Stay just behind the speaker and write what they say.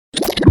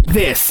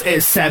This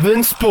is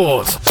 7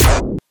 Sport.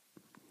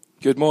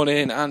 Good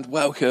morning and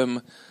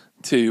welcome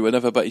to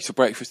another Buttee for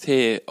Breakfast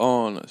here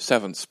on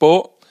 7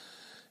 Sport.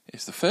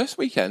 It's the first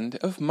weekend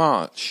of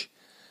March.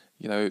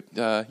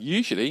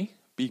 Usually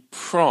be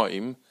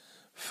prime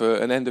for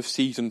an end of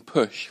season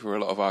push for a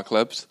lot of our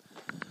clubs.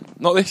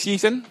 Not this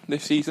season.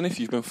 This season, if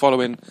you've been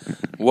following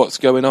what's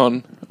going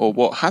on or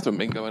what hasn't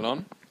been going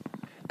on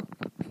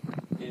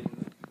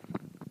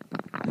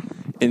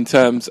in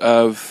terms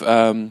of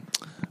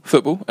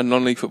football and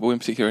non-league football in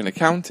particular in the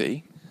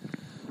county,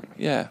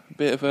 a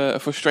bit of a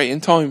frustrating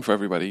time for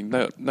everybody.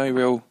 No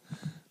real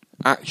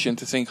action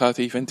to sink our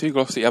teeth into.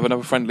 Gloucester have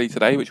another friendly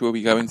today, which we'll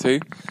be going to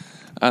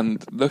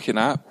and looking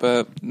at,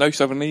 but no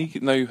Southern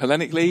League, no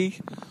Hellenic League,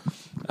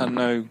 and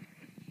no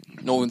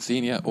Northern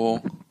Senior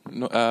or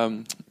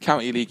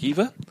County League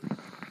either.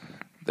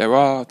 There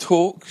are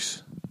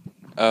talks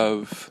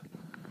of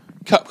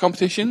cup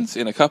competitions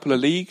in a couple of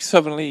leagues.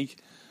 Southern League,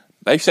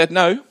 they've said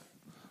no.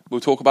 We'll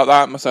talk about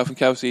that, myself and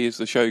Kelsey, as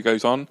the show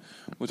goes on.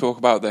 We'll talk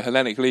about the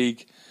Hellenic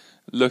League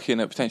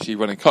looking at potentially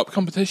running cup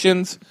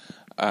competitions,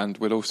 and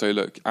we'll also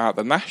look at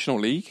the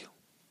National League,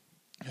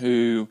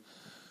 who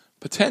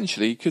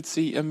potentially could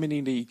see a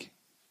mini league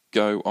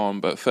go on.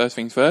 But first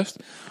things first,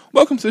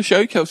 welcome to the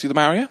show, Kelsey the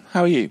Marrier.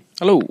 How are you?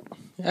 Hello.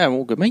 Yeah, I'm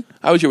all good, mate.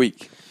 How was your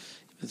week?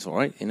 It's all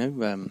right,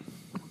 it's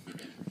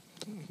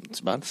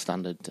about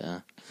standard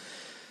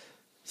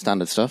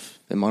stuff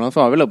in my life.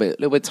 I'm a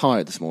little bit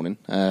tired this morning.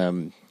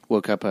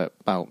 Woke up at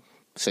about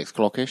 6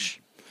 o'clock-ish.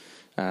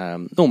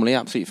 Normally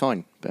absolutely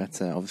fine, but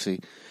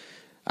obviously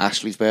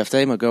Ashley's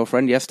birthday, my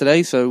girlfriend,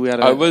 yesterday, so we had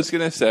a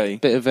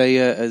bit of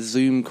a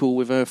Zoom call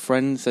with her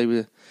friends. They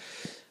were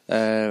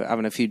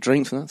having a few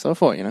drinks and that, so I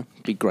thought,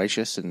 be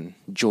gracious and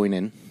join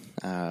in.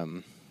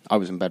 I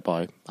was in bed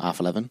by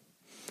 11:30,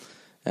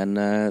 and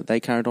they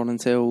carried on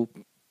until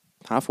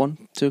 1:30,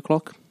 2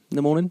 o'clock in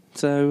the morning,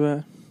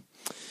 so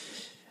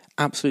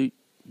absolute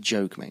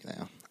joke, mate, they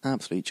are.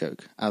 Absolute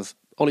joke. As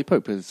Ollie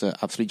Pope is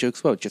absolute joke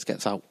as well, just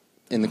gets out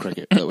in the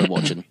cricket that we're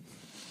watching.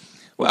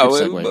 Well,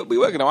 we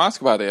were going to ask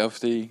about it,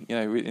 obviously,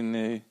 in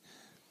the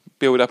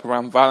build-up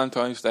around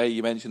Valentine's Day.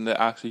 You mentioned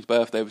that Ashley's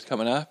birthday was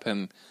coming up,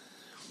 and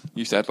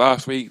you said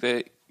last week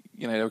that,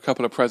 a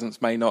couple of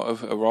presents may not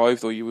have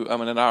arrived, or you were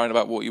umming and ahhing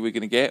about what you were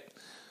going to get.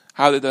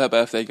 How did her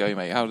birthday go,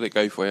 mate? How did it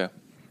go for you?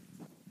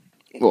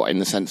 Well, in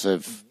the sense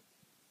of,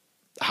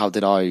 how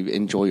did I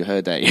enjoy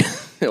her day?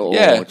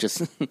 Or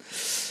just...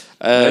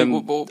 I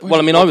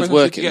was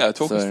working.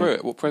 Talk us through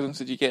it. What presents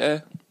did you get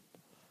her?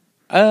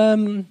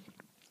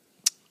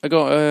 I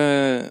got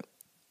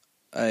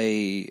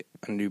a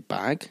new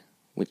bag,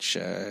 which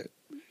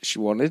she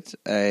wanted.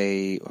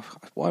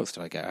 What else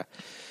did I get her?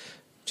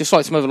 Just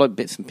like some other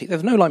bits and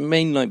pieces. There's no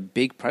main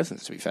big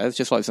presents, to be fair. It's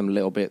just like some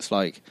little bits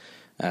like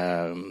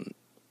a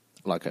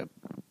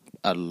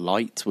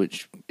light,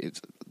 which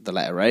is the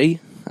letter A,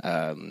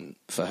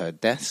 for her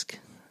desk,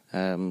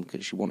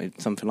 because she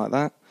wanted something like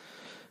that.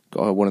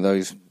 Got her one of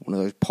those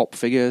pop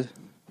figure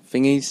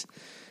thingies.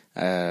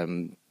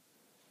 A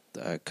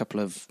couple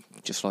of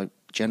just like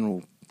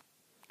general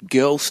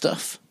girl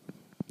stuff,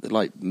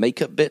 like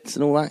makeup bits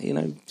and all that. I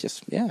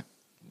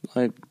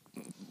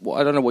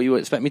don't know what you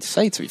expect me to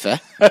say. To be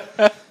fair,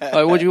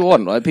 what do you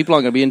want? People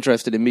aren't going to be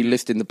interested in me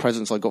listing the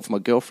presents I got for my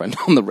girlfriend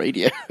on the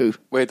radio.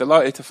 We're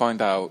delighted to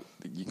find out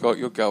that you got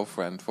your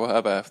girlfriend for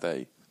her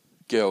birthday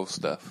girl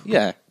stuff.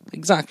 Yeah,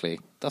 exactly.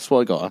 That's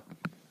what I got her.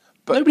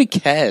 But nobody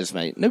cares,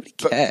 mate. Nobody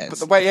cares. But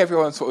the way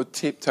everyone sort of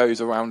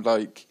tiptoes around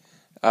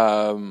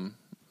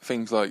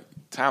things like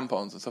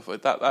tampons and stuff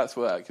like that, that's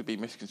where it could be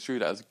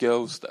misconstrued as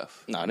girl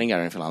stuff. No, I didn't get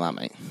anything like that,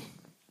 mate.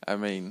 I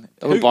mean...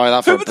 I would buy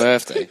that for a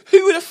birthday.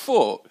 Who would have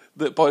thought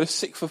that by the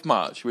 6th of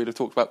March we'd have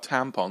talked about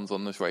tampons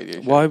on this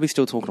radio show? Why are we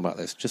still talking about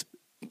this? Just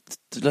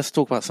let's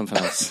talk about something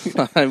else.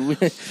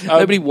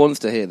 Nobody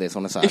wants to hear this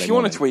on a Saturday If you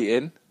want to tweet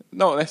in,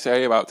 not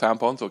necessarily about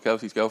tampons or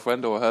Kelsey's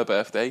girlfriend or her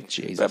birthday,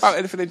 but about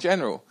anything in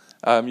general,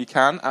 you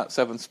can at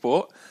 7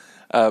 Sport,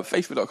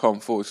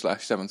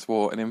 facebook.com/7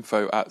 Sport, and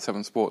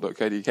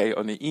info@7sport.co.uk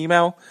on the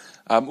email.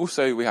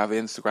 Also, we have the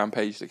Instagram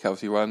page that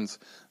Kelsey runs,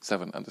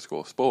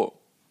 7_sport.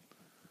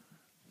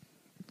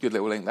 Good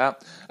little link,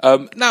 that.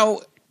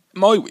 Now,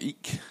 my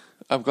week,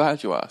 I'm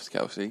glad you asked,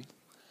 Kelsey.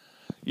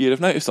 You'd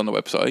have noticed on the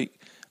website,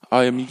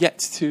 I am yet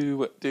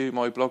to do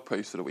my blog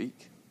post for the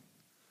week.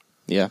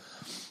 Yeah.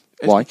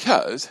 Why?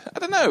 Because, I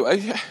don't know,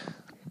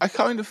 I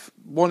kind of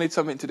wanted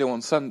something to do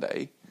on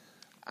Sunday,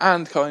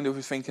 and kind of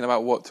was thinking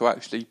about what to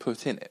actually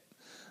put in it.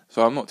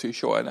 So I'm not too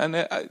sure. And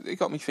it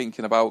got me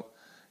thinking about,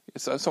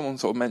 someone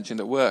sort of mentioned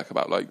at work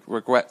about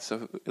regrets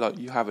of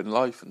you have in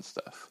life and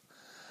stuff.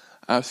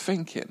 And I was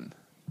thinking,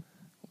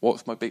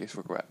 what's my biggest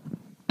regret?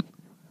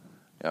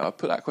 Yeah, I'll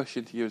put that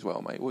question to you as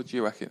well, mate. What do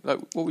you reckon?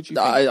 What would you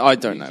think? I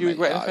don't know, do you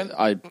regret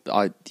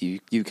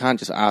anything? You can't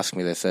just ask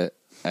me this at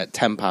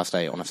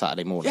 8:10 on a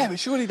Saturday morning. Yeah, but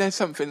surely there's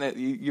something that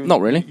you not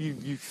really.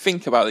 You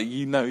think about that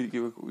you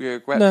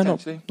regret no,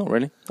 potentially? Not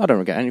really. I don't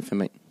regret anything,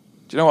 mate.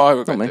 Do you know what I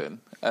regret doing?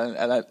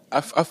 And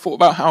I thought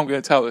about how I'm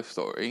going to tell this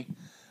story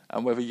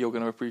and whether you're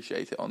going to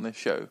appreciate it on this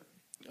show.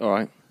 All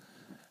right.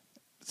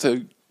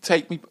 So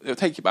it'll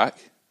take you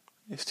back.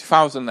 It's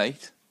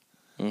 2008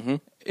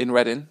 in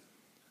Reading.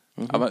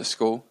 I'm at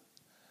school.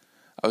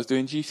 I was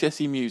doing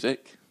GCSE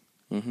music.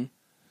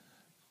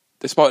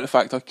 Despite the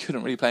fact I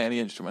couldn't really play any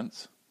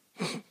instruments.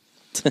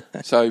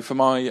 So for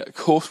my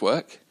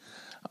coursework,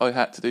 I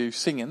had to do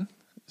singing.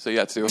 So you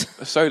had to do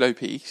a solo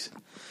piece,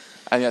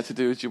 and you had to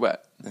do a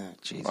duet. Oh,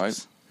 Jesus.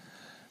 Right?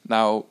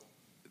 Now,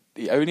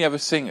 the only other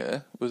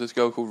singer was this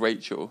girl called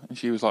Rachel, and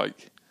she was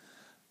like,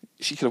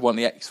 she could have won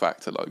the X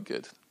Factor, like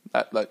good.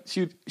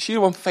 She'd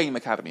have won Fame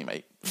Academy,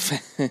 mate.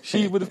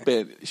 She would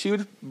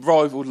have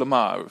rivaled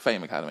Lamar at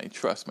Fame Academy.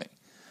 Trust me.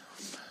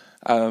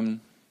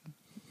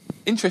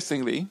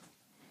 Interestingly,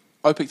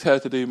 I picked her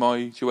to do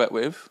my duet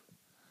with.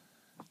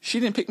 She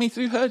didn't pick me to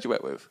do her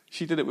duet with.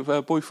 She did it with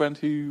her boyfriend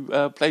who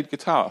played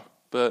guitar.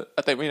 But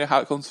I don't really know how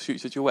it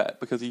constitutes a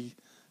duet because he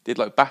did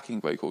like backing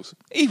vocals.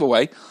 Either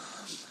way,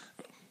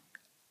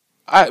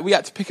 we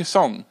had to pick a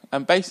song.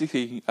 And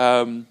basically,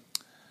 our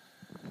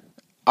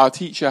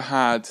teacher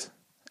had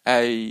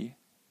a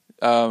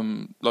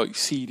like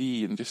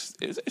CD and just...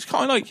 It's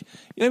kind of like...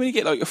 You know when you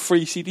get like a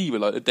free CD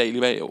with like the Daily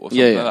Mail or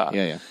something like that?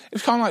 Yeah. It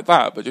was kind of like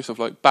that, but just of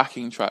like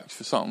backing tracks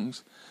for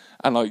songs.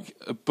 And like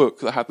a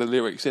book that had the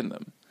lyrics in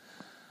them.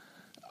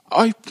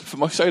 For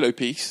my solo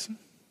piece,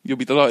 you'll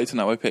be delighted to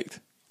know I picked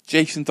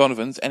Jason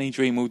Donovan's Any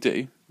Dream Will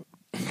Do.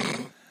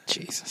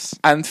 Jesus.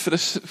 And for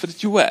the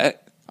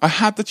duet, I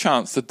had the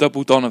chance to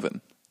double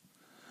Donovan.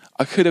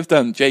 I could have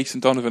done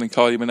Jason Donovan and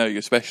Kylie Minogue,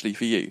 especially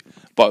for you,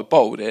 but I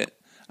bowled it,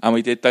 and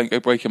we did Don't Go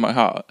Breaking My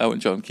Heart, Elton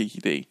John, Kiki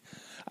D.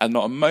 And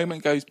not a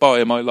moment goes by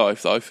in my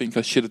life that I think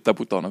I should have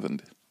double Donovan.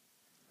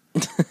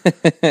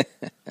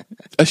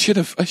 I should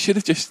have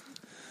just,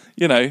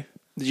 you know...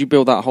 Did you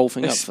build that whole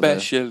thing up?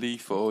 Especially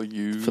for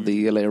you. For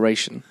the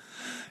alliteration?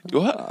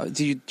 What? Did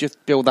you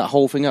just build that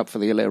whole thing up for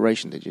the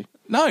alliteration, did you?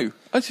 No.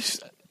 I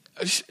just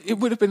it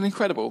would have been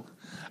incredible.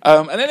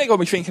 And then it got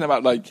me thinking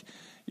about, like,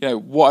 you know,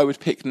 what I would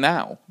pick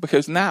now.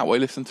 Because now I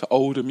listen to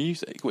older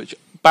music, which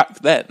back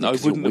then I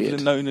wouldn't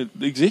have known it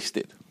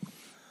existed.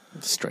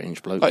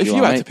 Strange bloke. Like, if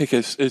you had to pick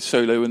a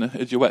solo and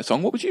a duet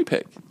song, what would you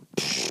pick?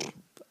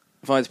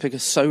 If I had to pick a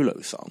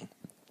solo song?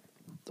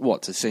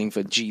 What, to sing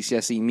for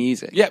GCSE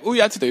music? Yeah, all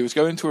you had to do was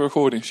go into a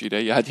recording studio.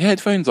 You had your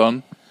headphones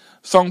on,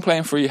 song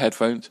playing through your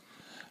headphones,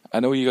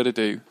 and all you got to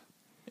do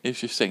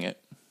is just sing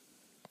it.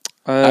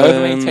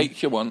 However many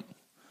takes you want.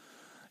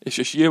 It's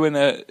just you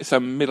and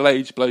some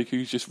middle-aged bloke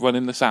who's just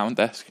running the sound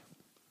desk.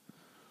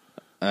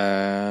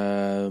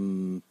 I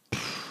don't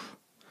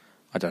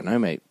know,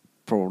 mate.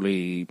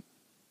 Probably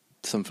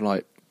something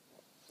like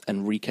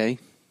Enrique,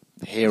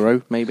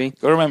 Hero, maybe.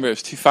 Got to remember, it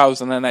was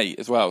 2008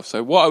 as well.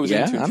 So what I was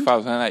into in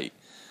 2008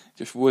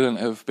 just wouldn't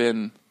have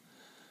been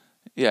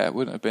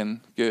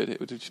good. It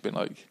would have just been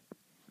like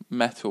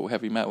metal,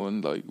 heavy metal,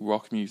 and like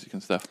rock music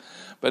and stuff.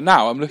 But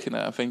now I'm looking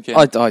at it, I'm thinking...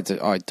 I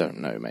don't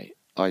know, mate.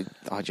 I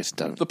just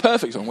don't. The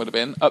perfect song would have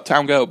been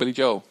Uptown Girl, Billy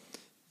Joel.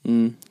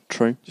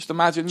 True. Just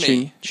imagine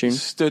me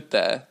stood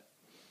there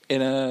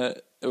in a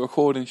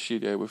recording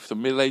studio with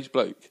some middle-aged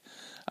bloke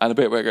and a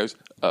bit where it goes,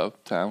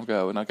 Uptown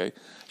Girl, and I go,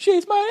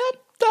 she's my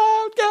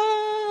Uptown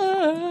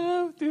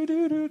Girl.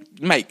 Doo-doo-doo.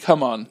 Mate,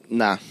 come on.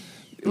 Nah.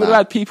 It would have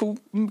had people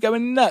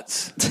going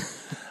nuts.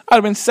 I'd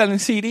have been selling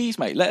CDs,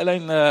 mate, let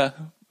alone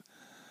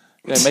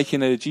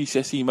making a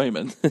GCSE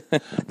moment.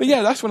 But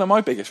yeah, that's one of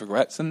my biggest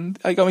regrets, and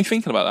it got me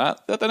thinking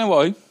about that. I don't know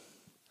why.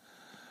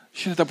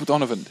 Should have doubled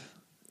Donovan.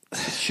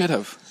 Should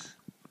have.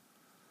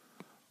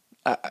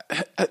 I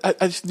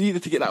just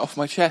needed to get that off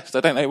my chest. I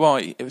don't know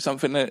why. It was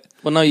something that...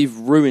 Well, now you've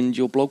ruined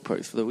your blog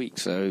post for the week,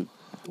 so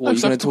what are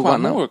you going to talk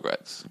about now? More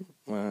regrets.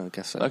 Well, I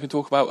guess so. I can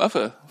talk about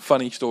other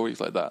funny stories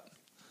like that.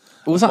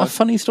 Was that a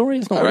funny story?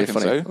 It's not I really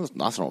reckon funny. so.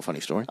 That's not a funny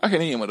story. I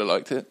reckon Ian would have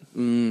liked it.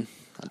 I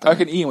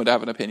reckon Ian would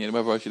have an opinion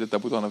whether I should have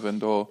doubled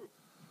Donovan or...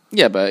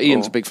 Yeah, but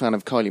Ian's a big fan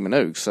of Kylie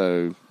Minogue,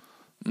 so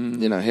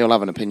you know he'll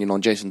have an opinion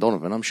on Jason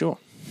Donovan, I'm sure.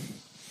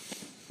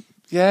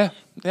 Yeah,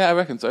 I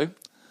reckon so.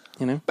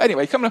 You know. But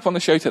anyway, coming up on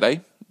the show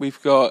today,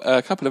 we've got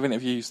a couple of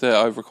interviews that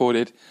I've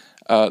recorded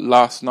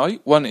last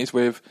night. One is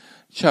with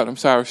Cheltenham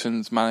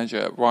Saracens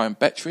manager Ryan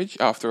Betteridge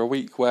after a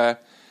week where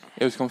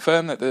it was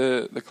confirmed that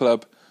the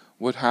club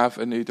would have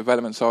a new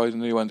development side, a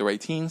new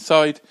under-18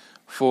 side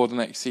for the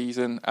next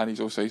season, and he's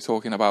also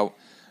talking about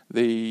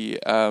the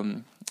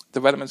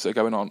developments that are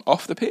going on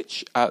off the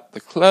pitch at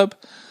the club.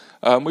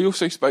 We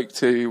also spoke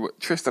to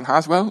Tristan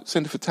Haswell,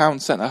 Cinderford Town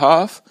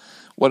centre-half,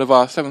 one of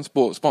our 7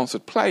 Sports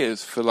sponsored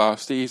players for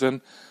last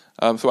season.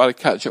 So I had a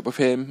catch up with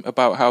him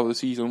about how the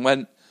season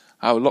went,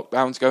 how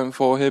lockdown's going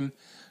for him,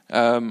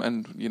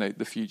 and you know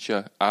the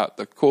future at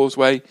the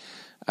Causeway.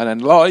 And then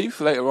live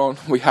later on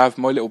we have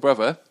my little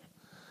brother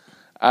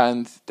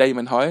and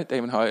Damon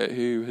Highet,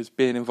 who has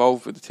been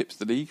involved with the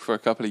Tipster League for a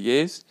couple of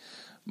years.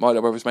 My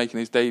little brother's making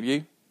his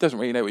debut. Doesn't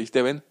really know what he's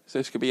doing, so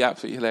this could be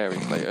absolutely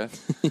hilarious later.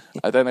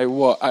 I don't know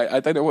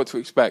what to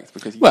expect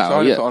because he's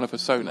trying to put on a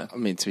persona. I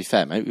mean, to be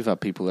fair, mate, we've had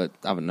people that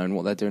haven't known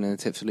what they're doing in the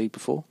Tipster League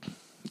before.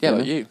 Yeah,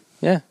 like you.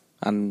 Yeah,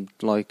 and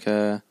like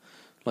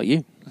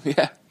you.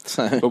 Yeah.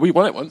 So But we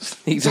won it once.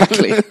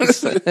 exactly.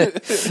 So,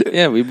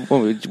 yeah, we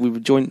were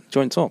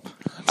joint top.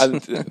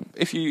 And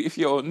if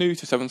you're new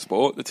to Severn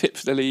Sport, the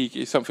Tipster League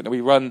is something that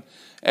we run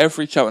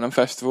every Cheltenham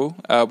festival.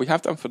 We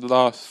have done for the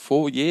last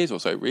 4 years or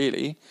so,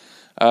 really.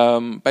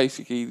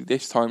 Basically,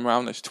 this time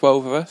round, there's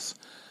 12 of us,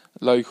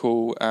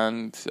 local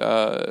and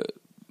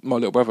my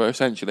little brother,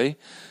 essentially.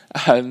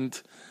 And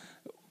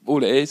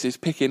all it is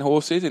picking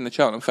horses in the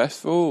Cheltenham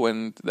Festival,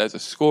 and there's a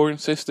scoring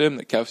system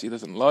that Kelsey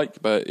doesn't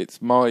like, but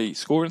it's my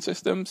scoring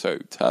system, so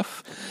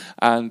tough.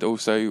 And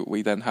also,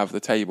 we then have the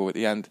table at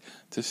the end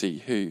to see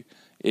who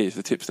is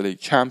the Tipster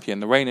League champion.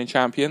 The reigning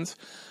champions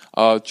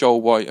are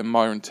Joel White and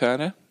Myron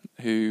Turner,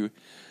 who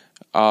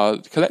are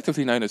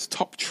collectively known as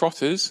Top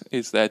Trotters,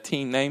 is their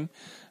team name.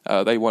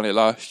 They won it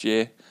last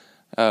year.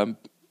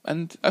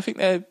 And I think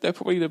they're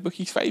probably the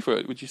bookies'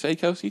 favourite, would you say,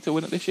 Kelsey, to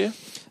win it this year?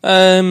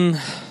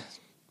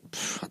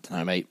 I don't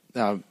know, mate.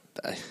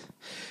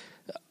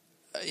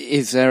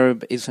 Is there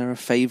a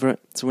favourite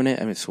to win it?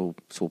 I mean, it's all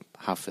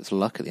half its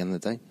luck at the end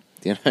of the day,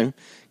 you know,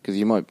 because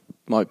you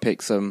might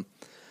pick some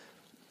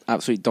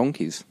absolute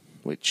donkeys,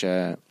 which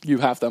you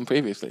have done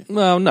previously.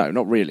 Well, no,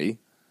 not really.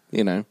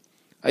 You know,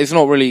 it's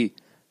not really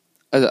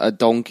a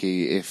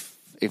donkey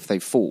if they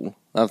fall.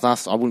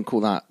 That's I wouldn't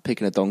call that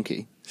picking a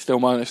donkey. Still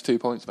minus 2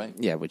 points, mate.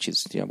 Yeah, which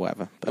is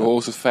whatever. The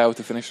horses failed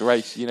to finish the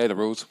race. You know the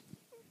rules.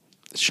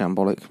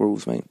 Shambolic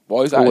rules, mate.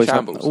 Why is that a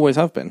shambles? Always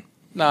have been.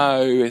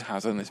 No, it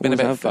hasn't. It's been a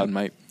bit of fun,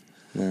 mate.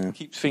 Yeah.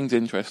 Keeps things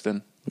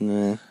interesting.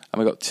 Yeah. And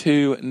we've got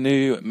 2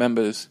 new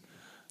members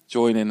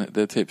joining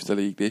the Tipster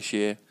League this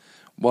year.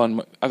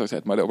 One, as I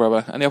said, my little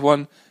brother, and the other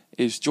one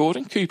is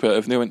Jordan Cooper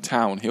of Newent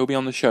Town. He'll be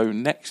on the show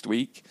next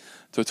week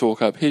to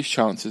talk up his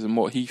chances and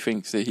what he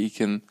thinks that he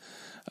can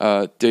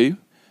do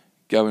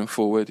going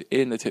forward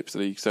in the Tipster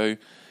League. So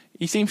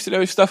he seems to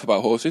know his stuff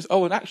about horses.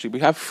 Oh, and actually, we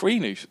have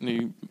 3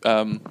 new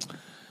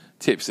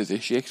tipsters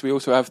this year, because we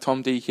also have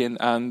Tom Deakin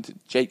and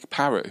Jake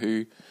Parrott, who,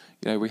 you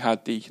know, we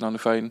had Deakin on the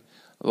phone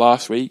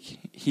last week.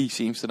 He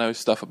seems to know his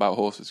stuff about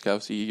horses.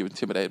 Kelsey, you're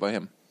intimidated by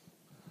him?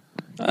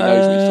 He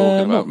knows what he's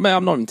talking about. Mate,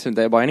 I'm not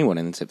intimidated by anyone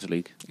in the Tipster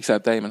League.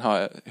 Except Damon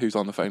Highet, who's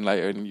on the phone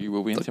later, and you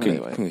will be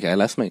intimidated by him. Couldn't care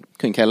less, mate.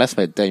 Couldn't care less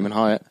about Damon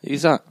Highet.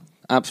 Who's that?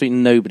 Absolutely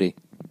nobody.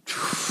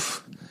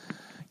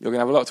 You're going to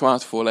have a lot to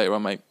answer for later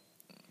on, mate.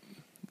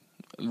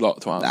 A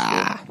lot to answer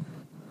for.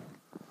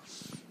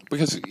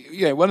 Because,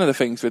 yeah, one of the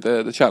things with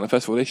the Cheltenham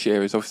Festival this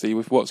year is obviously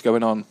with what's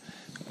going on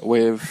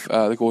with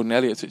the Gordon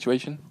Elliott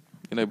situation.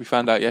 You know, we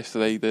found out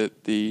yesterday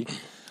that the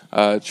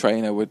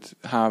trainer would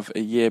have a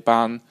year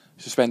ban,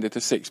 suspended to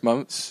 6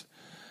 months,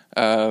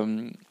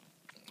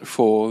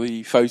 for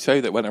the photo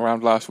that went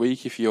around last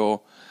week. If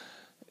you're,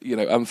 you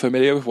know,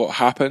 unfamiliar with what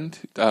happened,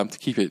 to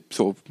keep it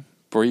sort of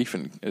brief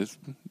and as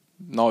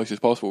nice as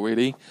possible,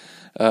 really.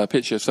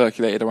 Picture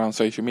circulated around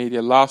social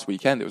media last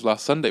weekend. It was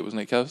last Sunday,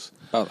 wasn't it, Kels?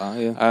 About that,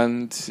 yeah.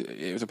 And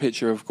it was a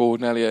picture of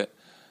Gordon Elliott,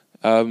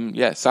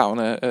 sat on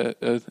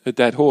a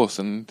dead horse,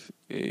 and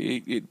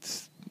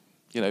it's,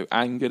 you know,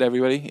 angered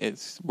everybody.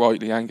 It's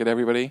rightly angered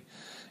everybody.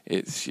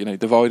 It's, you know,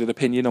 divided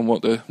opinion on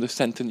what the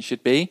sentence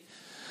should be.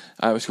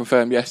 It was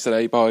confirmed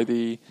yesterday by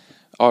the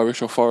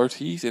Irish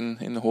authorities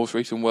in the horse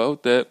racing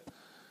world that,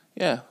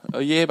 yeah,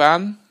 a year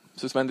ban,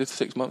 suspended to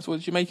 6 months. What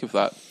did you make of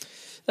that?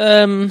 So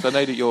I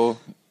know that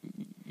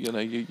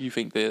you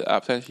think that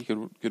potentially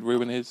could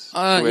ruin his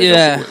career.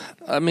 Yeah,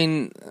 I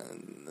mean,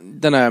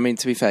 don't know. I mean,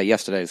 to be fair,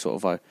 yesterday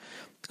I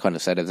kind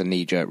of said as a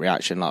knee-jerk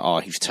reaction, like, oh,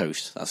 he's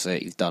toast. That's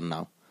it. He's done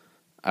now.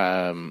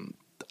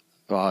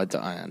 Well, I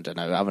don't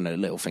know. Having a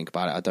little think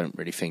about it, I don't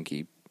really think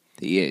he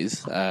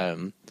is,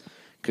 because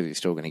he's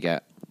still going to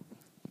get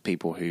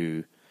people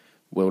who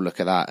will look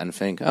at that and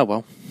think, oh,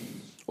 well.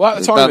 Well,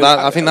 at the time,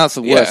 I think that's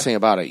the worst thing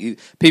about it.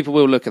 People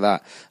will look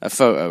at a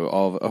photo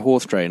of a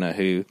horse trainer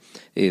who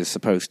is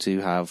supposed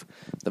to have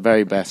the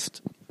very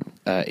best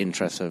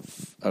interests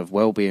of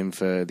well-being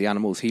for the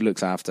animals he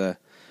looks after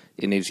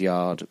in his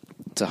yard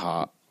to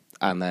heart,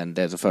 and then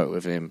there's a photo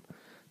of him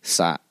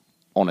sat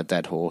on a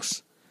dead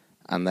horse,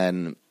 and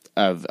then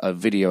a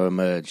video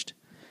emerged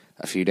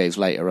a few days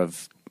later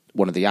of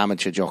one of the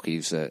amateur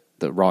jockeys that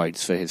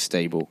rides for his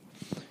stable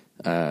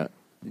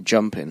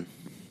jumping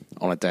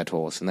on a dead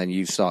horse, and then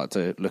you start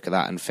to look at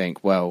that and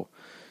think, well,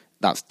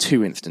 that's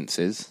 2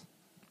 instances.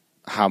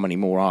 How many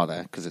more are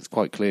there? Because it's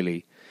quite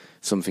clearly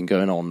something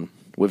going on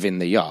within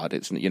the yard.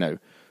 It's, you know,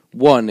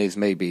 one is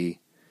maybe,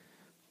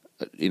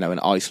 you know,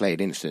 an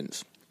isolated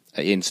incident,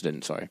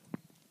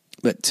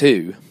 but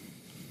 2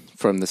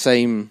 from the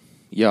same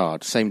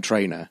yard, same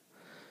trainer.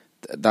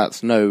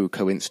 That's no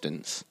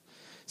coincidence.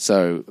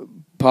 So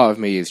part of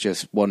me is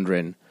just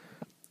wondering,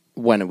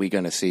 when are we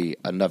going to see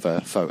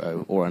another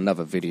photo or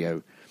another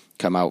video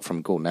come out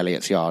from Gordon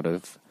Elliott's yard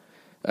of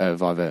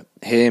either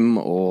him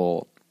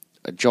or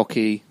a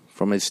jockey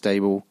from his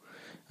stable,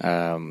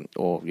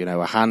 or, you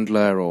know, a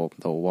handler or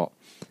what,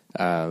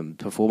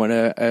 performing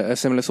a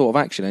similar sort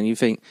of action. And you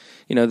think,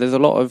 you know, there's a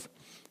lot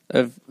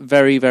of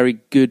very, very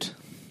good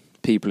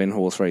people in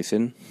horse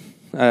racing,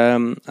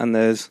 and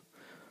there's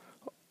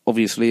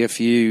obviously a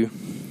few,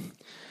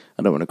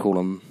 I don't want to call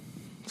them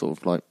sort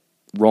of like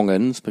wrong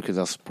uns, because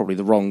that's probably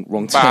the wrong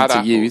term Bad to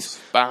apples. use.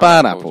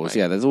 Bad apples, Apples.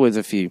 mate. Yeah, there's always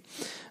a few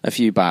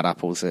bad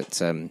apples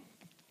that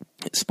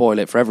spoil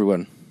it for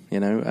everyone.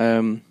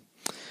 And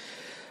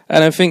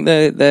I think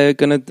they're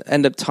going to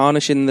end up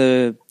tarnishing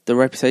the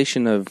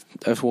reputation of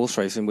horse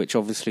racing, which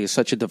obviously is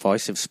such a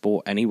divisive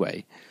sport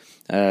anyway.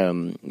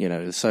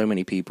 There's so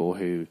many people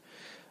who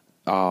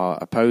are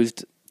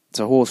opposed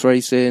to horse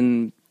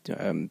racing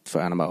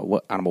for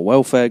animal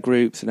welfare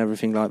groups and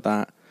everything like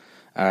that.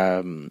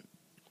 And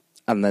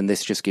then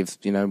this just gives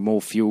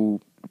more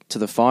fuel to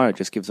the fire. It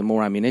just gives them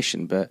more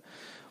ammunition. But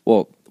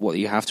what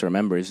you have to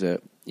remember is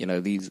that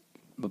the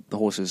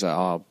horses that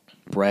are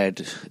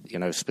bred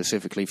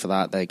specifically for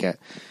that, they get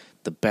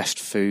the best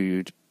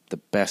food, the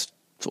best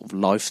sort of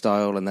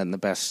lifestyle, and then the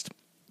best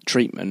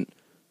treatment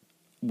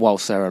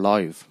whilst they're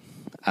alive.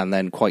 And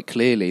then quite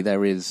clearly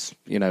there is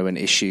an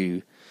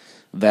issue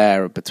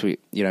there between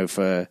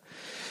for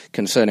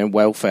concerning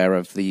welfare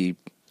of the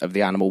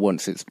animal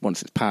once it's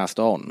passed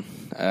on,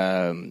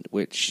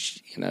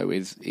 which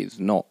is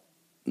not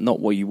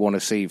what you want to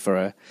see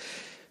for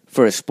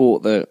a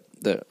sport that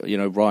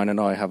Ryan and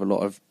I have a lot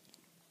of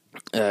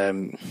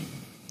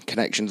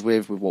connections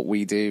with what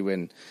we do,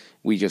 and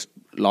we just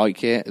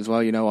like it as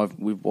well.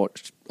 We've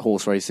watched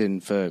horse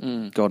racing for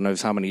God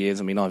knows how many years.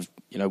 I mean, I've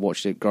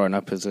watched it growing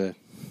up as a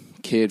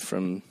kid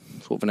from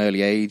sort of an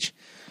early age,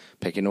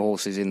 picking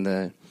horses in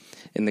the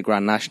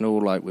Grand National,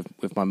 like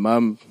with my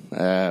mum.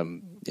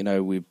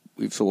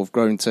 We've sort of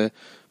grown to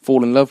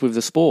fall in love with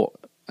the sport,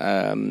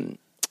 and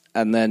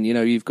then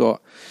you've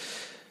got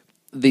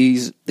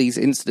these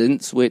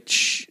incidents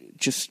which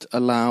just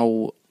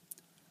allow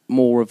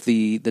more of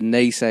the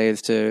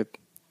naysayers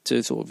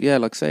to sort of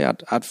like I say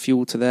add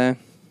fuel to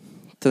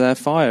their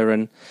fire.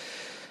 And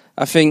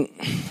I think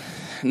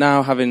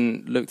now,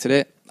 having looked at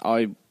it,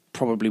 I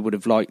probably would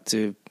have liked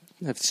to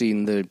have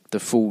seen the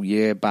full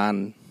year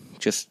ban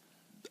just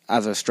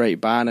as a straight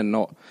ban and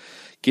not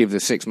give the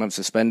 6 months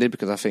suspended,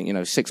 because I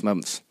think 6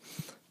 months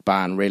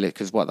ban really,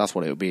 because that's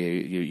what it would be.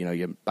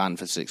 You're banned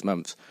for 6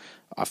 months.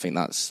 I think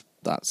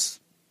that's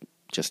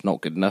just not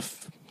good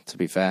enough, to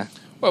be fair.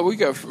 Well, we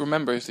got to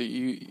remember is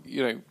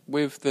that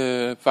with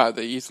the fact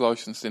that he's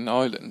licensed in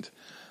Ireland,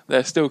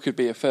 there still could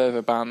be a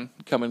further ban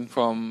coming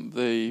from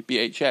the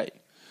BHA.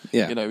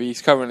 Yeah.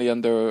 He's currently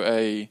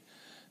under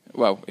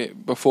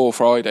before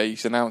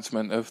Friday's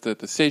announcement of the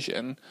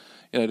decision,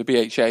 the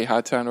BHA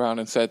had turned around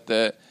and said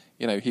that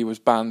he was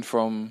banned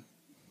from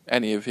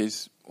any of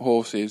his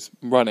horses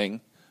running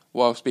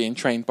whilst being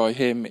trained by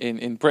him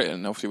in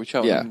Britain. Obviously, with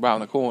Cheltenham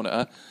round the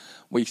corner,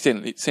 we've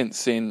since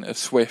seen a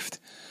swift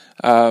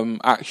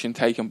action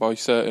taken by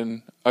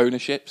certain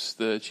ownerships.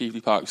 The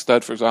Cheveley Park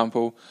Stud, for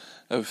example,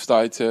 have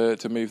started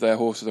to move their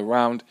horses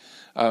around.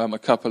 A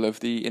couple of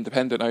the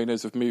independent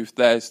owners have moved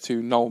theirs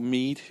to Noel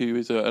Mead, who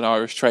is an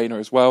Irish trainer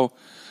as well.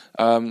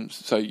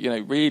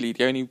 Really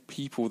the only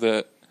people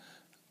that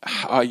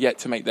are yet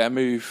to make their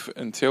move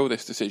until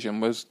this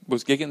decision was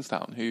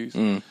Gigginstown, who's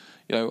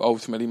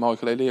ultimately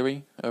Michael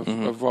O'Leary of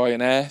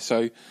Ryanair.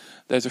 So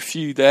there's a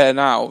few there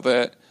now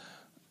that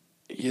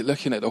you're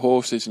looking at the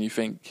horses and you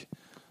think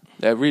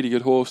they're really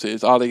good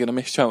horses. Are they going to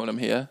miss Cheltenham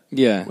here?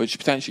 Yeah, which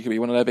potentially could be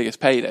one of their biggest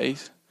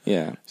paydays.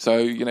 Yeah.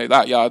 So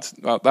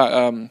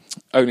that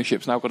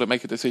ownership's now got to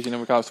make a decision in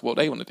regards to what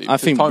they want to do. I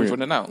think time's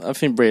running out. I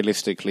think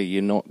realistically,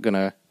 you're not going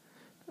to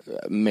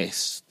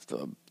miss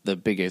the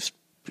biggest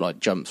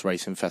jumps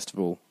racing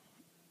festival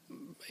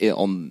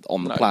on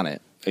the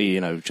planet.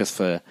 Just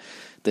for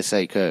the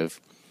sake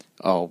of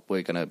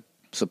we're going to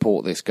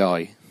support this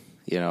guy.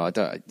 You're not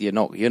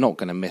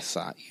going to miss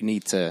that. You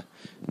need to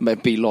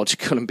be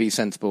logical and be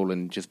sensible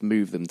and just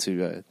move them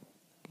to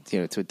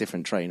a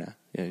different trainer.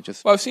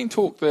 Well, I've seen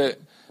talk that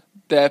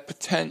they're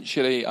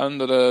potentially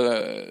under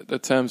the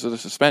terms of the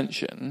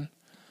suspension.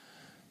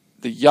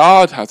 The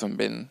yard hasn't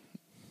been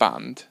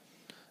banned.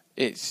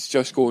 It's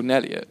just Gordon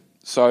Elliott.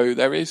 So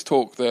there is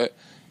talk that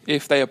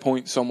if they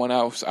appoint someone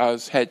else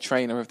as head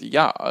trainer of the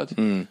yard,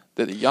 that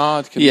the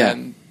yard can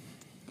then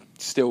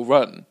still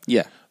run.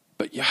 Yeah.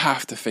 But you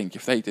have to think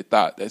if they did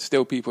that, there's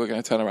still people who are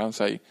going to turn around and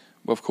say,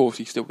 well, of course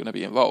he's still going to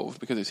be involved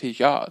because it's his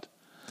yard.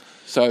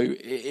 So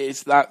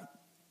it's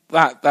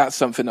that's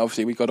something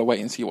obviously we've got to wait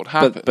and see what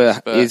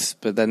happens.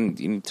 But then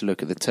you need to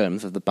look at the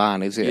terms of the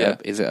ban. Is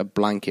it a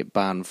blanket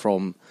ban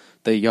from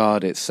the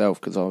yard itself?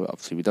 Because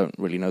obviously we don't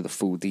really know the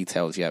full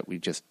details yet. We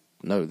just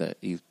know that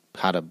he's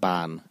had a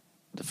ban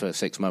the first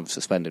 6 months,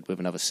 suspended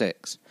with another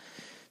 6.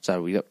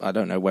 So I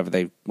don't know whether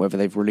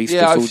they've released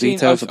the full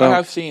details about. I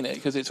have seen it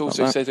because it's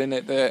also said in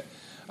it that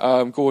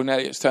Gordon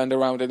Elliott's turned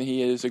around and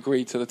he has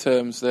agreed to the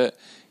terms that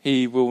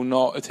he will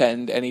not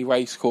attend any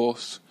race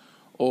course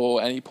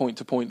or any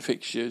point-to-point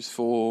fixtures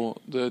for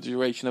the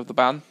duration of the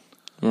ban.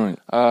 Right.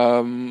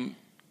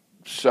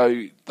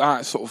 So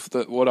that's sort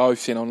of what I've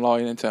seen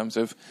online in terms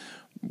of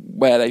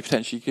where they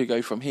potentially could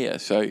go from here.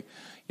 So,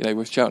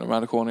 with Cheltenham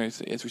around the corner,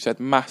 as we said,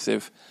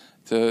 massive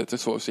to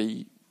sort of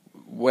see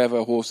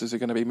whether horses are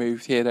going to be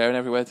moved here, there and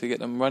everywhere to get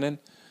them running.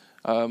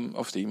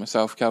 Obviously,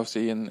 myself,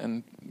 Kelsey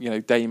and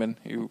Damon,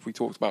 who we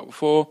talked about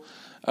before.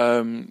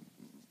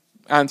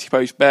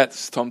 anti-post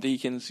bets. Tom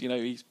Deakins,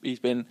 he's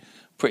been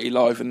pretty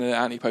live in the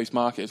anti-post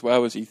market as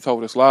well, as he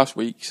told us last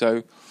week.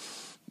 So,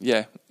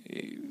 yeah,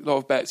 a lot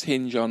of bets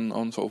hinge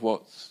on sort of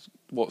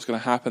what's going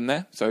to happen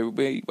there. So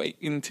we're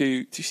waiting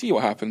to see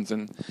what happens,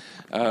 and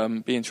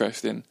be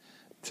interesting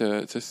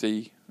to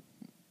see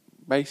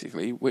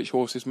basically which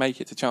horses make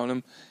it to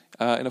Cheltenham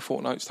in a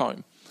fortnight's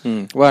time.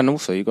 Well, and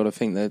also you've got to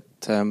think that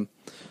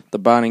the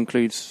ban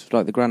includes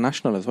like the Grand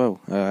National as well.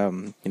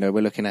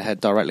 We're looking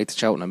ahead directly to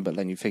Cheltenham, but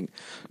then you think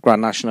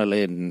Grand National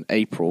in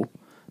April,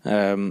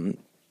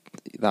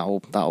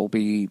 that'll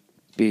be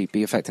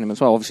affecting him as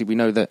well. Obviously, we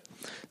know that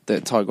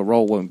Tiger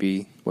Roll won't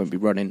be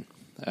running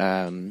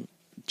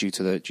due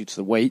to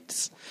the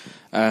weights,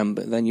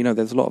 but then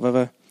there's a lot of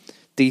other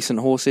decent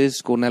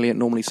horses. Gordon Elliott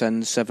normally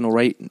sends 7 or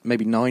 8,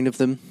 maybe 9 of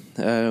them,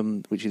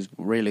 which is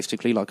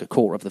realistically like a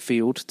quarter of the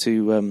field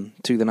to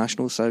the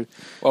Nationals. So,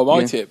 well,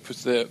 my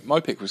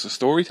pick was the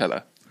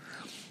Storyteller,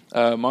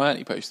 my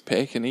anti-post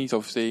pick, and he's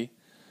obviously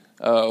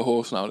a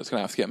horse now that's going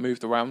to have to get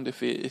moved around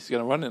if it's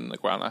going to run in the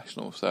Grand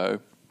National. So,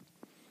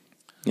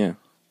 yeah,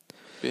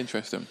 be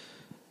interesting.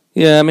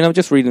 Yeah, I mean, I'm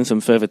just reading some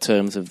further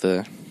terms of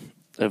the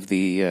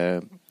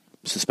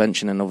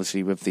suspension, and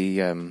obviously with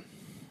the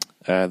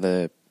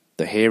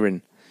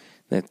hearing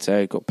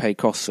that got paid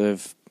costs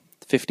of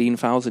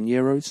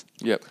 €15,000.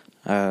 Yep.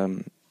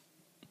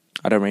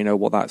 I don't really know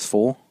what that's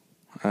for.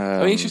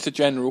 I think it's just a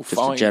general fine.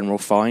 Just a general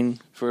fine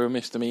for a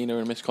misdemeanor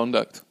and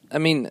misconduct. I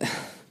mean,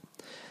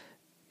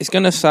 it's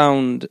going to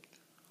sound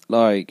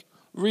like...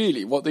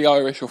 Really, what the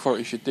Irish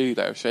authorities should do,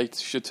 though, they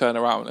should turn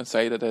around and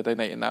say that they're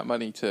donating that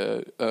money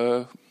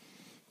to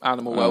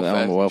animal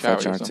welfare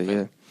charity.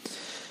 Yeah.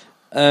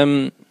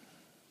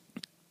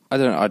 I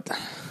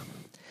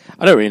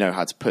don't really know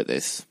how to put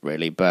this,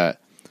 really,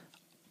 but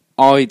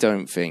I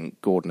don't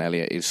think Gordon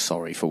Elliott is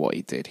sorry for what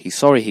he did. He's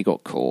sorry he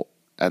got caught,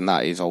 and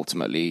that is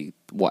ultimately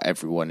what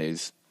everyone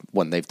is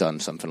when they've done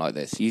something like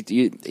this. You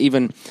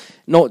even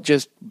not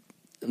just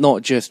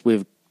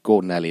with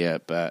Gordon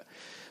Elliott, but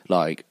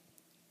like,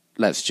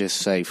 let's just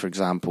say, for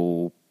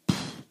example,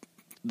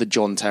 the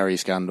John Terry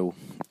scandal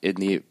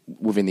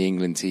within the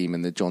England team,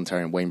 and the John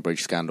Terry and Wayne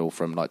Bridge scandal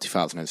from like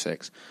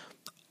 2006.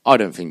 I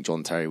don't think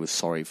John Terry was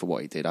sorry for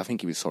what he did. I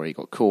think he was sorry he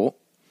got caught.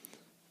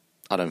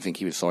 I don't think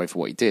he was sorry for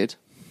what he did.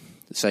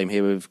 The same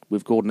here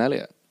with Gordon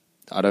Elliott.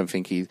 I don't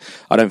think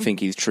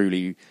he's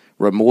truly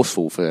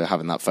remorseful for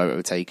having that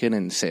photo taken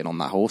and sitting on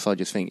that horse. I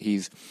just think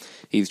he's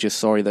just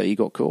sorry that he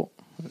got caught.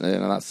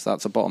 That's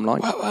a bottom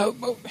line.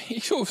 Well,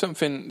 it's sort of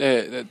something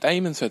that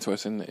Damon said to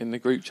us in the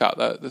group chat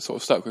that sort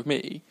of stuck with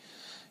me.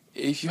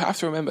 Is you have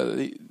to remember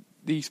that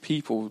these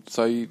people,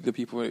 so the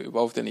people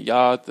involved in the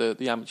yard,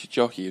 the amateur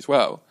jockey as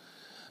well,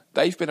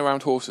 they've been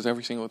around horses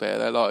every single day of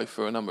their life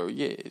for a number of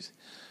years.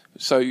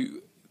 So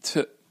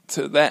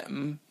to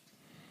them,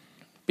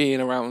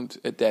 being around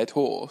a dead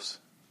horse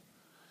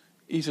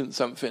isn't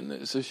something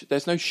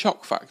there's no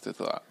shock factor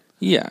to that.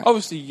 Yeah.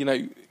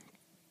 Obviously,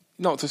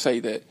 not to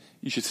say that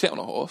you should sit on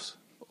a horse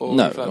or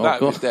no, anything like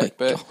that if it's dead,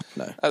 but God,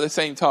 no. At the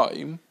same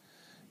time,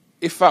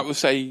 if that was,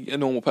 say, a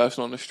normal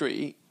person on the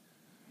street,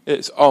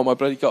 it's, oh my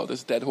bloody God,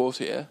 there's a dead horse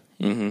here.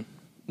 Mm-hmm.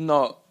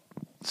 Not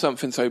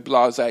something so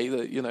blasé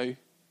that,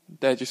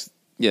 they're just...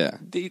 Yeah.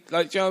 Do you know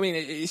what I mean?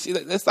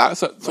 There's that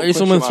sort of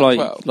it's almost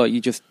like you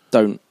just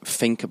don't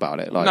think about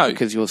it,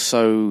 because you're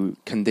so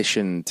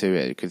conditioned to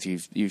it, because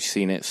you've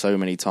seen it so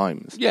many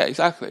times. Yeah,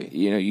 exactly.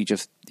 You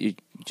just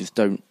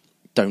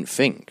don't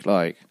think.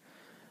 Like,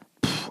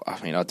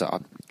 I mean,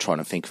 I'm trying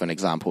to think of an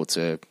example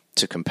to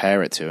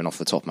compare it to, and off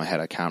the top of my head,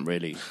 I can't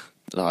really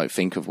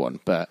think of one.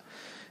 But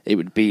it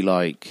would be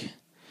like,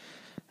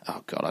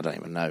 oh God, I don't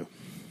even know.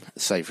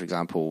 Say, for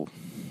example,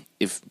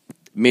 if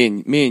me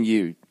and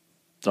you.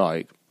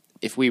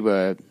 If we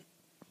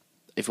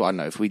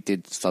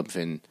did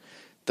something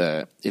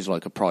that is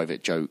like a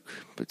private joke,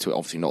 but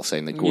obviously not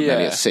saying that Gordon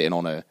Elliott sitting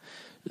on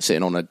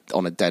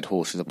a dead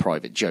horse is a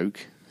private joke.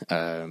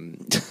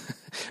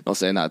 Not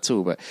saying that at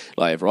all, but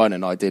like if Ryan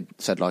and I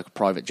said like a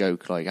private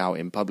joke like out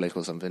in public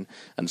or something,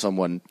 and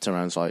someone turned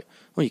around and was like,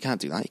 "Well, you can't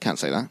do that. You can't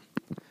say that."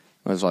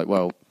 I was like,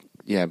 "Well,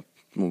 yeah,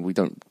 we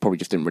probably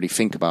just didn't really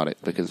think about it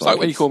because it's like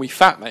when you call me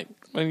fat, mate."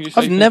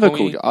 I've never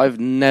called you. I've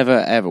never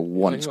ever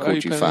once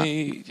called you fat.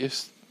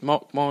 Just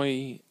mock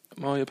my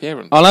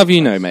appearance. I'll have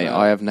you know, mate.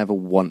 I have never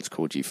once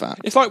called you fat.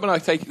 It's like when I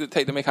take the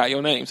mick out of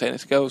your name, saying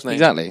it's a girl's name.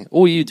 Exactly.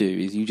 All you do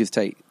is you just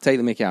take the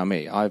mick out of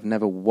me. I've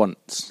never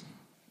once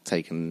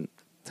taken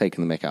the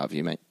mick out of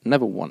you, mate.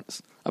 Never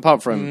once.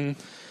 Apart from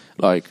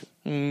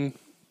apart from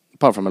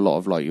a lot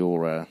of like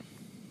your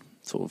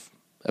sort of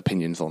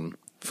opinions on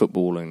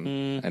football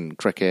and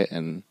cricket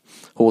and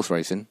horse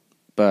racing,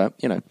 but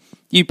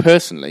you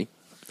personally.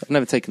 I've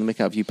never taken the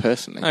mick out of you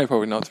personally. No,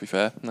 probably not, to be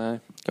fair.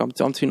 No. I'm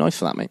too nice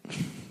for that, mate.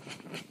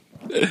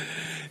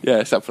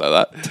 Yeah, something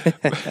like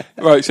that.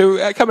 Right,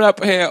 so coming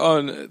up here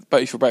on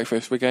Buttee for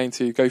Breakfast, we're going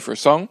to go for a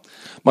song.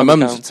 My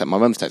mum's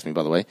texted me,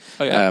 by the way.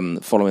 Oh, yeah?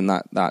 Following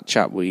that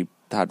chat we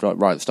had right at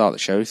the start of the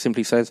show,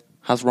 simply says,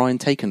 "Has Ryan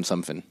taken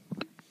something?"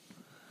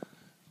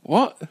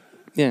 What?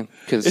 Yeah,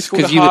 it's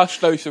called a harsh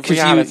dose of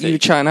reality. You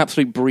chat an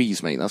absolute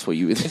breeze, mate. That's what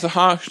you. It's a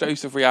harsh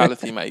dose of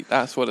reality, mate.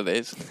 That's what it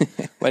is.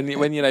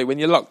 When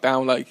you're locked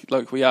down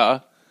like we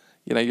are,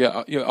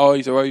 your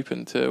eyes are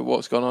open to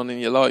what's gone on in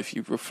your life.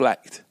 You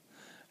reflect,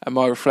 and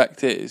my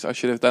reflect is I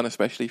should have done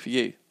especially for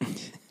you,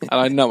 and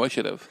I know I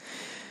should have.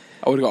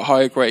 I would have got a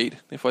higher grade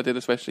if I did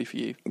especially for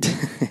you.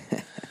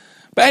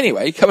 But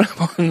anyway, coming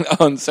up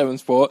on 7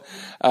 Sport,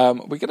 we're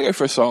going to go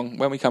for a song.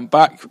 When we come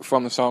back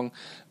from the song,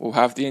 we'll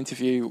have the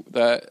interview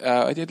that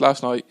I did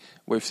last night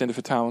with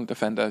Cinderford Town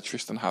defender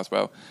Tristan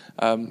Haswell.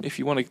 If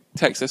you want to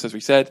text us, as we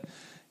said,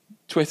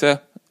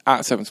 Twitter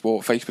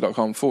 @7sport,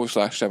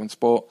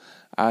 facebook.com/7sport,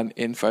 and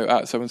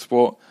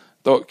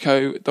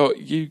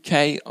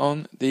info@7sport.co.uk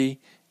on the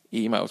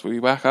emails. We'll be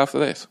back after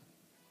this.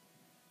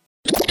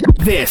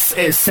 This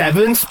is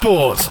 7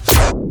 Sport.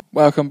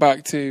 Welcome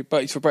back to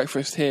Buttee's for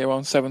Breakfast here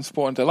on 7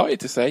 Sport. And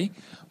delighted to say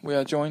we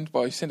are joined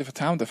by Cinderford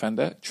Town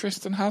defender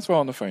Tristan Haswell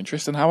on the phone.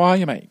 Tristan, how are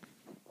you, mate?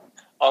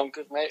 I'm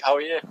good, mate. How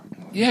are you?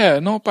 Yeah,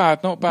 not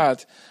bad, not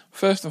bad.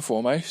 First and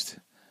foremost,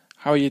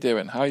 how are you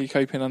doing? How are you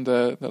coping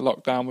under the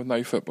lockdown with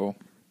no football?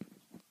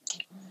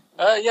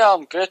 Yeah,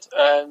 I'm good.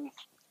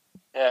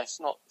 It's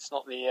not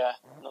the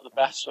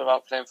best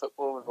without playing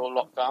football with all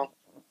lockdown.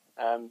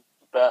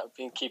 But I've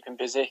been keeping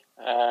busy,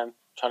 trying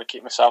to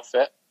keep myself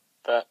fit.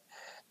 But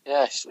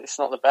yeah, it's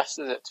not the best,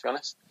 is it? To be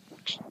honest.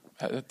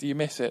 Do you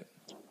miss it?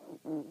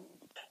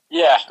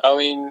 Yeah, I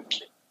mean,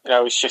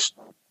 it's just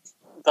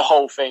the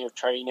whole thing of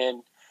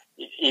training,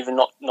 even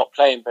not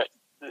playing, but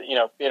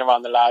being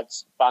around the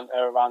lads, banter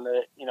around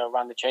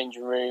the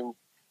changing room,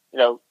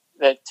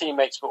 their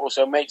teammates, but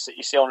also mates that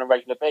you see on a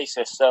regular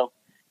basis. So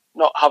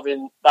not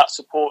having that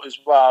support as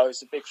well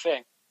is a big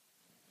thing.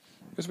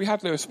 Because we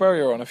had Lewis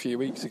Spurrier on a few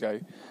weeks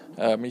ago.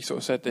 He sort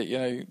of said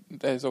that,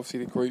 there's obviously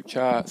the group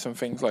chats and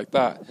things like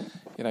that.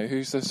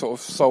 Who's the sort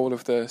of soul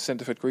of the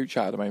Cinderford group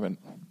chat at the moment?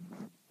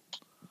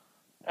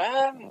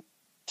 To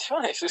be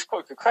honest, it's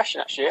quite a good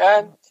question, actually.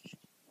 I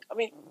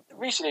mean,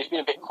 recently it's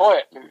been a bit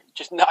quiet.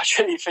 Just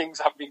naturally things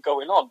haven't been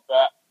going on.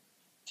 But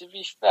to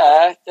be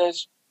fair,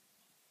 there's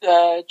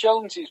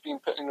Jones who's been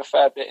putting a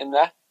fair bit in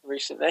there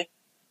recently.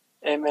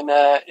 Him and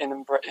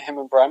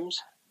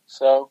Brems.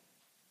 So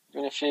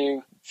doing a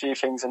few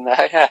things in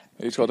there. Yeah.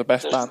 Who's got the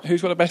best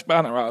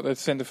banner out of the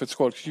Cinderford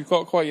squad? Because you've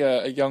got quite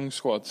a young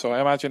squad, so I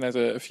imagine there's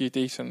a few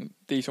decent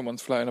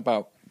ones floating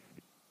about.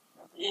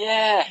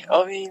 Yeah,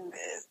 I mean,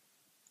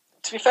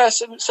 to be fair,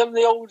 some of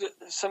the old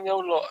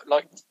lot,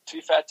 like, to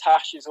be fair,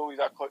 Tash has always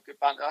had quite good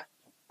banter.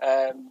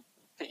 I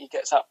think he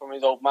gets that from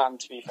his old man,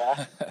 to be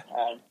fair.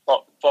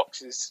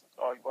 Fox is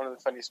one of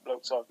the funniest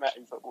blokes I've met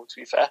in football, to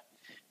be fair.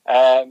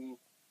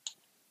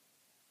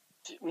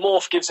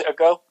 Morph gives it a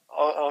go.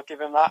 I'll give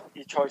him that.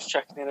 He tries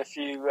checking in a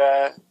few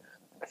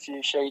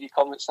shady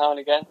comments now and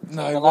again.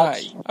 No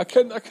way. I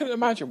couldn't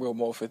imagine Will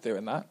Morford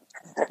doing that.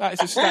 That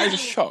is a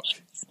shock.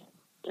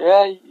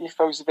 Yeah, he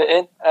throws a bit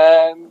in.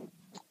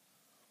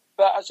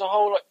 But as a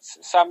whole, like,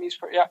 Sammy's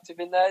pretty active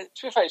in there.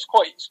 To be fair, it's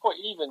quite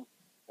even.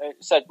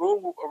 Said we're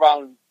all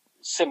around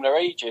similar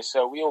ages,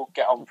 so we all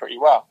get on pretty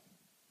well.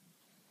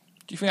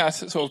 Do you think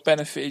that's sort of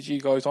benefited you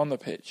guys on the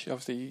pitch?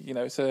 Obviously,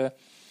 it's a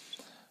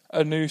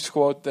new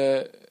squad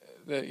that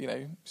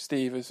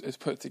Steve has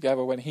put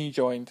together when he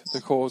joined the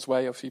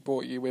Causeway. Obviously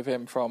brought you with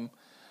him from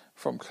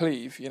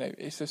Cleve.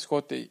 It's a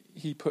squad that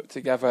he put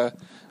together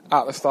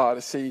at the start of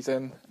the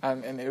season,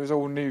 and it was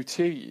all new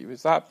to you.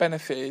 Has that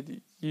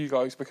benefited you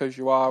guys because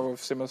you are of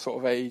similar sort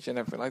of age and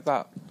everything like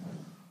that?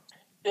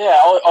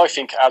 Yeah, I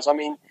think it has. I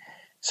mean,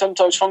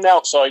 sometimes from the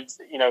outside,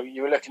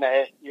 you were looking at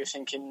it, you were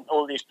thinking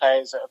all these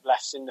players that have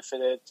left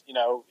Cinderford,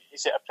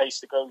 is it a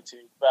place to go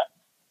to? But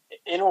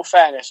in all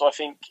fairness, I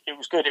think it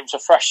was good. It was a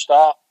fresh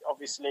start.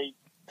 Obviously,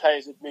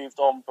 players had moved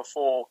on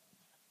before,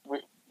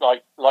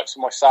 likes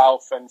of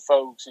myself and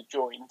Fogues had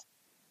joined.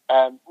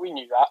 We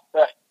knew that,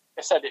 but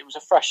I said it was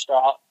a fresh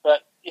start.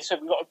 But I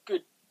said we've got a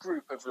good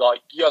group of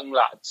young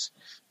lads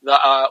that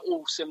are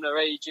all similar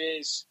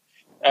ages.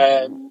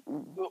 A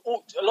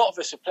lot of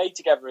us have played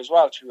together as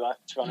well, to be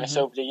honest,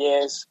 over the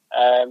years.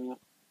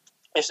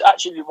 It's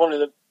actually one of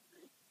the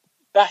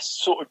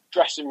best sort of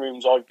dressing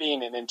rooms I've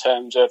been in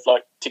terms of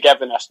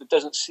togetherness. There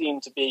doesn't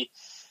seem to be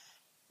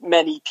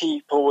many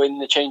people in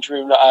the change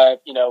room that are,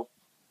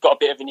 got a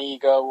bit of an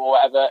ego or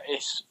whatever.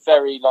 It's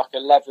very a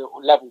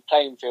level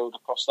playing field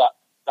across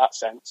that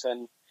sense.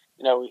 And,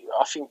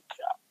 I think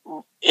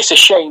it's a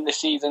shame the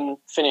season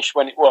finished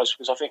when it was,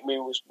 because I think we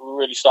were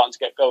really starting to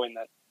get going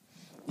then.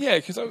 Yeah,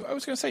 because I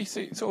was going to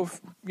say, sort of,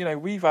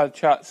 we've had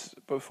chats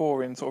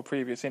before in sort of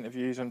previous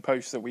interviews and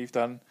posts that we've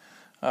done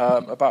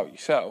about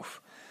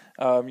yourself.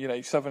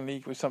 Southern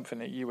League was something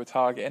that you were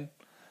targeting.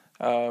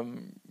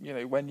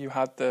 When you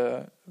had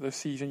the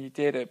season you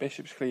did at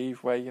Bishop's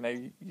Cleeve, where you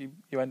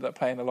ended up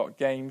playing a lot of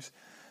games,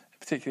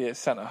 particularly at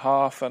centre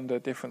half under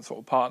different sort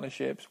of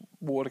partnerships,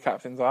 wore the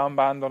captain's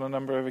armband on a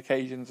number of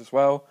occasions as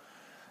well.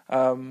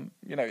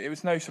 It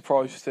was no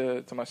surprise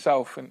to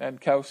myself and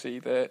Kelsey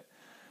that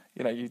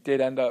you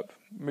did end up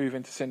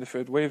moving to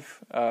Cinderford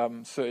with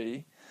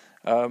Sooty.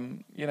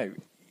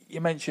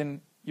 You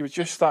mentioned you were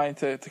just starting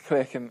to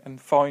click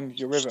and find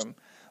your rhythm.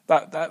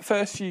 That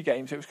first few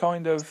games, it was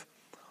kind of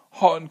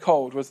hot and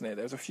cold, wasn't it?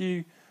 There was a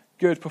few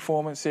good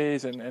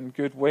performances and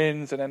good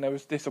wins, and then there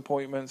was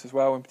disappointments as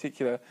well. In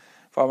particular,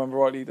 if I remember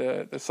rightly,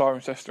 the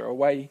Saracens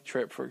away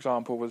trip, for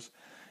example, was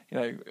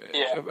a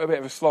bit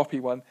of a sloppy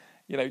one.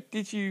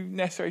 Did you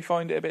necessarily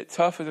find it a bit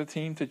tough as a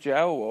team to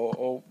gel,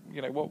 or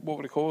what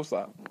would have caused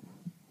that?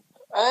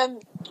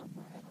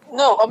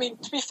 No, I mean,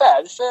 to be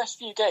fair, the first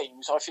few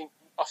games, I think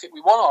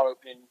we won our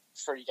opening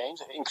 3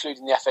 games,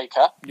 including the FA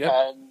Cup. Yep.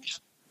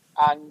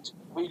 And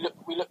we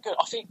looked good.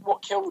 I think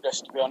what killed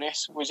us, to be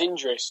honest, was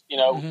injuries.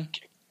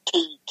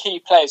 Key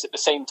players at the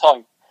same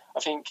time. I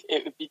think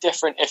it would be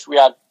different if we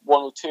had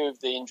 1 or 2 of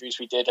the injuries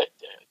we did,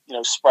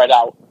 spread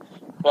out.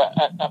 But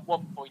at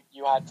one point,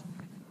 you had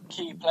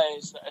key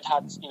players that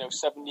had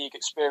 7 league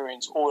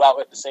experience all out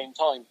at the same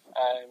time.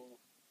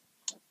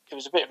 It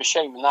was a bit of a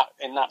shame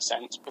in that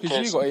sense, because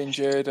you got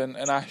injured and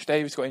Ash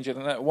Davis got injured,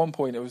 and at one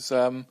point it was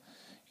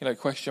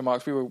question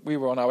marks. We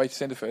were on our way to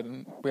Cinderford,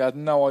 and we had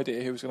no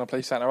idea who was going to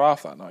play centre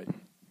half that night.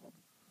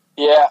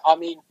 Yeah, I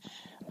mean,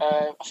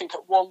 I think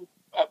at one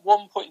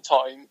point in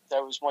time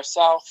there was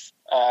myself,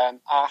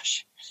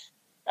 Ash,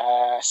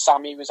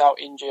 Sammy was out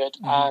injured,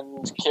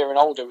 and Kieran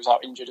Alder was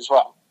out injured as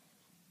well.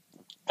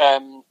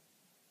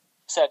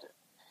 Said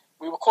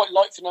we were quite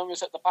light for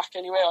numbers at the back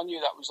anyway. I knew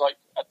that was like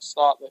at the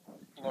start that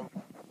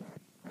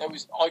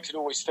I could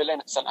always fill in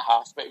at centre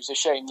half, but it was a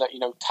shame that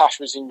Tash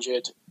was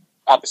injured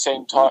at the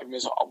same time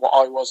as what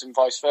I was, and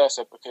vice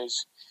versa,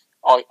 because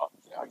I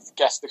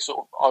guess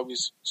I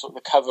was sort of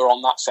the cover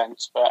on that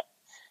sense. But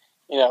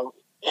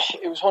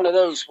it was one of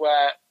those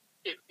where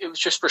it was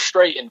just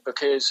frustrating,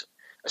 because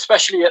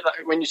especially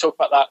when you talk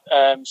about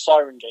that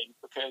Siren game,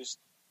 because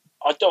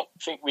I don't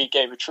think we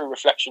gave a true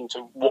reflection to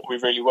what we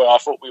really were. I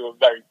thought we were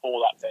very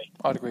poor that day.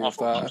 I'd agree with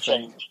that. I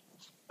think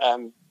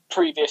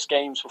previous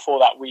games before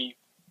that we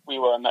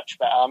were much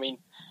better. I mean,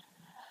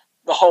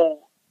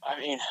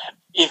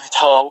 even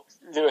though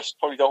Lewis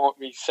probably don't want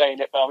me saying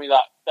it, but I mean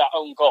that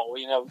own goal,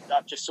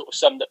 that just sort of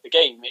summed up the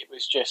game. It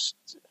was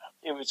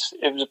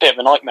a bit of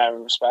a nightmare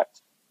in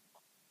respect.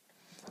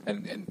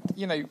 And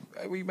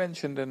we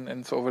mentioned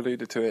and sort of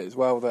alluded to it as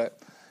well that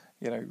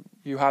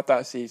you had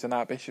that season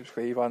at Bishop's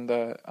Cleeve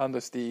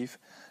under Steve,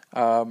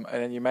 and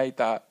then you made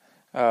that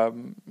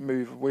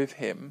move with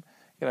him.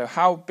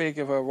 How big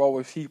of a role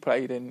has he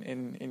played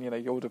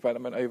in your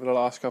development over the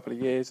last couple of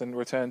years and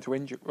return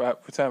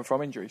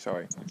from injury?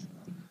 Sorry.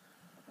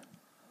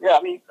 Yeah,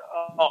 I mean,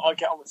 I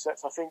get on with it.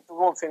 I think the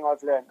one thing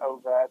I've learned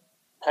over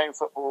playing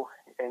football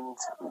and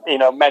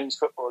men's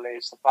football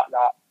is the fact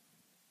that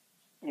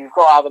you've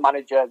got to have a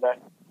manager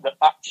that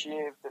backs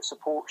you, that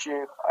supports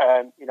you.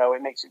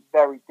 It makes it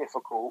very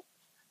difficult.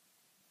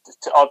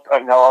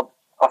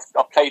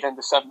 I've played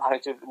under some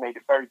managers that made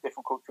it very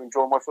difficult to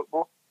enjoy my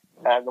football.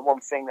 The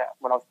one thing that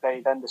when I've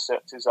played under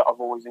Certs is that I've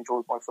always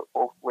enjoyed my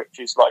football, which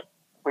is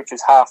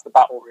half the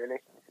battle, really.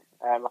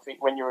 I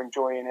think when you're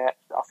enjoying it,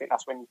 I think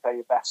that's when you play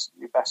your best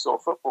sort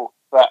of football.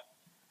 But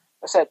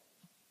I said,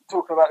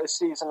 talking about this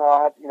season,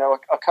 I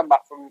come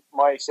back from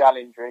my ACL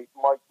injury.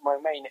 My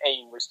main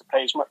aim was to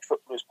play as much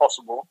football as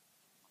possible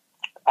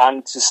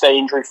and to stay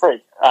injury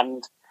free.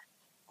 And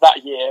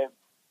that year,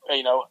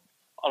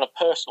 on a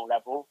personal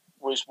level,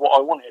 was what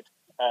I wanted.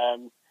 I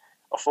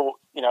thought,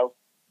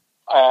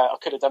 I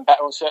could have done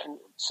better on certain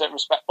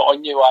respect, but I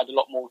knew I had a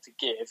lot more to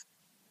give.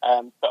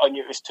 But I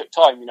knew it took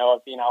time.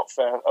 I've been out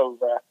for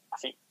over, I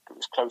think it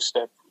was close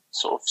to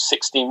sort of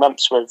 16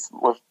 months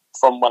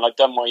from when I'd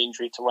done my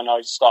injury to when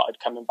I started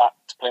coming back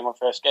to play my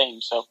first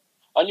game. So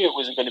I knew it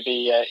wasn't going to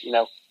be,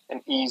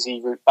 an easy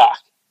route back,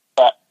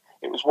 but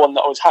it was one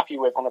that I was happy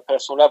with on a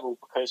personal level,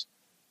 because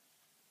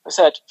I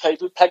said, played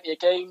plenty of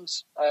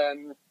games,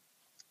 and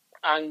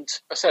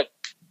I said,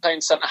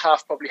 playing centre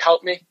half probably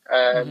helped me.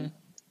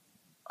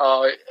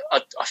 I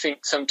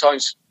think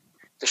sometimes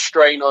the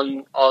strain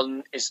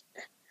on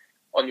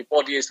your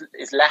body is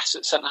less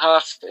at centre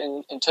half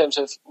in terms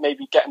of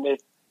maybe getting the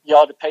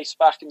yard of pace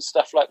back and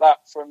stuff like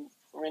that from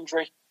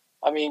injury.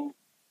 I mean,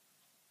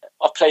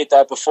 I've played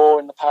there before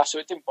in the past, so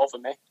it didn't bother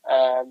me.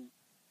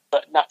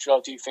 But naturally,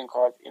 I do think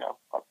I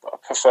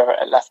prefer it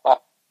at left back.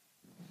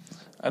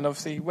 And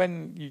obviously,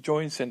 when you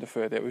joined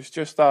Cinderford, it was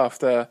just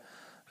after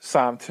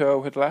Sam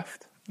Tyrrell had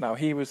left. Now,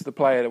 he was the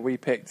player that we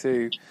picked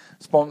to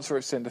sponsor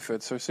at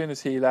Cinderford. So as soon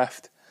as he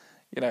left,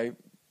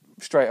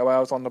 straight away I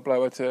was on the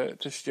blower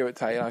to Stuart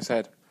Tate, and I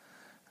said,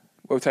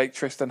 we'll take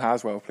Tristan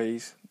Haswell,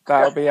 please.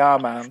 That'll be our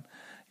man.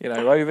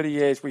 Over the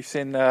years, we've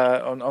seen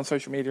on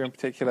social media in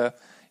particular,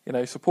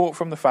 support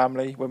from the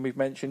family when we've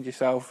mentioned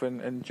yourself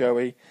and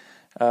Joey.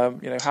 How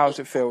does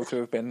it feel to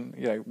have been,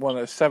 one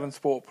of the 7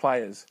 sport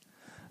players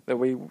that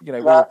we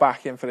were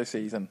back in for the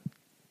season?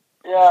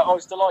 Yeah, I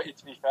was delighted,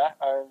 to be fair.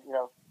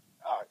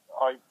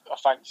 I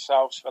thank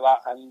yourselves for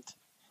that, and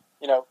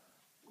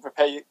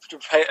repay it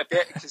a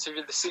bit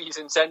considering the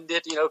season's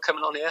ended.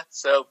 Coming on here,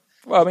 so.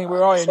 Well, I mean,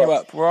 we're eyeing you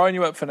up. We're eyeing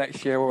you up for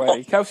next year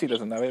already. Kelsey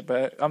doesn't know it,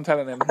 but I'm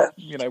telling him.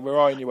 We're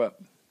eyeing you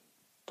up.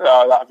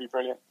 Oh, that'd be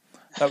brilliant.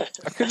 I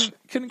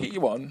couldn't get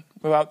you on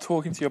without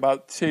talking to you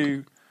about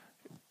two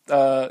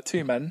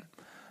men.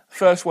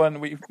 First one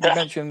we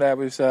mentioned there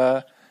was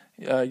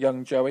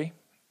young Joey,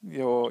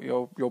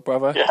 your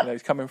brother. Yeah.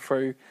 He's coming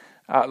through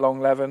at Long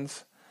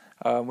Levens.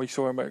 We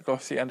saw him at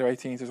Glossy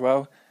under-18s as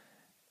well.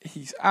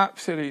 He's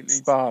absolutely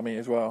balmy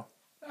as well.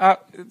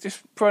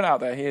 Just throwing it out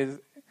there, he is.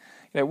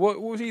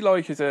 What was he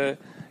like as a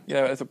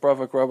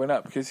brother growing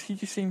up? Because he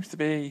just seems to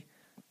be.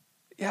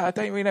 Yeah, I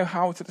don't really know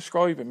how to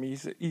describe him.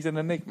 He's an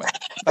enigma.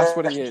 That's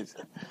what he is.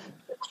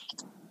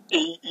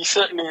 He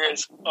certainly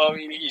is. I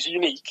mean, he's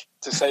unique,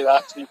 to say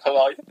that, to be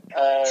polite.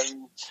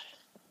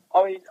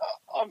 I mean,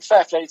 I'm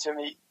fair play to him.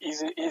 He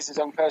is his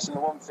own person. The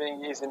one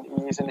thing he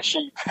isn't a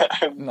sheep.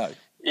 No.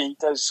 He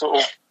does sort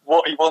of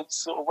what he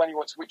wants, sort of when he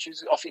wants, which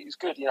is, I think, is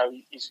good.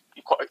 He's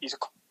a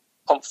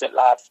confident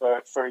lad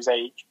for his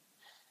age.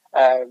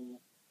 I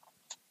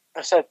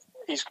said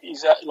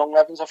he's at Long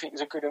Levens. I think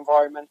it's a good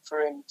environment for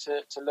him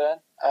to learn.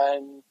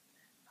 And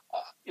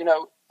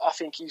I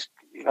think he's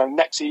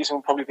next season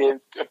will probably be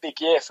a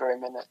big year for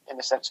him in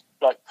a sense of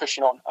like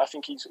pushing on. I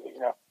think he's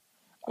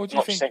What do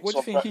you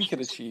think he could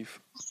achieve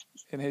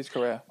in his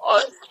career?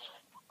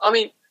 I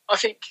mean, I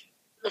think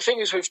the thing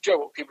is with Joe,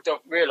 what people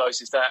don't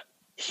realise is that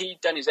he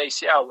done his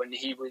ACL when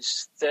he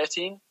was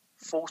 13,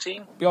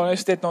 14. Be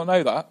honest, did not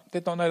know that.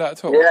 Did not know that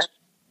at all.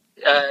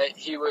 Yeah,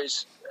 he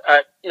was,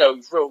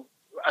 real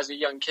as a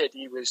young kid.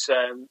 He was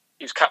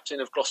captain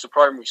of Gloucester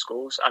Primary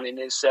Schools, and in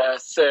his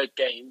third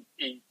game,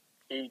 he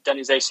done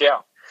his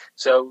ACL.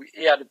 So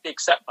he had a big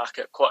setback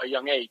at quite a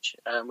young age,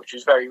 which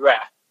was very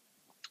rare.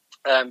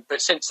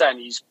 But since then,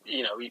 he's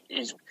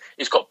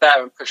got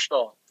better and pushed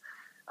on,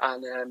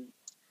 and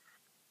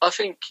I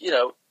think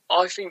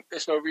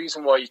there's no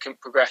reason why you can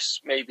progress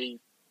maybe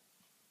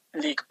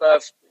league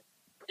above,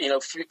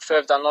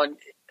 further down the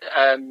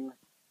line,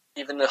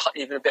 even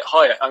a bit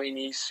higher. I mean,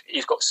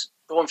 he's got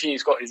the one thing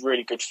he's got is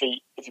really good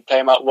feet. If you play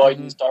him out wide,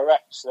 he's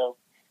direct. So,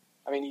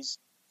 I mean, it's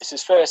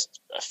his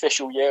first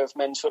official year of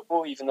men's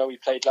football, even though he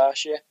played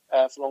last year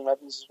for Long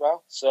Levens as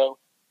well. So,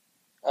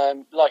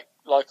 like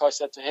I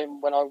said to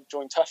him when I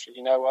joined Tuffley,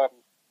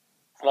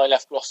 when I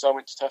left Gloucester, I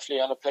went to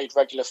Tuffley and I played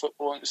regular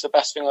football, and it was the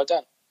best thing I'd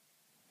done.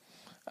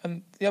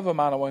 And the other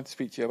man I wanted to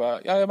speak to you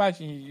about, I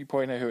imagine you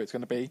probably know who it's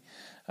going to be.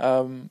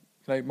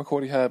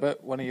 Macaulay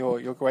Herbert, one of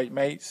your great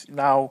mates,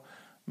 now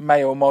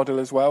male model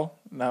as well.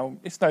 Now,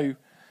 it's no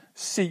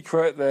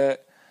secret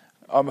that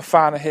I'm a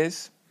fan of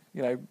his.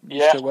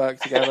 Used to work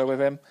together with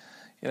him.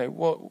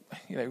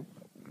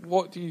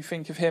 What do you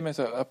think of him as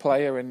a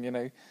player?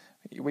 And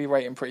we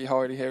rate him pretty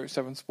highly here at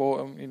Seven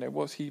Sport. And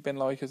what's he been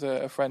like as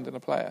a friend and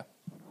a player?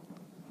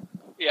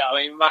 Yeah, I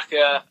mean,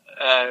 Macca.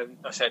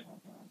 I said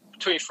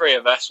between three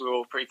of us, we're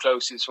all pretty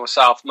close. It's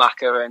myself,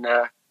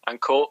 Macca,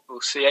 and Court, or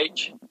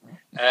CH.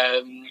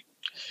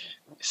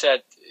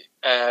 Said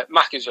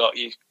Macca's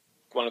he's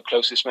one of the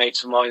closest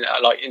mates of mine,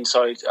 like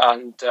inside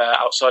and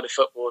outside of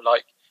football.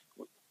 Like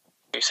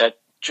we said,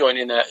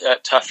 joining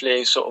at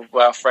Tuffley, sort of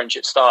where our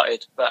friendship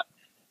started, but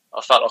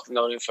I felt like I've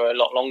known him for a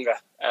lot longer.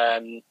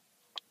 To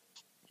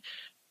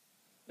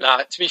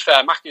be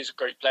fair, Macca's a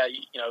great player.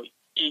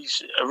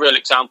 He's a real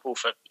example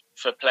for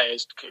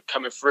players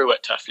coming through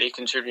at Tuffley,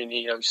 considering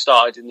he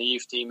started in the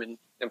youth team and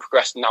then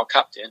progressed and now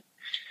captain.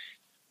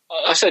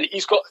 I said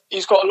he's got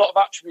a lot of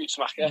attributes,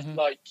 Macca. Mm-hmm.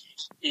 Like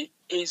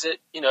he's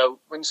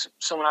when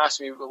someone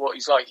asks me what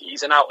he's like,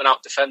 he's an out and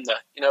out defender.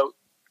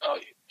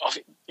 I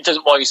think he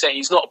doesn't mind you saying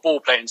he's not a ball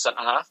playing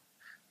centre half,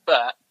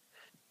 but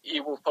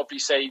he will probably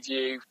save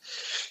you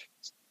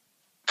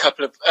a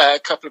couple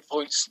of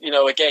points,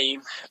 a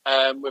game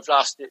with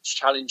last ditch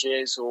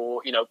challenges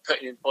or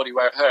putting his body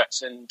where it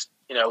hurts, and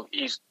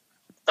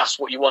that's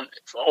what you want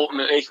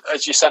ultimately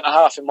as your centre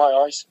half in my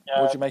eyes.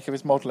 What do you make of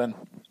his modelling?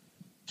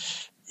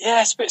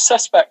 Yeah, it's a bit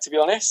suspect, to be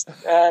honest.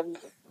 I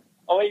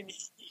mean,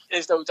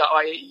 there's no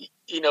doubt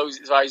he knows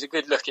he's a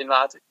good-looking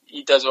lad.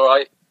 He does all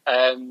right.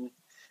 And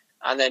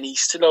then he's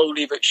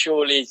slowly but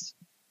surely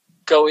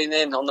going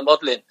in on the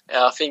modelling.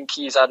 I think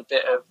he's had a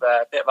bit of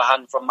a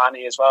hand from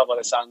Manny as well, by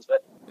the sounds of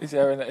it. Is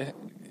there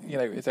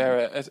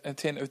a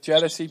tint of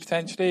jealousy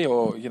potentially,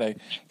 or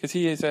because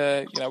he is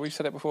we've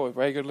said it before, a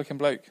very good-looking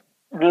bloke.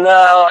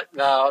 No,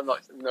 I'm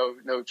not.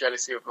 No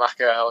jealousy of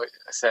Macca. I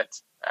said.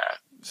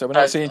 So we're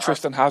not seeing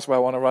Tristan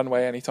Haswell on a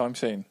runway anytime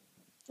soon?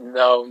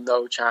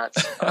 No chance.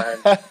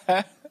 I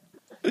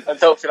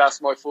don't think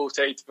that's my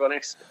forte, to be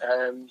honest.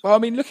 Well, I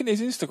mean, looking at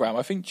his Instagram,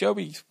 I think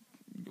Joey's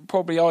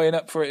probably eyeing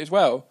up for it as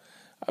well.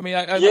 I mean,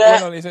 I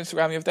went on his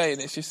Instagram the other day,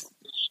 and it's just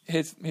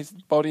his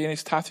body and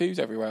his tattoos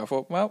everywhere. I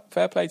thought, well,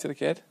 fair play to the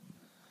kid.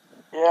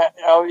 Yeah,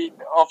 I mean,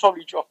 I'll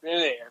probably drop it in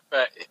here,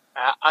 but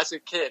as a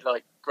kid,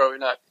 like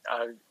growing up,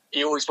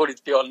 he always wanted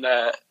to be on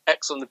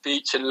X on the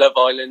Beach and Love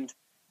Island.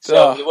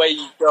 So the way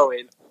he's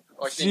going,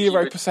 I think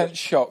 0%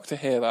 shock to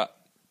hear that.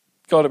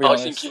 Got to be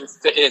honest. I think he would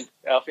fit in.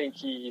 I think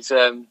he's,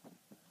 I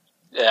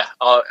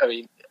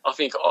mean, I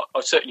think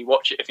I'd certainly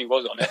watch it if he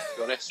was on it, to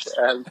be honest.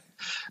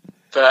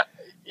 But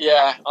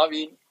yeah, I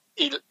mean,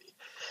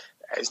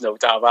 there's no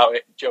doubt about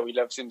it. Joey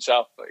loves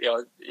himself, but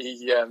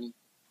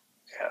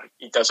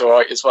he does all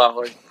right as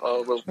well.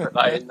 I will put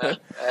that in there.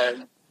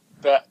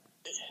 But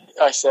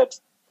I said,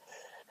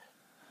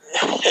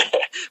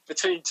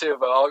 between two of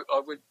them,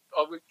 I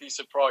would be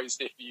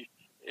surprised if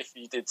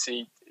you did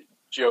see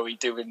Joey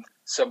doing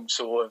some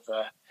sort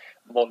of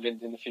modelling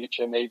in the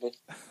future, maybe.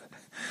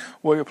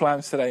 What are your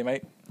plans today,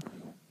 mate?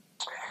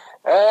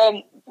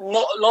 Not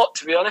a lot,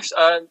 to be honest.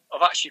 I've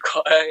actually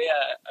got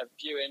a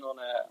viewing on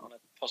a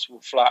possible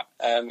flat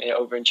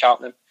over in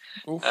Cheltenham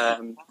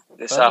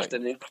this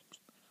afternoon.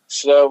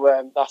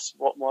 So that's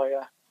what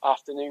my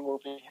afternoon will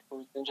be.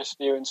 We've been just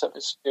viewing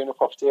a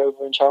property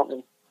over in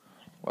Cheltenham.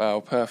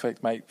 Well,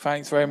 perfect, mate.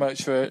 Thanks very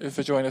much for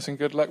joining us, and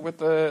good luck with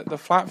the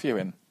flat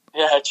viewing.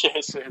 Yeah,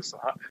 cheers for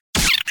that.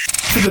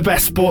 For the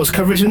best sports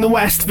coverage in the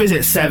West,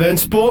 visit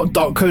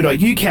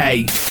severnsport.co.uk.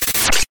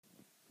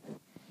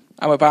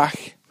 And we're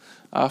back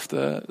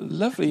after a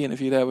lovely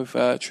interview there with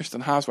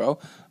Tristan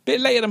Haswell. A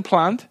bit later than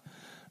planned.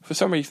 For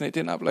some reason, it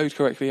didn't upload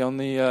correctly on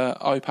the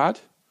iPad.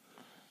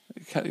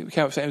 It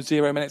came up saying it was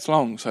 0 minutes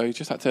long, so you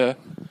just had to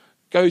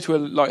go to a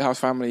Lighthouse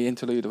Family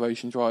interlude of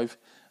Ocean Drive,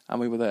 and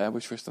we were there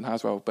with Tristan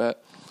Haswell.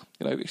 But,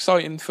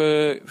 exciting for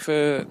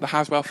the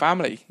Haswell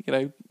family.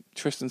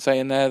 Tristan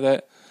saying there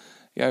that,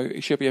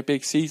 it should be a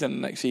big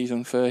season next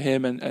season for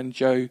him and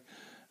Joe,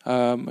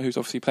 who's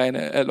obviously playing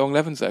at Long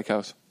Levens there,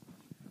 Kels.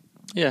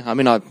 Yeah, I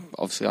mean, I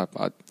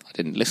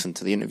didn't listen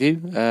to the interview,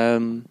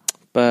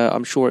 but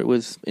I'm sure it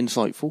was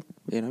insightful.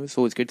 It's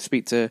always good to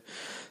speak to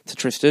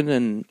Tristan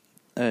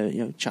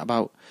and chat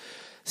about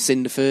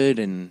Cinderford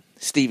and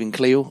Stephen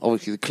Cleal.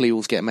 Obviously, the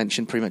Cleals get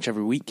mentioned pretty much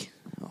every week.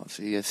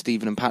 Obviously,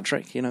 Stephen and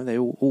Patrick, they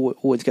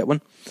always get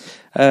one.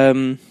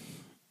 And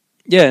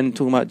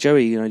talking about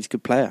Joey, he's a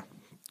good player,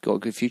 got a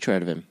good future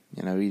out of him.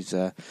 He's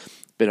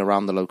been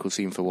around the local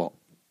scene for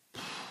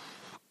a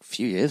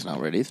few years now,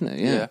 really, isn't it?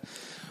 Yeah.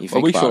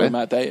 Well, we saw him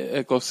that day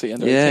at Gloucester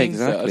under 18s. Yeah,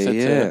 exactly. I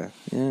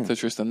said to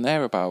Tristan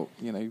there about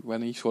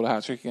when he scored a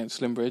hat trick against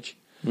Slimbridge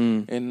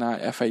in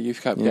that FA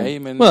Youth Cup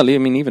game. And well, I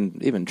mean,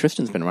 even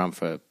Tristan's been around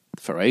for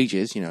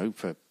ages.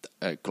 For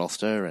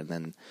Gloucester and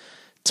then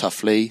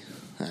Tuffley,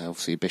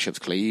 obviously Bishop's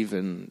Cleeve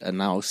and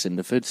now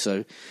Cinderford.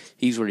 So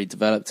he's really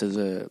developed as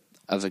a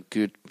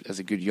good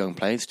young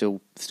player. Still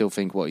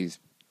think he's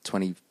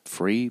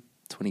 23,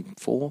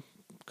 24,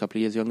 a couple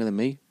of years younger than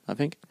me, I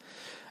think.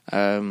 He's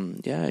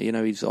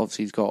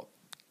got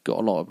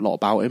a lot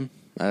about him.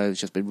 He's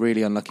just been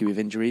really unlucky with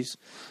injuries.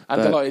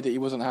 I'm delighted that he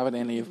wasn't having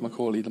any of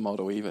Macaulay the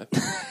model either.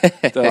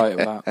 Delighted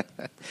with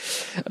that.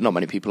 Not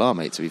many people are,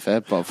 mate, to be fair,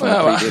 but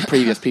from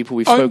previous people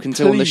we've spoken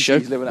to on this show.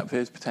 He's living up to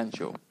his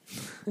potential.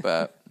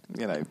 But,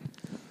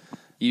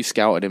 You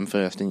scouted him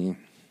first, didn't you?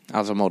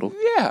 As a model.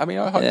 Yeah, I mean,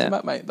 I hyped him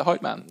up, mate. The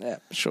hype man. Yeah,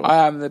 sure.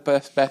 I am the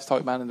best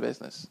hype man in the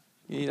business.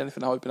 You need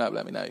anything hyping up,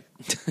 let me know.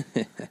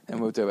 And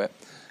we'll do it.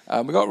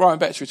 We've got Ryan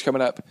Betteridge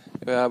coming up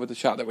with the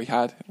chat that we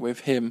had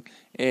with him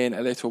in a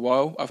little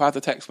while. I've had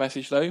the text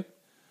message, though.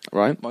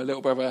 Right. My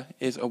little brother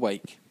is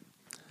awake.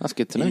 That's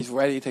good to know. He's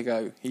ready to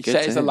go. He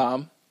set his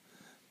alarm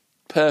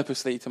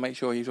purposely to make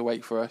sure he's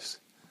awake for us.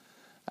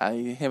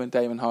 And him and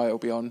Damon Highet will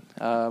be on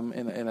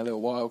in a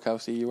little while.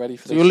 Kelsey, you ready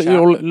for this chat?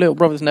 Your little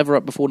brother's never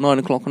up before 9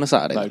 o'clock on a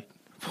Saturday? No.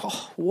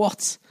 Oh,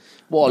 what?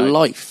 What a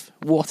life.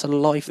 What a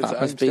life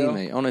that must be,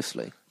 mate,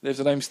 honestly. Lives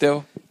at home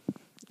still.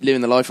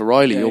 Living the life of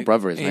Riley, your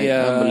brother is, mate.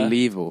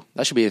 Unbelievable.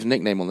 That should be his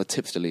nickname on the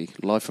Tipster League,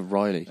 Life of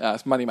Riley.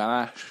 It's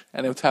Moneyman Ash.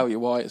 And he'll tell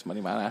you why it's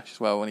Moneyman Ash as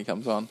well when he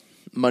comes on.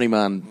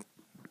 Moneyman,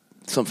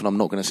 something I'm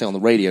not going to say on the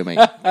radio, mate.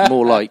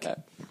 More like...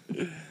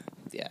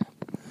 Yeah.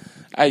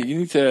 Hey, you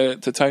need to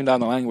tone down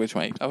the language,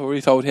 mate. I've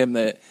already told him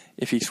that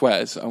if he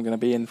swears, I'm going to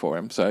be in for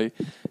him. So,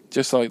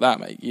 just like that,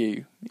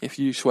 mate, if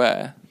you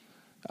swear,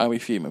 I'll be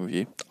fuming with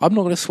you. I'm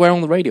not going to swear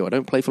on the radio. I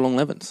don't play for Long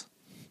Levens.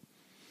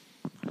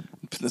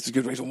 That's a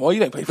good reason why you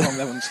don't play for Long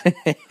Levens.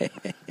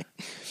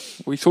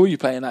 We saw you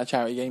playing that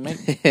charity game, mate.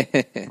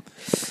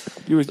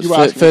 you were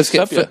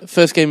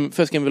first game of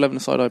 11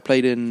 aside I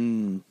played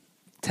in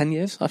 10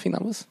 years. I think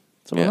that was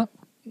something like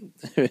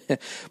that.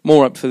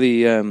 more up for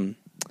the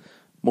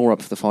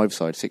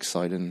 5-side,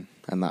 6-side, and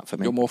that for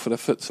me. You're more for the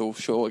futsal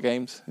shorter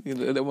games. You're a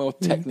little more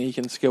technique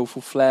and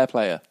skillful flair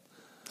player.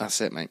 That's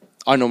it, mate.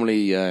 I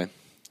normally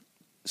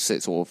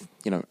sit sort of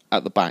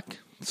at the back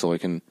so I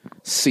can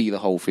see the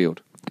whole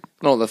field.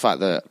 Not the fact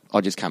that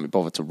I just can't be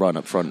bothered to run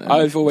up front.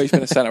 I've always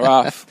been a centre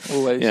half.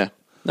 Always. Yeah.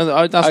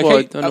 No, that's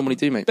what I normally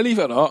do, mate. Believe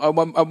it or not,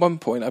 at one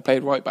point I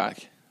played right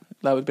back.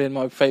 That would have been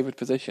my favourite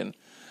position.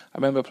 I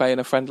remember playing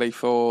a friendly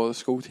for the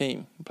school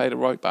team. I played at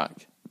right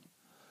back.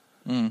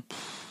 Man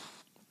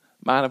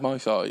of my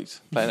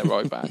size, playing at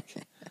right back.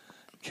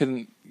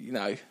 Couldn't,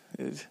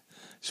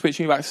 switch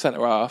me back to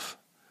centre half.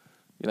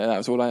 That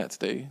was all I had to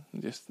do.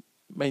 Just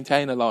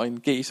maintain a line,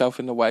 get yourself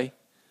in the way.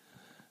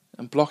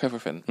 And block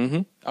everything.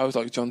 Mm-hmm. I was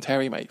like John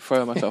Terry, mate,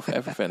 throwing myself at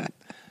everything.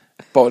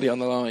 Body on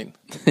the line.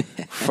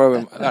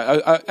 Throwing.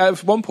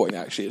 At one point,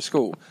 actually, at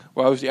school,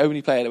 where I was the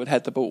only player that would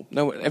head the ball.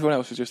 Everyone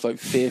else was just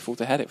fearful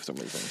to head it for some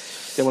reason.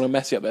 They want to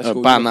mess it up their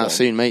school. Ban that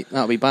soon, mate.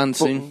 That'll be banned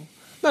soon.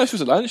 No, this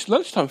was a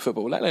lunchtime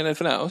football, let alone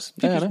anything else.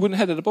 People just I know. wouldn't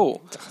header the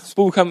ball.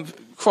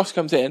 Cross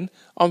comes in,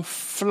 I'm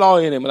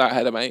flying in with that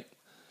header, mate.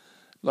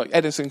 Like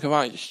Edison come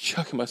out, just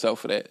chucking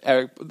myself at it.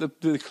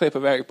 The clip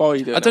of Eric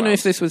Boyd. I don't know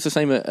if this was the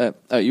same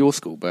at your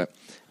school, but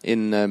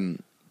in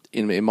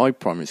my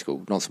primary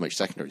school, not so much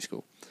secondary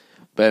school,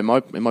 but in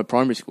my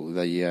primary school,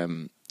 they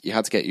you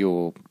had to get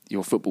your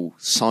football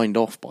signed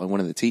off by one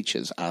of the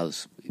teachers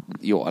as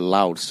you're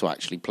allowed to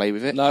actually play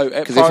with it. No,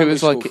 because if it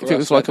was like a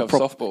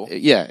softball,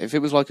 if it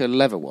was like a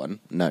leather one,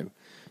 no.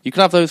 You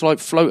could have those like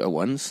floater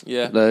ones,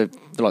 the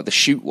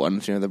shoot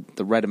ones,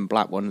 the red and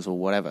black ones or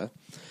whatever.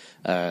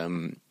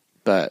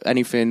 But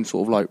anything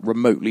sort of like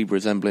remotely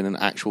resembling an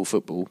actual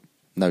football,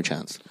 no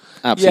chance.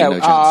 Absolutely no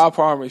chance. Our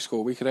primary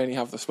school, we could only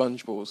have the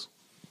sponge balls.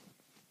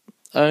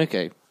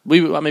 Okay.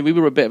 We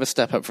were a bit of a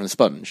step up from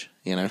sponge,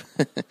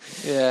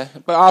 Yeah,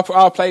 but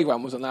our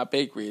playground wasn't that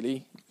big,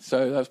 really,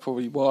 so that's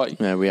probably why.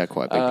 Yeah, we had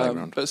quite a big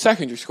playground. But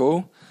secondary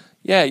school,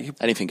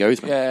 anything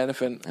goes, man.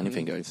 Yeah,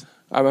 Anything goes.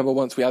 I remember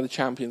once we had the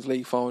Champions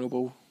League final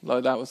ball.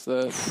 Like that was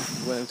when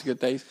it was good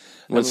days.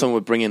 When someone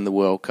would bring in the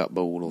World Cup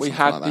ball, or we something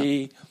had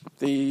like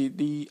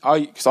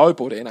that. because I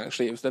bought it in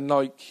actually. It was the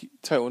Nike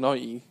Total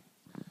 90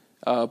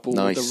 ball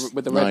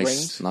with the red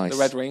rings. Nice. The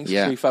red rings.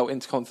 Yeah. We felt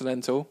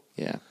intercontinental.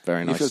 Yeah,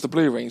 very nice. If it was the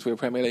blue rings, we were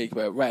Premier League,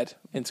 but red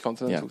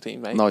intercontinental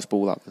team, mate. Nice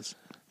ball that was.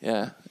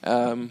 Yeah,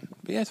 but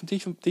yeah, some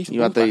decent.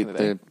 You had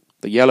the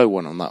yellow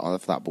one on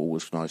that ball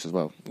was nice as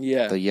well.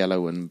 Yeah, the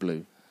yellow and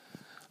blue.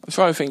 I'm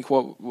trying to think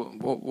what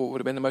would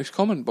have been the most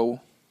common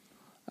ball.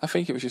 I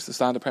think it was just the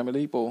standard Premier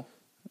League ball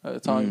at the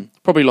time.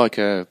 Probably like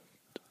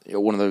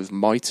one of those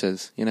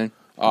miters,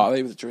 Oh,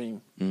 they were the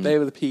dream. They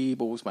were the PE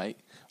balls, mate.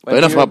 But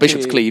enough about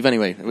Bishop's Cleeve,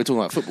 anyway. We're talking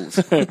about footballs.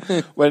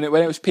 when it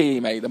was PE,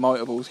 mate, the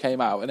mitre balls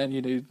came out, and then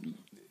you knew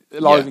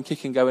live and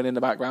kicking going in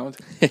the background.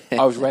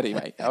 I was ready,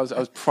 mate. I was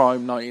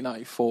prime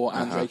 1994,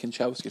 Andrake and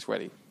Chelsea just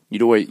ready.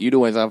 You'd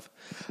always have.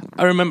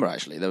 I remember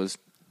actually there was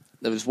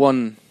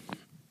one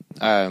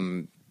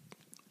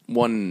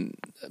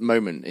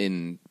moment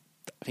in,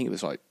 I think it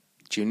was like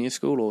junior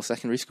school or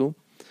secondary school,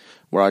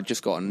 where I'd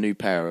just got a new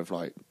pair of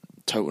like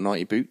Total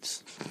 90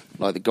 boots,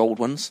 like the gold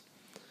ones,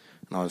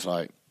 and I was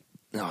like,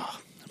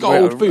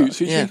 gold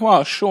boots. You think,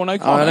 wow, Sean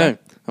O'Connor. I know.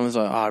 I was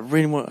like, I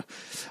really want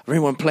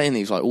to play in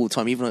these like all the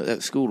time, even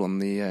at school on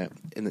the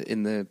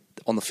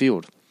on the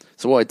field.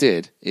 So what I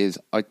did is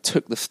I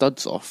took the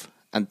studs off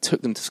and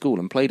took them to school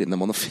and played in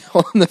them on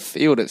the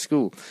field at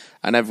school,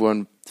 and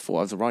everyone thought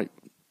I was right.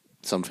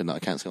 Something that I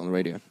can't say on the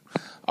radio.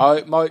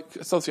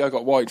 Obviously I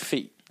got wide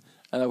feet,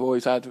 and I've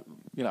always had,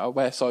 I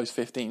wear size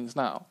 15s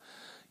now.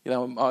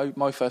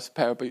 My first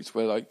pair of boots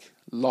were like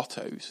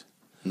Lottos.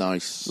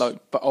 Nice.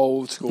 But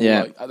old school.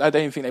 Yeah. I don't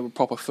even think they were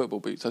proper football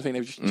boots. I think they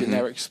were just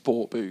generic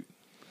sport boot.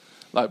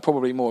 Like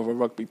probably more of a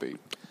rugby boot.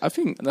 I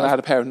think. And then I had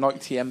a pair of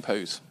Nike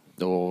Tempos.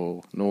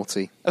 Oh,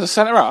 naughty. As a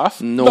centre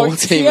half?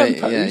 Naughty, mate.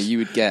 Yeah, you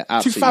would get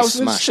absolutely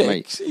smashed,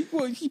 mate.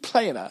 What are you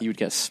playing at? You would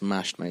get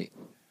smashed, mate.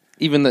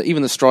 Even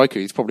the striker,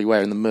 he's probably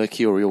wearing the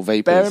mercurial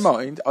vapours. Bear in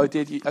mind, I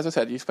did, as I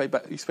said, you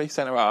play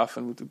centre half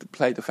and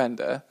play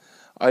defender.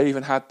 I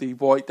even had the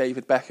white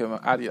David Beckham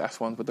Adidas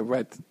ones with the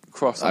red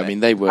cross on it.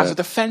 They were... As a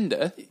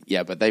defender...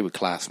 Yeah, but they were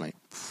class, mate.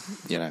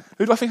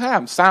 Who do I think I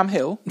am? Sam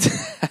Hill?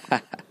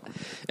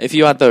 If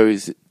you had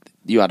those,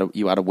 you had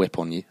a whip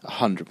on you,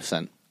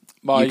 100%.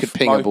 You could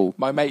ping a ball.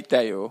 My mate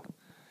Dale,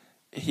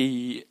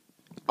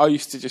 I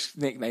used to just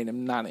nickname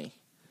him Nanny,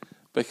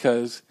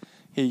 because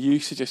he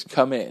used to just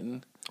come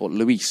in... Or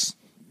Luis.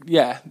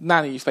 Yeah,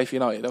 Nanny used to play for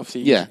United,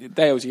 obviously. Yeah.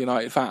 Dale's a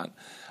United fan.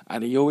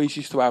 And he always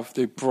used to have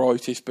the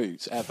brightest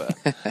boots ever.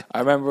 I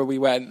remember we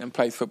went and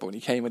played football, and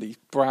he came with these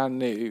brand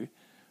new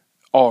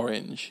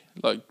orange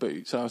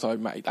boots, and I was like,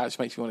 mate, that just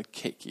makes me want to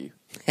kick you.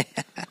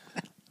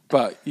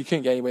 But you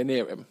couldn't get anywhere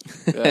near him.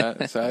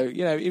 So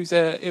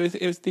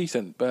it was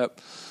decent, but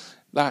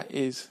that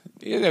is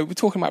we're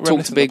talking about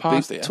reminiscing the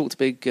past here. Talked a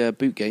big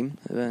boot game,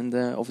 and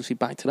obviously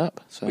backed it up.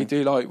 So we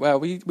do like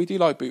we do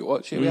like boot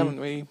watching. We haven't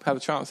really had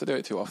a chance to do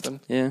it too often.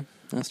 Yeah,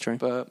 that's true.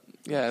 But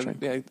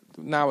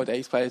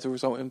nowadays players are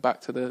resorting back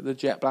to the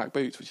jet black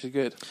boots, which is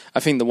good. I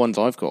think the ones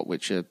I've got,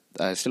 which are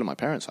still at my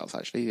parents' house,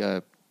 actually,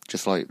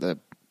 just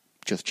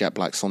jet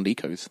black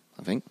Sondicos,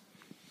 I think.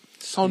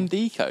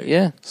 Sondico?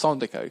 Yeah.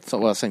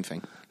 Sondico. Same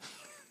thing.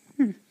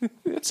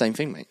 Same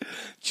thing, mate.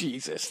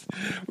 Jesus.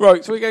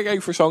 Right, so we're going to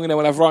go for a song, and then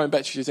we'll have Ryan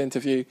Betteridge's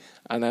interview,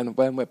 and then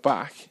when we're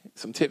back,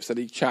 some Tipster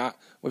League chat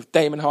with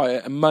Damon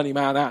Highet and Money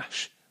Man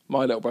Ash, my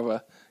little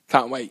brother.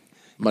 Can't wait.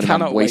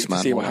 Cannot wait to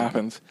see what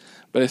happens.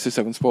 But this is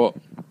 7 Sport.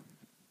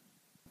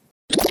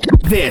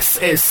 This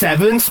is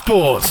 7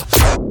 Sport.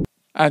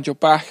 And you're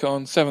back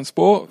on 7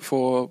 Sport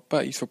for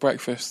Buttee's for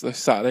breakfast this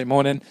Saturday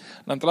morning.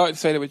 And I'm delighted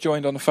to say that we're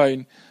joined on the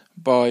phone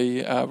by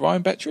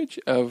Ryan Betteridge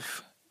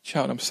of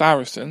Cheltenham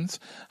Saracens.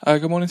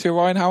 Good morning to you,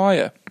 Ryan. How are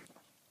you?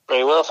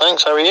 Very well,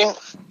 thanks. How are you?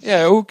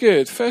 Yeah, all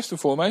good. First and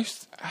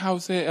foremost,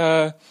 how's it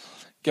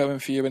going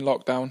for you in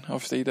lockdown?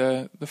 Obviously,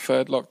 the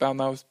third lockdown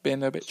now has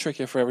been a bit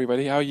trickier for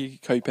everybody. How are you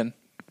coping?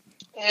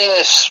 Yeah,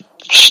 it's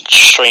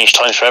strange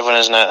times for everyone,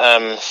 isn't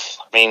it?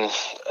 mean,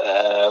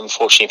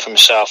 unfortunately for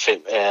myself,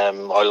 I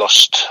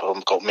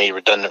got me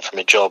redundant from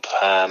a job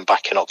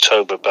back in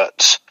October.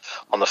 But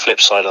on the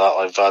flip side of that,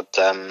 I've had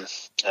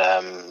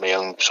my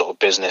own sort of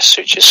business,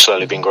 which has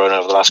slowly been growing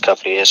over the last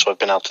couple of years. So I've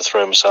been able to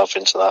throw myself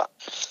into that.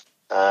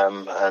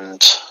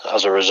 And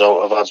as a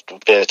result, I've had a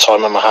bit of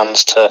time on my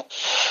hands to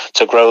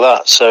grow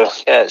that. So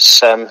yeah,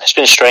 it's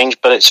been strange,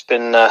 but it's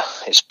been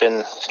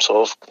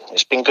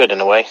good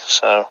in a way.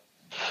 So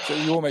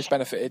you almost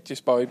benefited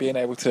just by being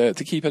able to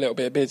keep a little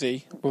bit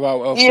busy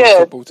without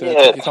football to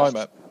take your time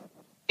up.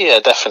 Yeah,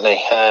 definitely.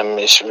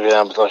 It's really,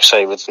 like I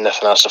say, with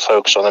nothing else to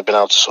focus on, I've been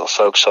able to sort of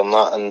focus on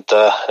that, and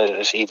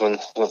it's even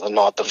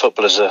not the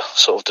football as a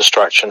sort of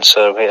distraction.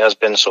 So it has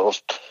been sort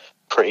of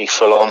pretty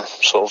full on,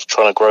 sort of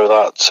trying to grow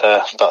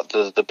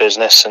the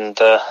business, and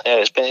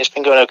it's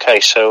been going okay.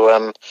 So I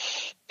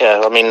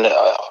mean,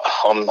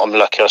 I'm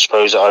lucky, I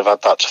suppose, that I've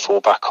had that to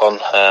fall back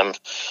on.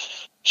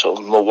 Sort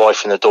of my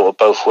wife and the daughter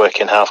both work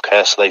in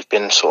healthcare, so they've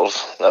been sort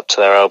of up to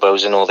their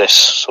elbows in all this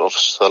sort of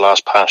the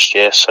last past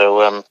year.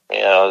 So I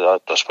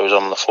suppose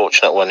I'm the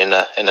fortunate one in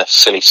a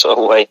silly sort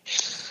of way.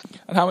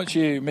 And how much are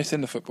you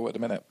missing the football at the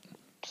minute?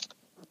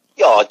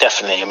 Yeah,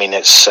 definitely. I mean,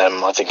 it's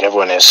I think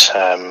everyone is.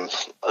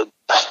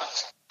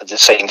 At the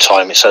same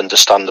time, it's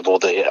understandable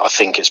that I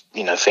think it's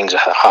things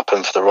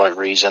happen for the right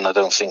reason. I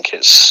don't think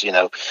it's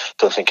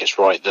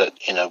right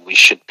that we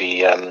should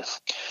be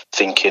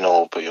thinking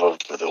or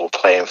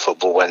playing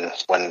football when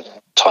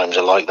times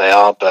are like they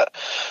are. But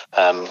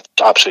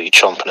absolutely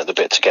chomping at the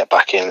bit to get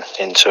back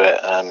into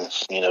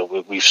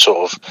it. We've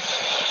sort of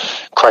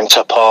cranked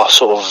up our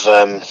sort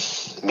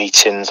of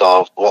meetings,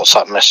 our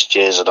WhatsApp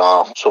messages, and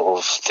our sort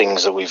of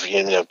things that we've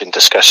been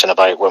discussing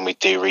about when we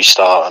do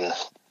restart. And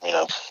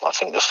I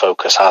think the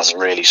focus has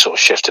really sort of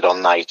shifted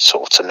on now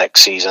sort of to next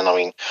season. I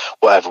mean,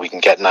 whatever we can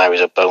get now is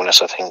a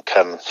bonus, I think,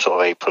 sort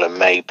of April and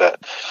May, but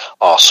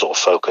our sort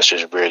of focus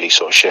has really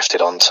sort of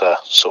shifted onto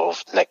sort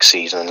of next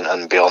season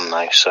and beyond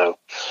now. So,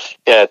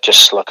 yeah,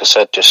 just like I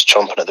said, just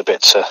chomping at the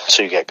bit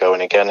to get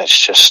going again. It's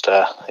just,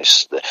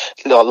 it's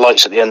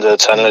lights at the end of the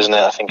tunnel, isn't it?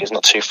 I think it's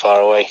not too far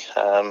away.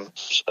 Can't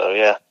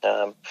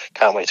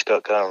wait to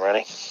get going,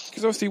 really.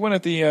 Because obviously one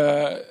of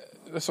the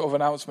sort of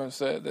announcements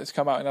that's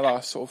come out in the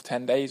last sort of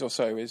 10 days or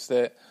so is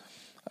that,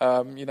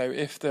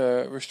 if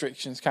the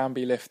restrictions can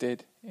be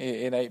lifted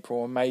in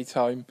April and May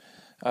time,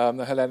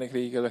 the Hellenic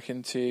League are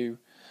looking to,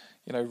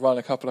 run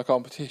a couple of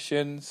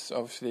competitions.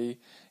 Obviously,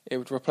 it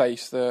would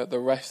replace the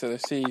rest of the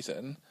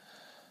season.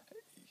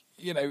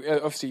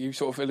 Obviously you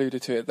sort of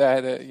alluded to it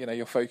there that,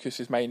 your focus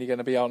is mainly going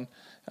to be on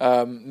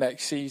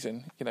next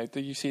season.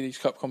 Do you see these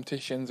cup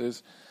competitions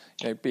as,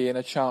 being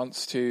a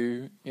chance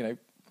to,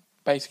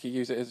 basically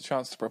use it as a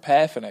chance to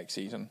prepare for next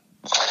season?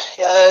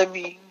 Yeah,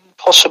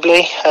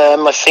 possibly.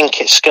 I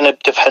think it's going to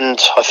depend.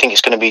 I think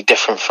it's going to be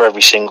different for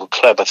every single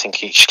club. I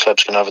think each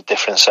club's going to have a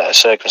different set of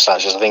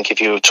circumstances. I think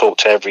if you talk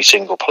to every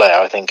single player,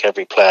 I think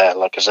every player,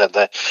 like I said,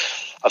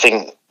 I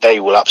think they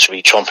will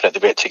absolutely chomping at the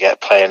bit to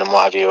get playing and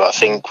what have you. I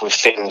think with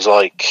things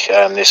like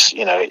this,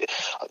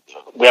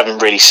 we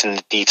haven't really seen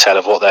the detail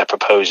of what they're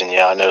proposing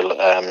yet. I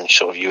know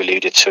sort of you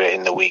alluded to it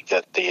in the week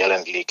that the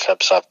Hellenic League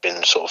clubs have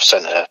been sort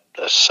of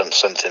sent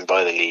something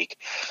by the league.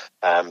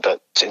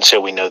 But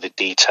until we know the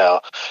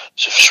detail,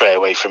 so straight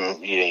away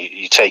from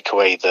you take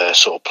away the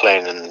sort of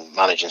playing and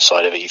managing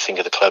side of it, you think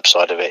of the club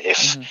side of it.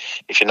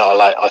 If you're not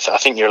allowed, I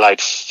think you're allowed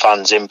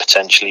fans in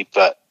potentially,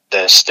 but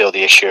there's still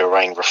the issue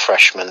around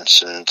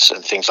refreshments and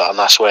things like that, and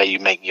that's where you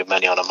make your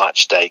money on a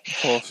match day.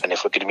 And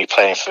if we're going to be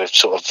playing for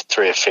sort of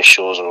 3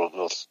 officials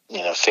or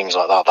things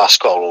like that, that's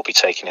got to all be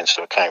taken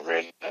into account,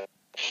 really.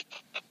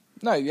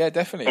 No, yeah,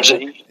 definitely. I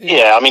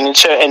mean,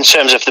 in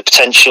terms of the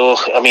potential,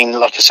 I mean,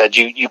 like I said,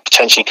 you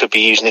potentially could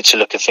be using it to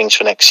look at things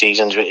for next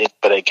season,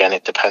 but again,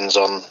 it depends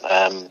on,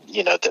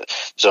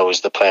 there's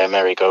always the player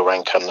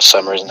merry-go-round come the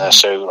summer, isn't there?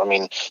 So, I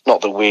mean, not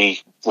that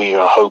we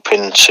are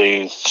hoping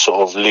to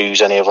sort of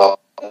lose any of our,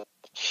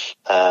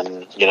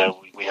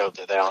 we hope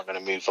that they aren't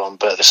going to move on,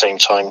 but at the same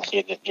time,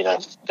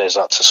 there's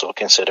that to sort of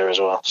consider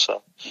as well.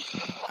 So,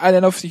 and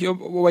then obviously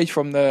away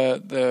from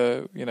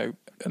the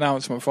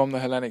announcement from the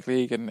Hellenic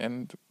League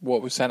and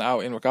what was sent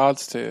out in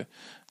regards to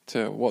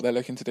what they're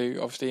looking to do.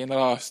 Obviously, in the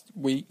last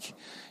week,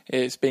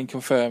 it's been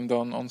confirmed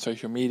on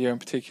social media in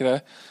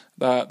particular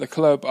that the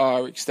club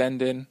are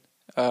extending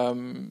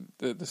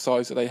the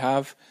size that they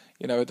have.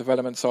 A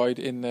development side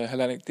in the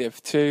Hellenic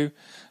Div 2,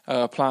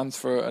 plans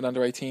for an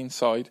under-18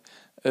 side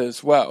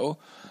as well.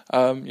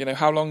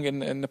 How long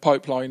in the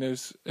pipeline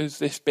has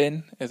this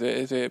been?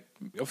 Is it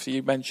obviously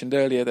you mentioned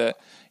earlier that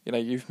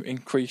you've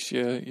increased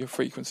your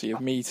frequency of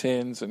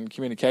meetings and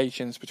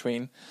communications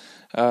between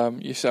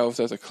yourselves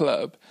as a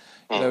club.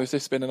 Has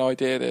this been an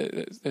idea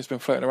that has been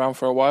floating around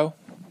for a while?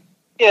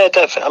 Yeah,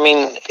 definitely. I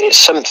mean, it's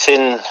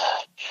something.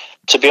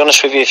 To be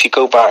honest with you, if you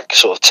go back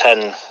sort of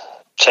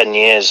 10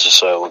 years or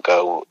so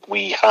ago,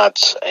 we had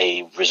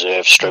a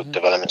reserve stroke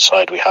development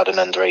side, we had an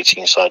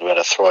under-18 side, we had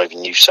a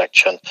thriving youth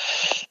section.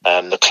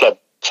 The club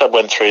club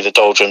went through the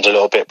doldrums a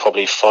little bit,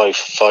 probably 4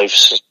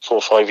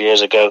 or 5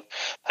 years ago,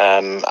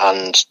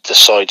 and the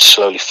side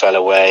slowly fell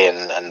away,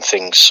 and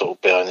things sort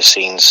of behind the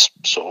scenes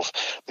sort of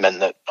meant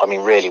that, I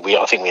mean, really,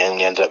 I think we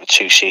only ended up with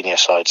 2 senior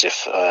sides,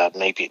 if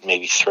maybe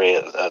 3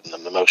 at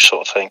the most,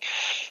 sort of thing.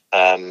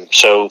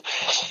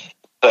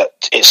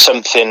 But it's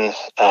something,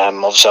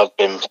 obviously I've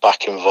been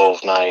back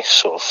involved now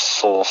sort of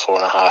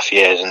 4.5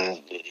 years, and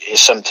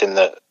it's something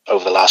that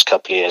over the last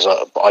couple of years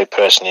I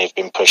personally have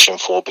been pushing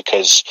for,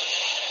 because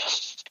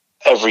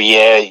every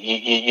year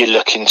you're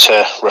looking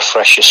to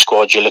refresh your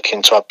squad, you're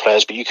looking to add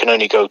players, but you can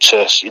only go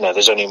to,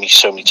 there's only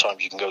so many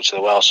times you can go to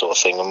the well, sort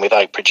of thing, and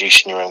without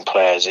producing your own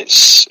players,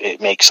 it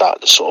makes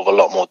that sort of a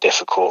lot more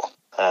difficult.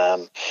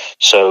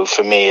 So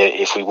for me,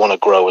 if we want to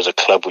grow as a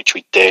club, which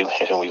we do,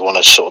 and we want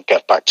to sort of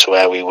get back to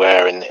where we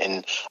were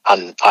and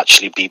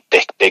actually be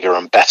bigger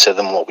and better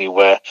than what we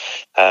were,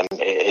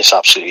 it's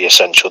absolutely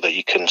essential that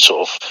you can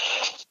sort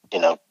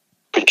of,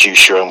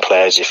 produce your own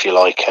players, if you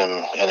like,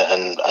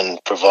 and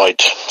provide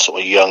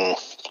sort of young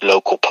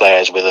local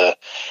players with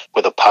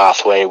a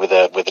pathway, with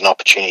an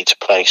opportunity to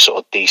play sort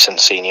of decent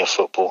senior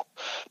football.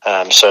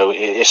 So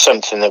it's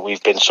something that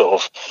we've been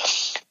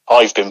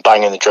I've been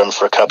banging the drum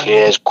for a couple of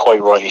years,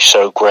 quite rightly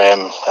so.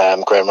 Graham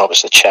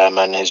Roberts, the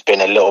chairman, has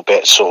been a little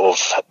bit sort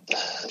of,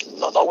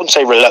 I wouldn't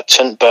say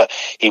reluctant, but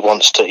he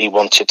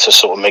wanted to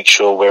sort of make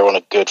sure we're on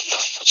a good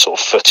sort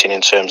of footing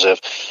in terms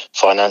of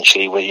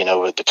financially.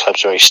 The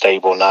club's very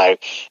stable now.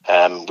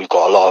 We've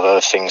got a lot of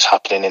other things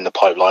happening in the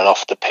pipeline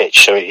off the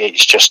pitch, so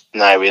it's just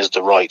now is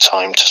the right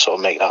time to sort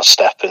of make that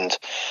step. And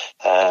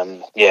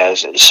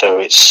so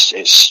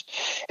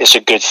it's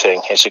a good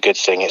thing. It's a good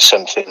thing. It's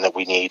something that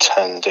we need,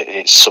 and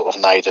it's sort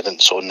of now the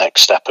sort of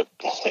next step of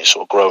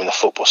sort of growing the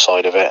football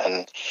side of it,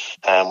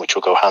 and which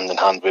will go hand in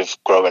hand with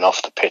growing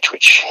off the pitch,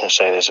 which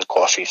there's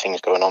quite a few things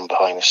going on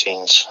behind the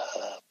scenes,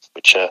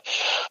 which are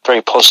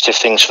very positive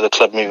things for the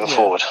club moving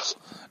forward.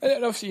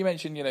 And obviously you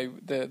mentioned,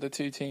 the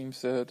 2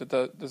 teams,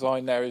 the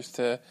design there is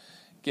to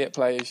get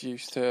players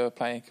used to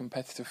playing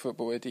competitive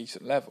football at a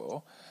decent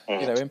level.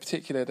 In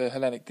particular the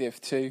Hellenic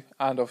Div 2,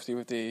 and obviously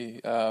with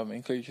the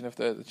inclusion of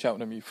the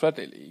Cheltenham Youth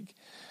Floodlit League,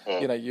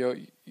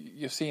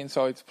 you're seeing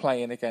sides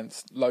playing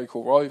against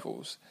local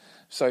rivals.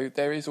 So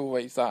there is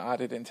always that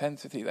added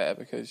intensity there,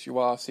 because you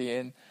are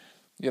seeing,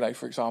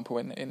 for example,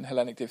 in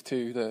Hellenic Div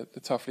 2, the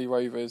Tuffley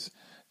Rovers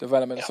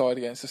development side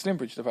against the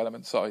Slimbridge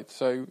development side.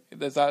 So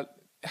there's that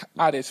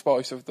added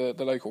spice of the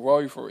local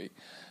rivalry.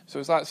 So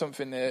is that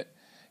something that,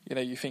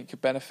 you think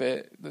could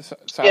benefit the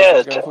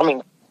Saracens going forward? I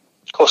mean,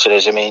 of course it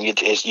is. I mean,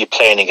 you're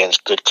playing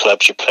against good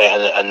clubs. You're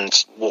playing, and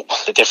what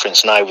the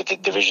difference now with the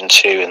Division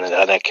 2 and the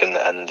Hellenic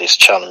and this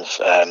Cheltenham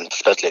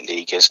Floodlit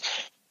League is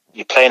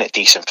you're playing at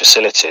decent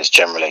facilities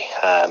generally.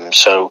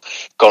 So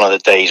gone are the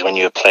days when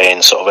you were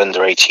playing sort of under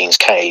 18s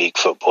county league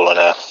football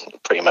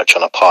pretty much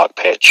on a park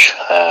pitch,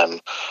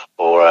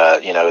 or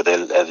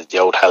the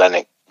old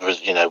Hellenic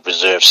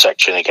reserve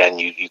section again.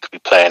 You could be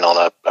playing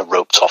on a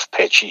roped off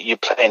pitch. You're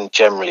playing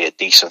generally at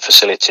decent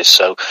facilities,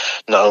 so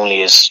not only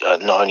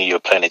you're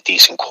playing a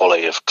decent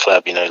quality of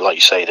club, like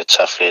you say, the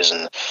Tuffleys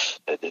and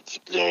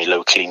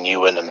locally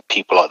Newen and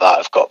people like that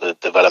have got the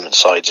development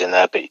sides in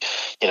there, but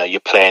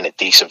you're playing at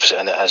decent,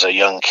 and as a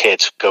young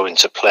kid going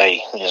to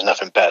play, there's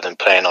nothing better than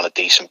playing on a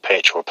decent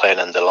pitch or playing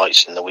under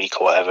lights in the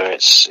week or whatever.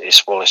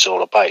 It's what it's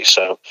all about.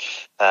 So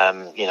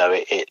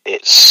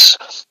it's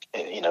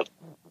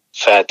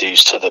fair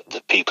dues to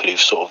the people who've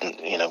sort of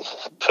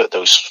put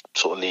those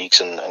sort of leagues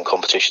and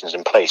competitions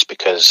in place,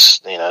 because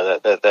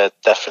they're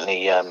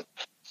definitely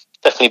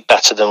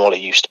better than what it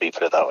used to be,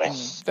 put it that way.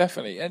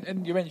 Definitely.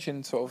 And you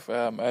mentioned sort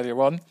of earlier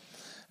on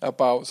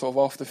about sort of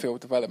off the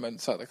field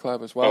developments at the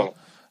club as well.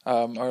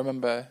 I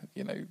remember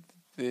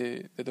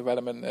the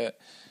development that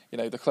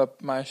the club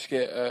managed to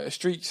get a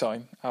street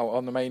sign out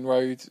on the main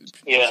road,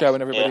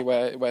 showing everybody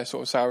where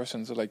sort of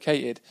Saracens are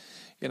located.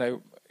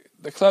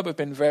 The club have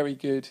been very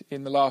good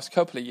in the last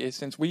couple of years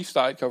since we've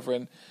started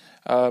covering,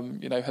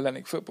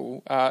 Hellenic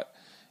football at,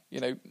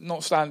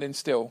 not standing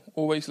still,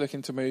 always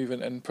looking to move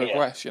and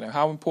progress.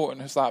 How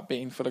important has that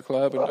been for the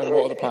club, and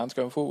what are the plans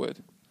going forward?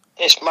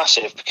 It's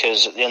massive,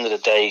 because at the end of the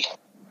day,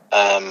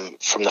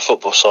 from the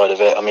football side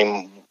of it, I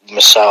mean,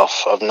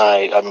 myself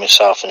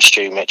and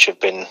Stu Mitch have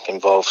been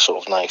involved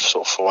sort of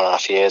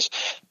 4.5 years.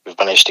 We've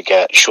managed to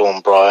get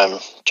Sean Bryan,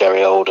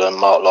 Jerry Oldham,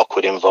 Mark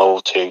Lockwood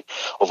involved, who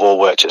have all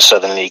worked at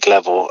Southern League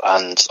level,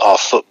 and our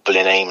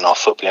footballing aim and our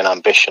footballing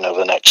ambition over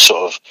the next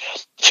sort of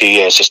few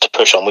years is to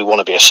push on. We want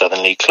to be a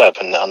Southern League club,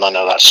 and I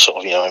know that's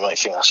sort of, I might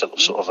think that's a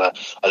sort of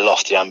a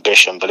lofty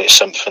ambition, but it's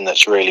something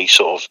that's really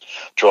sort of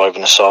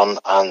driving us on.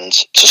 And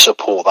to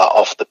support that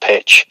off the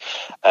pitch,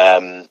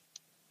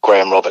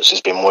 Graham Roberts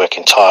has been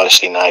working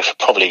tirelessly now for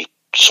probably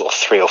sort of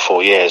 3 or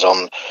 4 years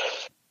on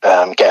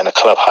getting a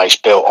clubhouse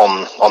built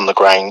on the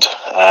ground,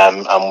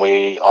 and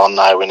we are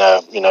now in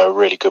a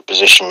really good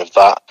position with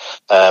that.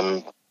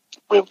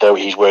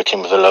 He's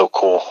working with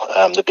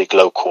the big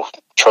local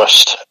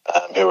trust,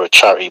 who are a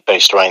charity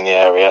based around the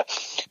area,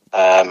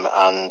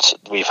 and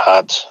we've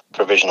had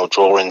provisional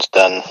drawings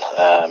done.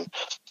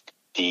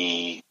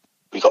 The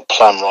we've got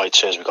plan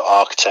writers, we've got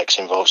architects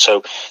involved.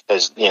 So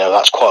there's,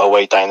 that's quite a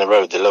way down the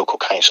road. The local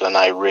council are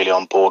now really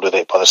on board with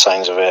it by the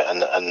sounds of it,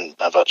 and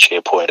I've actually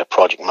appointed a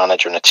project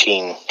manager and a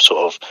team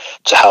sort of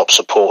to help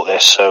support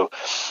this. So,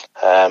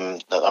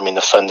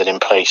 the funding in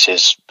place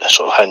is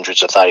sort of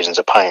hundreds of thousands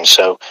of pounds.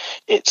 So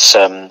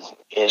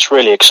it's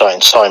really exciting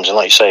times, and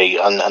like you say,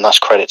 and that's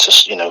credit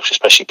to,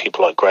 especially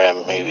people like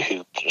Graham,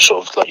 who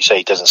sort of, like you say,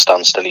 he doesn't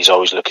stand still. He's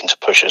always looking to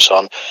push us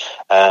on.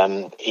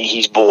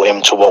 He's brought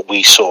him to what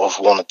we sort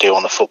of want to do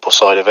on the football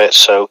side of it.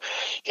 So,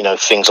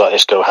 things like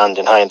this go hand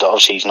in hand.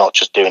 Obviously, he's not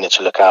just doing it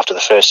to look after the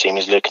first team.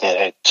 He's looking at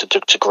it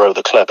to grow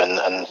the club,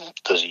 and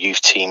the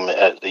youth team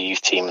and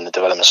the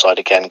development side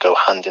again go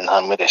hand in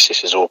hand with this.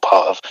 This is all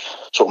part of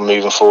sort of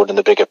moving forward in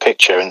the bigger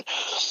picture, and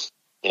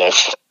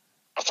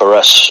for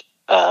us.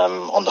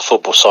 On the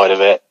football side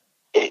of it,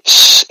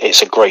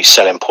 it's a great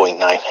selling point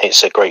now.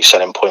 It's a great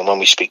selling point when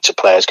we speak to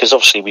players, because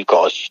obviously we've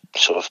got to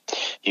sort of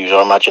use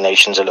our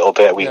imaginations a little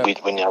bit. We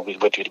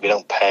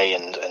don't pay,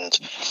 and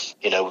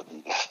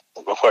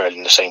we're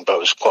in the same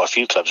boat as quite a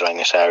few clubs around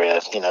this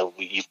area.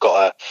 You've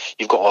got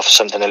to offer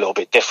something a little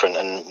bit different,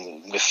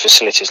 and with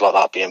facilities like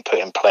that being put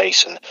in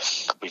place, and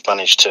we've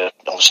managed to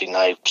obviously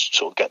now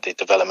sort of get the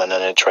development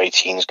and the trade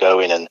teams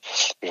going, and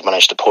we've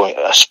managed to appoint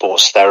a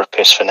sports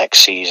therapist for next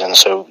season.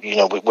 So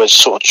we're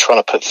sort of trying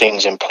to put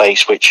things in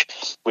place which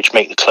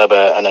make the club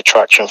an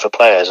attraction for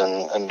players,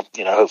 and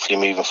hopefully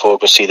moving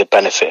forward we'll see the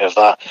benefit of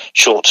that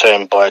short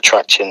term by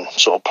attracting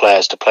sort of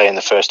players to play in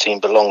the first team,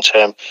 but long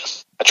term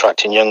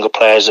attracting younger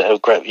players that have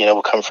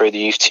will come through the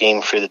youth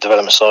team, through the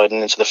development side,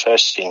 and into the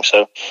first team.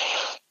 So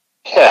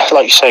yeah,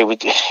 like you say,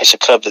 it's a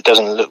club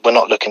that we're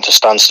not looking to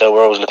stand still.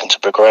 We're always looking to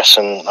progress,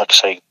 and like I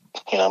say,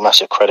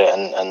 massive credit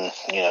and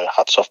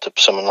hats off to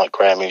someone like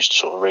Graham, who's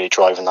sort of really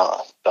driving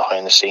that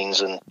behind the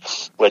scenes, and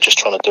we're just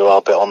trying to do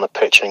our bit on the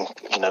pitch and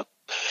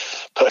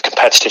put a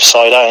competitive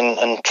side out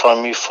and try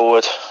and move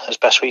forward as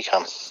best we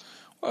can.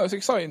 Well, it's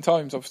exciting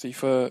times, obviously,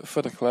 for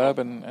the club,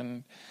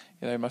 and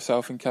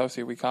myself and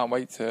Kelsey, we can't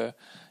wait to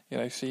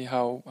see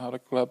how the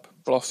club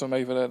blossom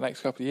over the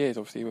next couple of years,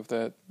 obviously, with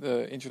the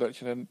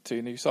introduction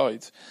to new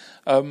sides.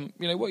 What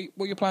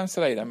are your plans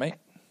today then, mate?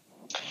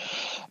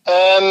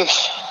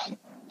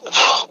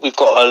 We've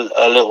got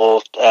a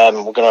little. We're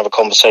going to have a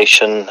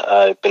conversation,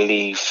 I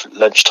believe,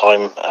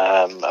 lunchtime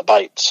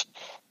about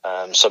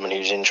someone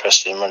who's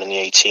interested in running the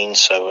 18.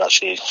 So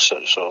actually,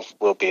 sort of,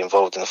 will be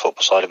involved in the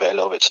football side of it a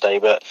little bit today.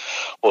 But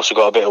also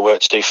got a bit of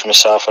work to do for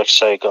myself. Like I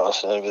say,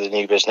 got with the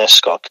new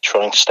business. Got to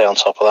try and stay on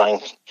top of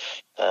that.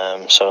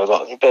 So I've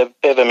got a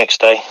bit of a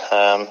mixed day.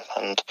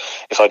 And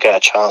if I get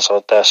a chance,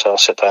 I'll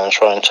sit down and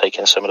try and take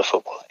in some of the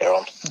football later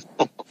on.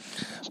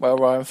 Well,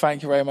 Ryan,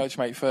 thank you very much,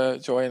 mate, for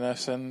joining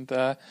us. And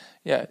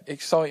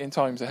exciting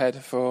times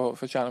ahead for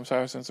Cheltenham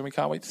Saracens, and we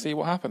can't wait to see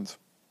what happens.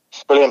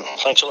 Brilliant.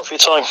 Thanks a lot for your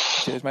time.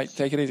 Cheers, mate.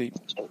 Take it easy.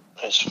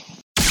 Cheers.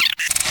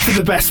 For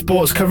the best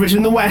sports coverage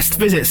in the West,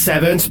 visit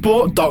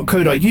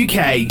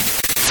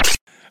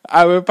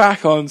 7sport.co.uk. We're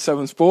back on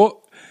 7 Sport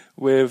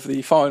with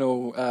the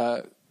final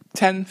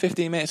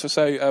 10-15 minutes or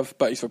so of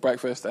Buttee's for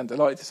Breakfast, and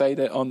delighted to say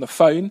that on the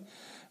phone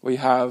we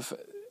have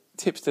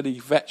Tipster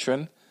League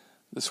veteran,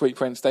 the Sweet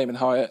Prince Damon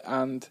Highet,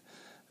 and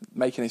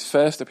making his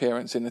first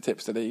appearance in the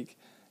Tipster League,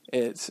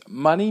 it's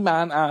Money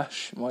Man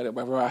Ash, my little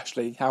brother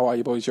Ashley. How are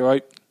you, boys? You all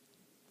right?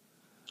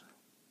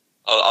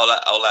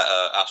 I'll let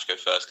Ash go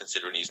first,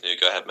 considering he's new.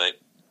 Go ahead, mate.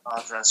 I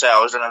was going to say,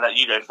 I was going to let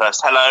you go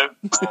first. Hello.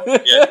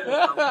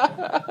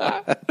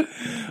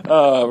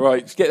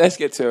 Right. Let's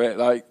get to it.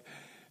 Like,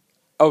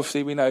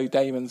 obviously, we know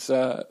Damon's,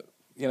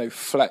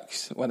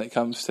 flex when it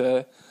comes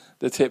to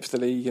the Tipster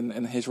League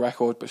and his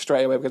record. But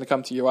straight away, we're going to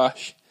come to you,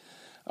 Ash.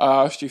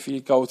 I asked you for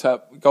your Gold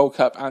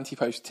Cup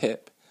anti-post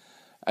tip,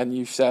 and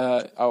you've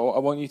said, I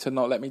want you to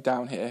not let me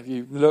down here. Have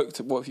you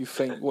looked? What do you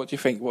think? What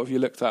have you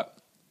looked at?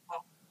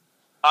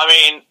 I've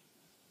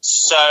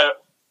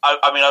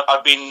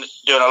been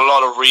doing a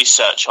lot of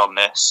research on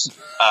this,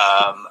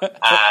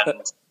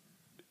 and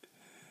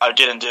I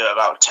didn't do it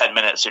about 10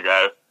 minutes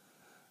ago.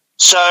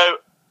 So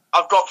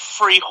I've got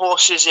 3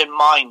 horses in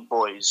mind,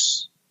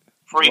 boys.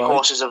 3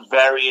 horses of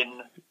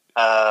varying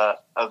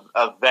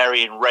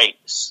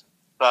rates,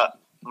 but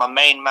my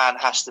main man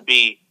has to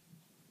be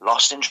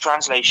Lost in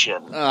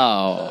Translation.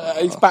 Oh,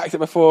 he's backed it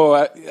before.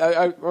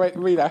 I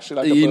read Ashley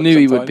like a you book knew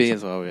sometimes. he would be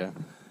as well, yeah.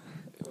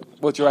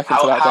 What do you reckon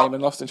to that, Damon?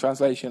 Lost in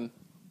Translation.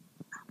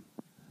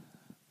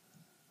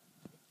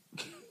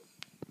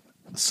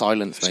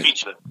 Silence, mate.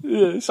 Speechless.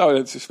 Yeah,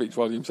 silence speaks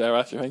volumes there,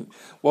 Ash, I think.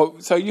 Well,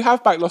 so you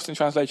have backed Lost in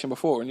Translation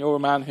before, and you're a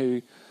man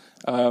who,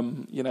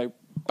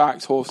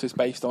 backs horses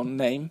based on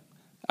name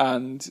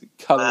and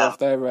colour of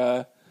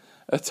their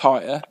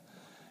attire.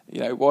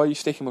 Why are you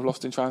sticking with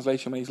Lost in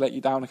Translation when he's let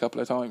you down a couple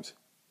of times?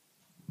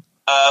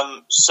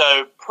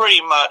 So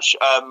pretty much,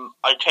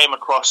 I came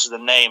across the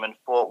name and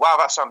thought, wow,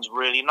 that sounds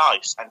really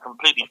nice, and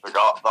completely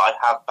forgot that I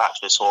have backed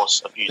this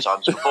horse a few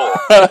times before.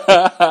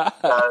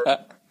 So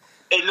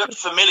it looked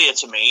familiar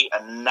to me,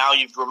 and now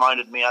you've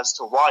reminded me as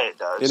to why it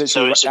does.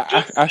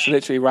 Ash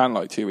literally ran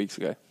like 2 weeks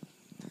ago.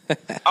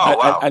 Oh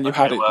wow! And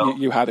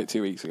you had it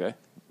 2 weeks ago.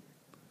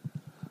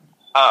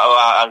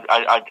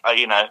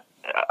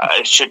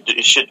 It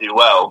should do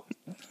well.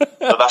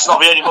 But that's not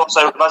the only horse.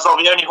 That's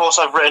not the only horse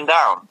I've written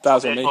down.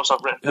 That's on me.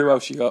 Who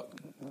else you got?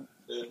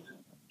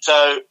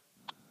 So,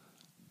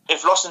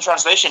 if Lost in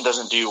Translation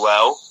doesn't do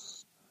well,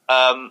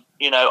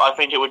 I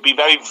think it would be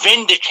very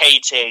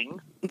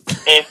vindicating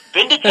if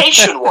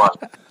Vindication won.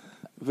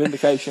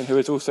 Vindication, who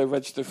is also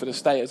registered for the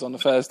Staters on the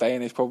Thursday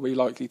and is probably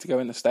likely to go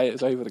in the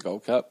Staters over the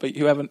Gold Cup. But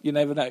you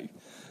never know.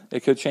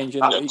 It could change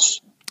in the week.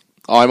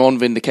 I'm on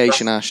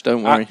Vindication, Ash.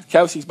 Don't worry.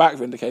 Kelsey's back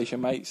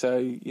Vindication, mate.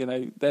 So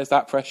there's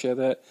that pressure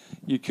that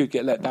you could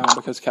get let down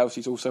because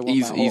Kelsey's also won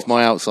that horse. He's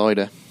my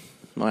outsider.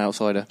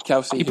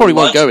 Kelsey, he probably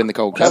won't go in the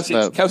Gold Cup.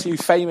 Kelsey, who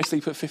famously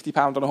put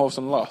 £50 on a horse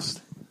and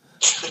lost.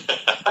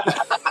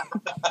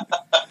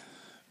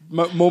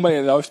 More money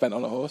than I've spent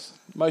on a horse.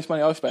 Most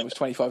money I've spent was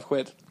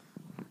 £25.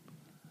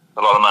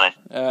 A lot of money.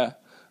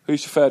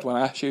 Who's the third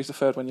one, Ash? Who's the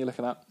third one you're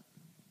looking at?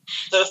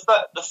 The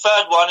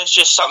third one is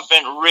just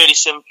something really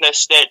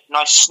simplistic,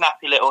 nice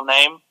snappy little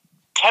name,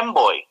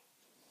 Kenboy.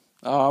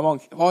 Oh, I'm on.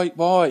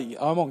 Why?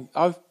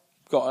 I've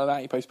got an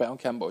anti-post bet on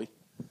Kenboy.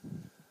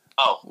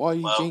 Oh, why are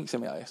you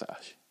jinxing me like this,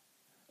 Ash?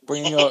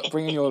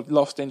 Bringing your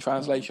Lost in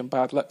Translation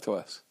bad luck to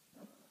us.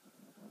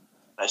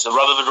 It's the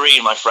rub of a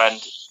dream, my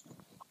friend.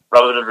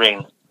 Rub of a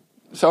dream.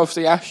 So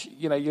obviously, Ash,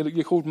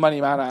 you're called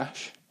Money Man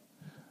Ash.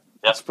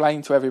 Yep.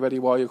 Explain to everybody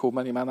why you're called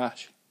Money Man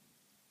Ash.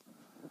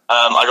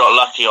 I got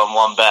lucky on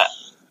one bet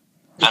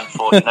and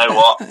thought, you know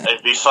what,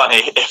 it'd be funny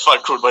if I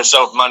called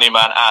myself Money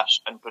Man Ash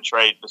and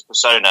portrayed this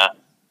persona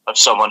of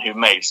someone who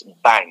makes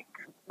bank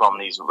from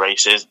these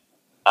races.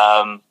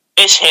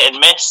 It's hit and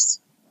miss.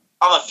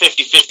 I'm a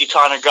 50-50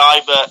 kind of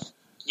guy, but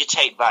you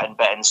take that in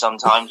betting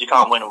sometimes. You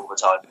can't win all the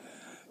time.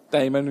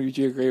 Damon, would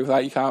you agree with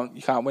that? You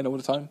can't win all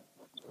the time?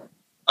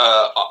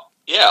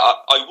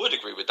 I would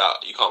agree with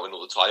that. You can't win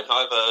all the time.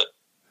 However,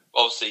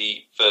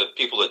 obviously, for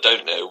people that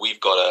don't know, we've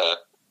got a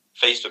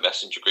Facebook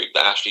Messenger group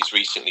that Ashley's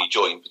recently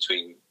joined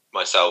between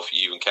myself,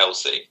 you and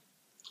Kelsey.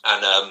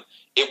 And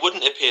it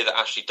wouldn't appear that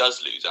Ashley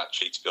does lose,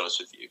 actually, to be honest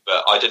with you.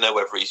 But I don't know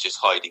whether he's just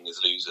hiding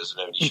his losers and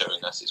only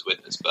showing us his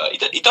winners. But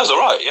he does all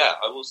right, yeah,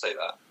 I will say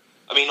that.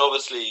 I mean,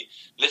 obviously,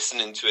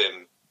 listening to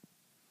him,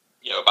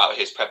 about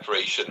his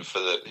preparation for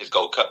his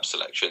Gold Cup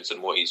selections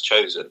and what he's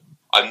chosen,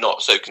 I'm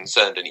not so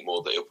concerned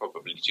anymore that he'll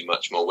probably do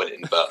much more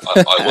winning. But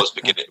I was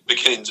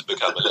beginning to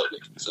become a little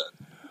bit concerned.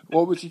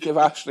 What would you give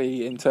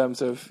Ashley in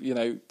terms of,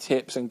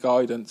 tips and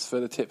guidance for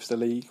the Tipster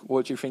League?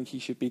 What do you think he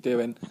should be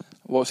doing?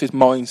 What's his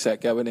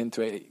mindset going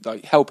into it?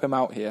 Like, help him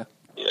out here.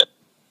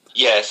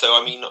 Yeah. So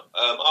I mean,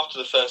 after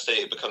the first day,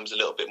 it becomes a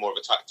little bit more of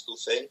a tactical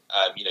thing.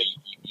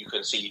 You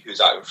can see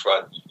who's out in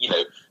front.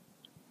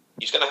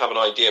 He's going to have an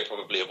idea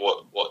probably of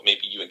what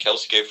maybe you and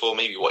Kelsey go for,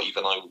 maybe what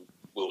even I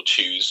will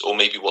choose, or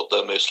maybe what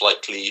the most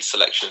likely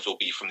selections will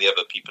be from the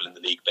other people in the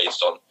league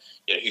based on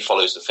who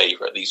follows the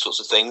favourite, these sorts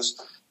of things.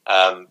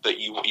 But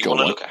you want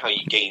to look at how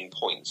you gain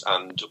points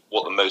and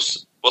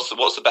what's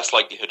the best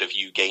likelihood of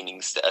you gaining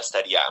a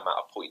steady amount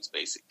of points,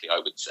 basically, I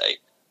would say.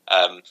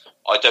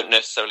 I don't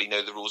necessarily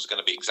know the rules are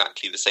going to be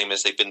exactly the same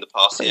as they've been the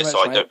past year, so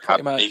I don't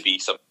have maybe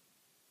some...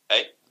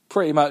 Hey?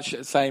 Pretty much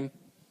the same.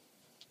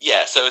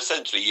 Yeah, so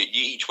essentially, you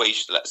each way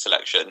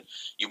selection,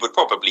 you would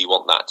probably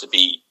want that to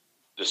be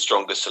the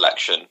strongest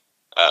selection,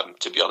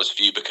 to be honest with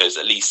you, because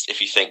at least if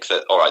you think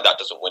that, all right, that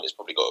doesn't win, it's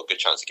probably got a good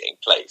chance of getting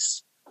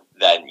place,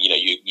 then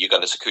you're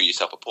going to secure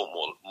yourself a point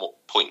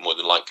more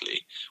than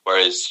likely.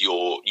 Whereas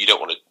you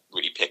don't want to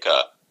really pick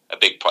a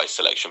big price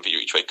selection for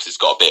your each way because it's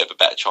got a bit of a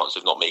better chance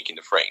of not making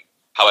the frame.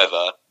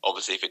 However,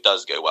 obviously, if it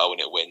does go well and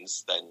it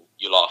wins, then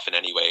you're laughing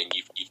anyway, and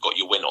you've got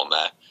your win on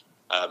there.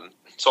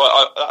 So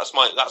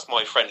that's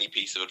my friendly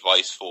piece of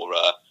advice for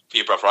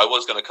your brother. I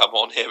was going to come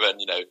on here and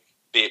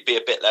be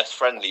a bit less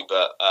friendly,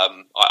 but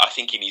I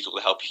think he needs all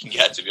the help he can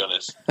get, to be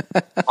honest.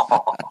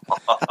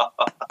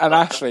 And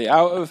Ashley,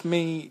 out of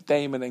me,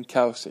 Damon and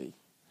Kelsey,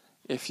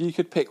 if you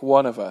could pick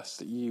one of us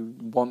that you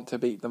want to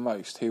beat the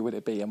most, who would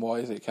it be and why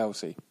is it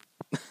Kelsey?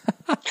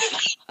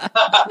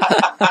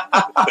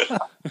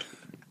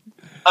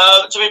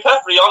 To be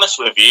perfectly honest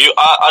with you,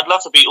 I'd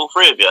love to beat all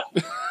three of you.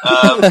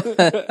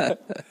 That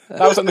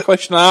wasn't the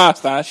question I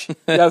asked, Ash. You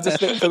have to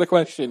stick to the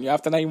question. You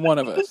have to name one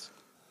of us.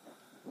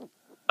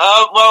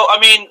 Well, I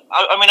mean,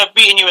 I've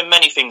beaten you in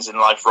many things in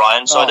life,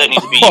 Ryan, so I don't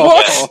need to beat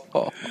you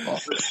again.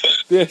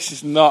 This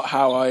is not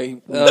how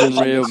I...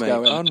 Unreal, mate.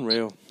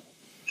 Unreal.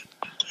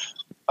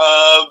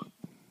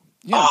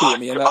 You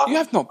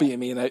have not beaten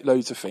me in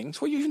loads of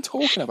things. What are you even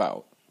talking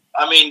about?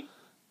 I mean,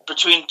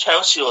 between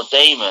Kelsey or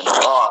Damon...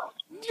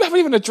 You haven't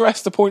even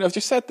addressed the point I've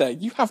just said there.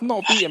 You have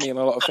not beaten me in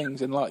a lot of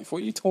things in life.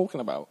 What are you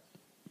talking about?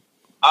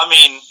 I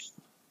mean,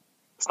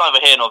 it's neither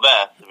here nor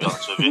there, to be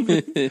honest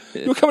with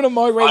you. You're coming on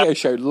my radio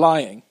show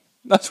lying.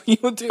 That's what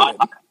you're doing.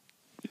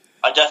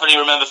 I definitely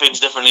remember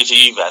things differently to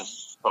you, Ben,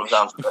 from the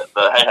sounds of it,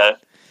 but hey-ho.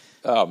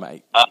 Oh,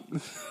 mate.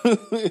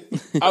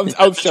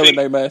 I'm showing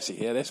no mercy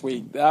here this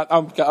week.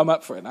 I'm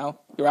up for it now.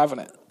 You're having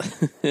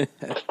it.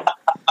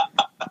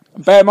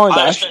 Bear in mind,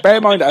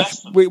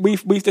 Ash,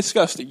 we've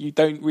discussed that you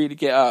don't really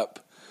get up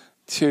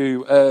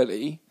too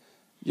early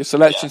Your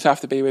selections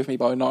have to be with me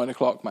by 9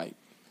 o'clock, mate.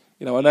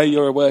 You know, I know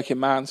you're a working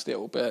man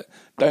still, but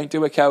don't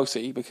do a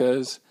Kelsey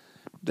because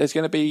there's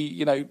going to be,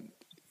 you know,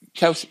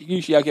 Kelsey.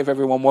 Usually I give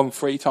everyone one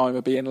free time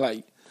of being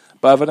late.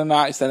 But other than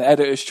that, it's then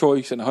editor's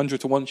choice and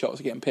 100 to 1 shots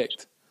are getting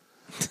picked.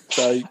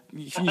 So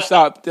if you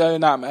start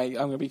doing that, mate,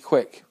 I'm going to be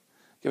quick.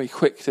 Going to be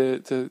quick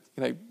to you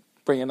know,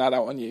 bringing that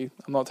out on you.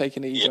 I'm not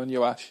taking it easy on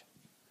you, Ash.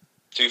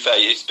 To be fair,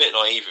 it's a bit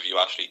naive of you,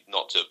 Ashley,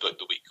 not to have booked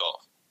the week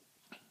off.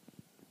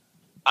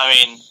 I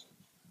mean,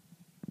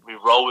 we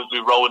roll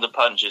with the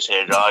punches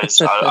here,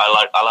 guys.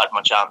 I like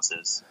my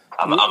chances.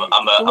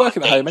 You're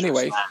working at home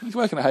anyway. He's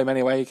working at home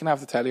anyway. You can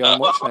have the telly on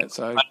watching it.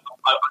 So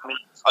I mean,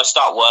 I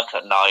start work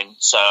at 9,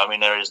 so I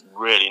mean there is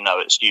really no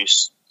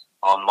excuse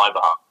on my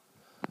behalf.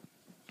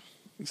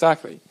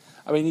 Exactly.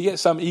 I mean, you get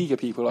some eager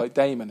people like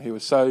Damon who are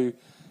so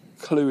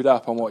clued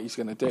up on what he's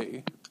going to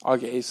do. I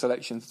get his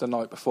selections the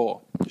night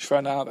before. Just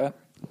throwing that out there.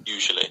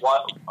 Usually.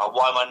 Why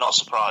am I not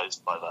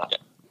surprised by that? Yeah.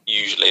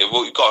 Usually.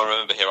 Well, you've got to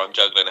remember here, I'm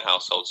juggling a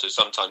household, so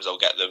sometimes I'll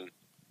get them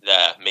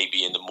there,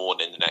 maybe in the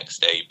morning the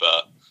next day,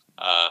 but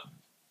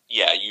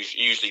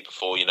usually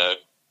before, you know,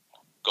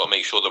 got to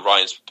make sure that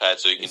Ryan's prepared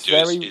so he can do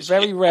it. It's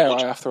very rare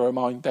I have to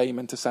remind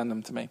Damon to send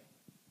them to me.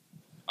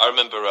 I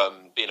remember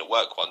being at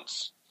work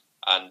once,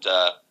 and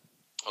I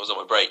was on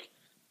my break,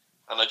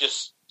 and I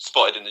just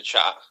spotted in the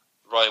chat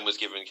Ryan was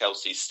giving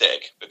Kelsey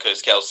stick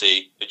because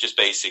Kelsey had just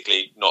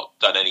basically not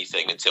done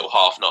anything until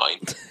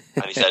 9:30,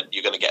 and he said,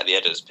 "You're going to get the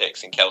editor's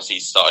picks," and Kelsey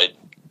started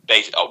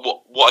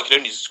what I could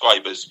only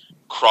describe as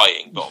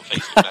crying, but on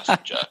Facebook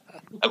Messenger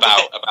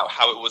about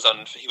how it was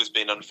he was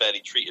being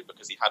unfairly treated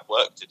because he had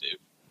work to do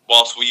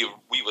whilst we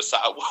were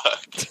sat at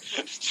work. Do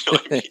you know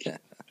what I mean?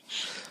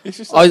 It's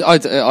just like,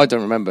 I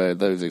don't remember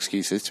those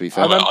excuses, to be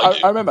fair.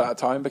 I remember that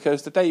time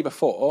because the day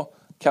before,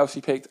 Kelsey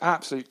picked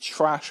absolute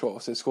trash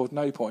horses, scored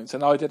no points,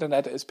 and I did an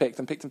editor's pick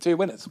and picked them 2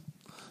 winners.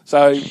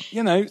 So,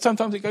 you know,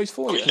 sometimes it goes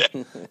for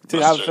you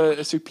to have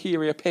a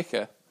superior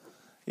picker.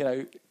 You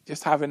know,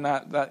 just having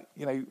that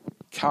you know,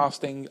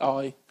 casting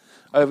eye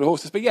over the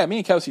horses. But yeah, me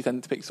and Kelsey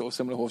tend to pick sort of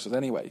similar horses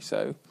anyway.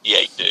 So yeah,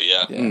 you do,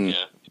 yeah.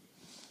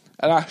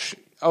 And Ash,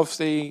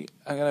 obviously,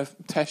 I'm going to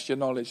test your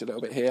knowledge a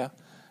little bit here.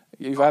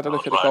 You've had a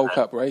look at the Gold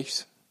Cup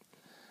race.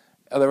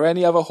 Are there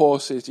any other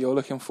horses you're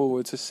looking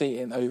forward to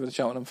seeing over the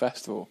Cheltenham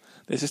Festival?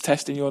 This is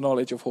testing your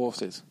knowledge of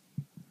horses.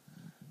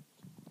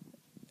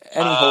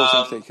 Any horse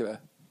in particular?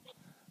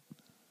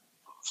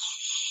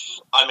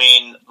 I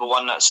mean, the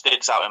one that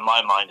sticks out in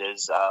my mind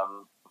is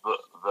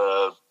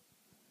the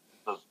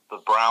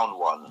brown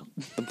one.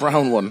 The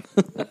brown one.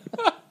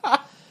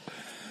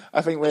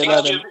 I think we're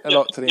learning a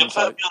lot to the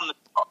inside.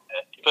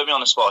 You put me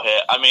on the spot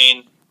here. I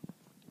mean,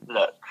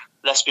 look,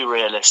 let's be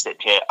realistic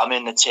here. I'm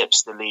in the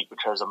Tipster League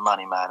because of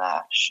Money Man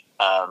Ash.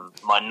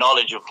 My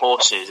knowledge of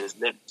horses is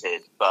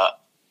limited, but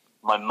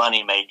my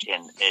money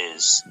making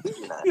is,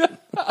 you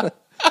know.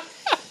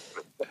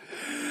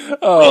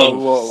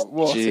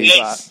 What is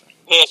that?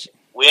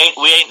 We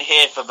ain't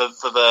here for the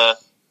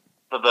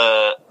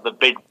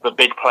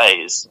big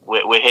plays.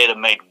 We're here to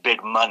make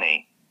big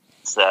money.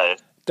 So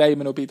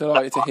Damon will be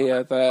delighted to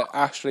hear that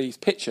Ashley's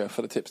picture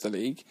for the Tipster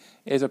League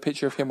is a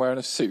picture of him wearing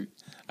a suit.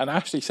 And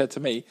Ashley said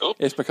to me,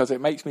 it's because it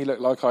makes me look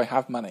like I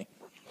have money.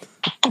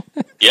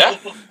 Yeah.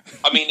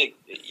 I mean,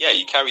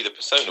 you carry the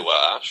persona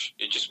well, Ash.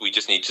 We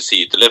just need to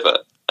see you deliver.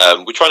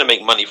 We're trying to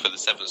make money for the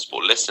Seven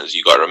Sport listeners,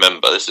 you got to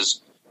remember. This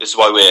is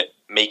why we're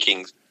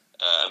making,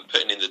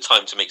 putting in the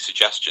time to make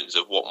suggestions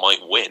of what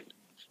might win.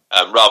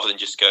 Rather than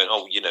just going,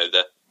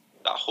 that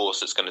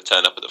horse that's going to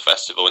turn up at the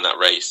festival in that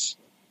race,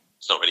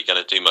 it's not really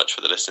going to do much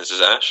for the listeners,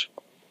 is it, Ash?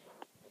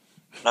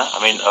 No,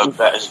 I mean,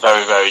 that is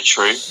very, very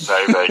true.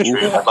 Very, very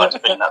true. I'd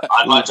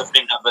like to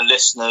think that the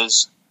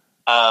listeners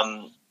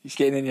he's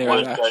getting in your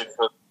own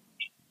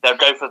they'll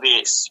go for the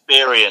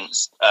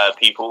experienced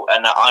people,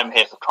 and that I'm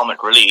here for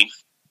comic relief.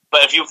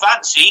 But if you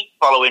fancy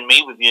following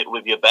me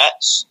with your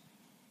bets,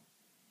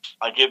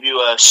 I give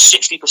you a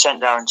 60%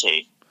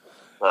 guarantee.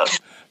 But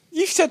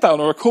you said that on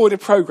a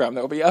recorded programme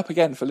that will be up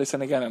again for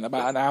Listen Again in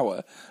about an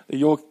hour, that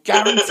you're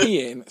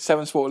guaranteeing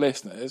Seven Sport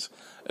listeners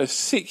a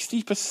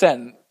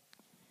 60%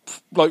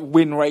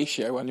 win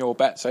ratio on your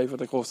bets over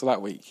the course of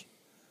that week.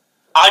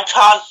 I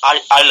can't.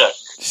 I look.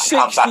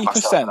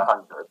 60%.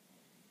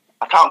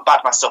 I can't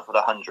back myself with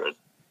 100.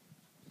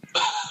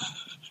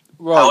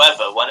 Right.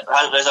 However,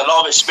 there's a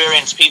lot of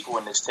experienced people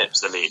in this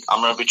Tipster League.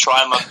 I'm going to be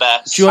trying my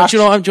best. Do you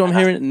know what I'm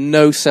hearing?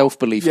 No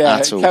self-belief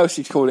at all.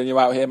 Kelsey's calling you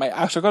out here, mate.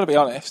 Ash, I've got to be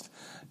honest.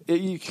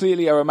 You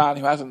clearly are a man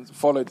who hasn't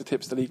followed the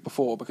Tipster League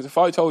before, because if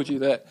I told you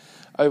that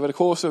over the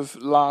course of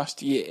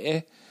last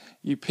year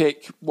you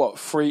pick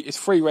it's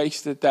 3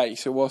 races a day,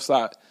 so what's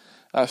that?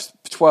 That's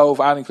 12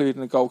 and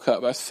including the Gold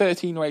Cup. That's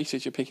 13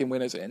 races you're picking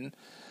winners in.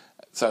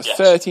 So that's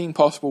 13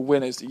 possible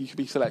winners that you could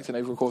be selecting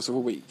over the course of a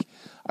week.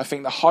 I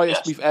think the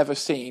highest we've ever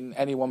seen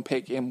anyone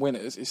pick in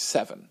winners is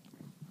 7.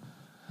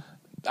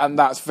 And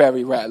that's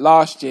very rare.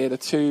 Last year, the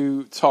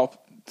two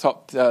top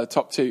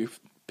 2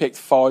 picked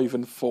 5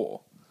 and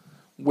 4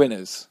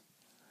 winners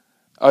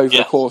over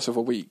the course of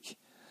a week.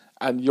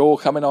 and you're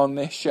coming on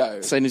this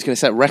show Saying he's going to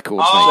set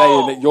records,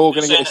 saying that you're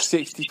going to get a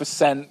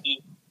 60%.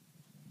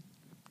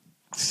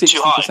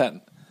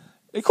 60%.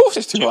 Of course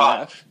it's too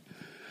high, Ash.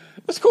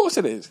 Of course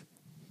it is.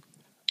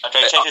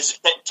 Okay,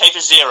 take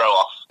a 0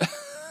 off.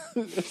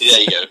 There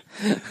you go.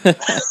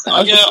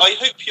 I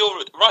hope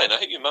you're Ryan. I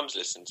hope your mum's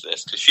listening to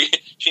this because she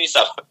needs to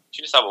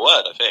have a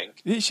word. I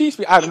think She needs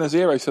to be adding a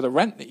 0 to the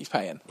rent that he's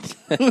paying.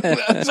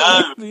 That's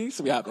what needs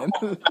to be happening.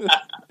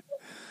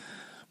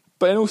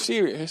 But in all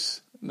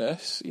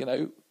seriousness,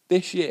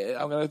 this year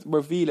I'm going to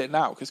reveal it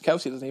now because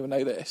Kelsey doesn't even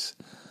know this.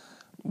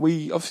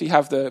 We obviously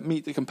have the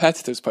Meet the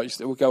Competitors post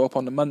that will go up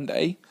on the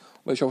Monday,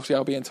 which obviously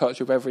I'll be in touch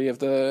with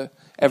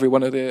every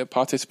one of the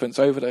participants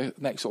over the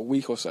next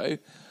week or so.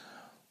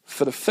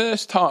 For the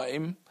first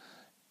time,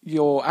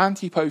 your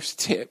anti-post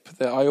tip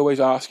that I always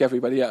ask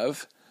everybody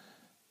of,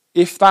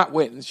 if that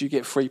wins, you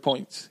get 3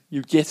 points.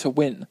 You get a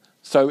win.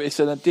 So it's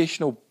an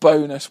additional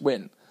bonus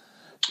win.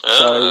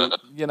 So,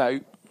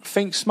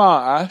 think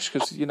smart, Ash,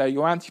 because,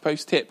 your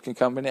anti-post tip can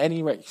come in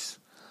any race.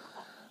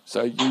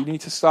 So you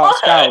need to start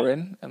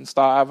scouring and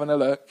start having a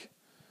look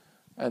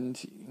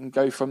and you can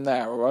go from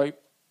there, all right?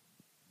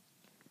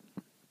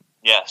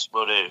 Yes,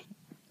 will do.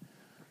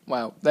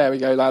 Well, there we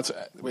go, lads.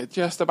 We're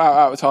just about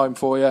out of time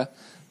for you,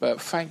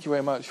 but thank you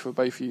very much for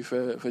both of you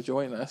for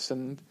joining us.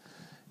 And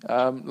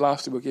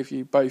lastly, we'll give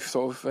you both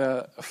sort of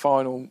a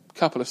final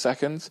couple of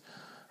seconds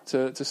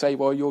to say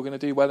why you're going to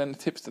do well in the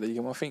Tipster League.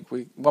 And I think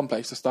one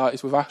place to start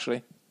is with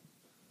Ashley.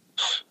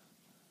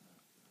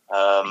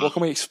 What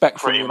can we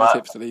expect from you in the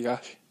Tipster League,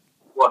 Ash?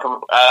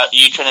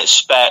 You can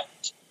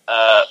expect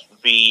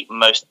the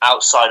most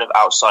outside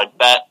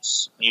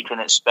bets. You can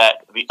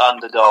expect the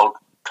underdog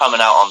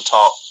coming out on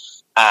top.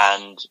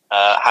 And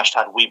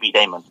hashtag we beat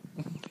Damon.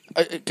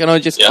 Can I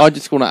just? Yeah. I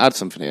just want to add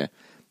something here.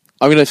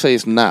 I'm going to say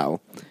this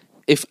now.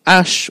 If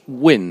Ash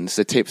wins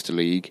the Tipster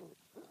League,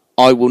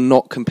 I will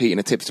not compete in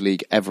a Tipster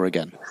League ever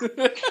again.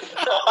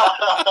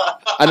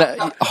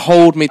 And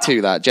hold me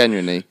to that,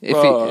 genuinely.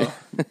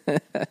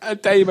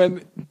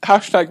 Damon,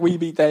 hashtag we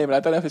beat Damon.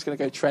 I don't know if it's going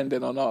to go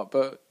trending or not,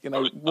 but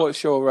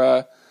what's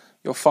your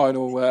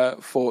final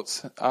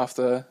thoughts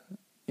after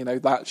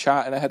that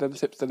chat and ahead of the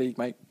Tipster League,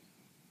 mate?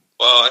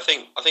 Well, I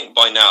think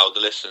by now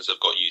the listeners have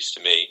got used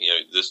to me.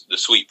 The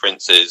Sweet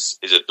Prince is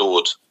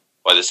adored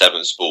by the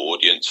Seven Sport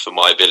audience for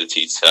my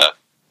ability to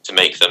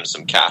make them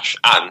some cash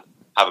and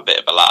have a bit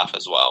of a laugh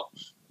as well.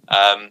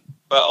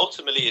 But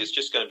ultimately, it's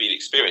just going to be the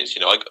experience.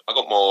 I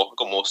got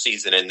more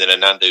seasoning than a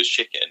Nando's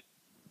chicken,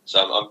 so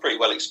I'm pretty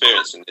well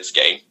experienced in this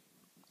game.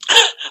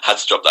 Had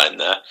to drop that in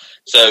there.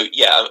 So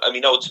yeah, I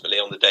mean, ultimately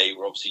on the day,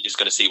 we're obviously just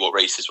going to see what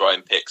races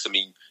Ryan picks. I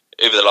mean,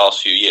 over the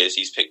last few years,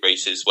 he's picked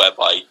races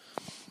whereby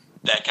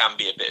there can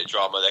be a bit of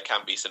drama, there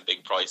can be some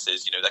big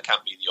prices, there can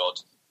be the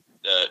odd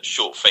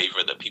short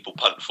favourite that people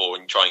punt for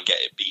and try and get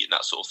it beaten,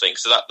 that sort of thing.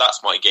 So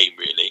that's my game,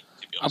 really.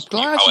 To be honest,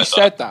 I'm glad you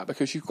said that,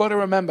 because you've got to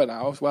remember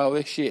now as well,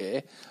 this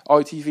year,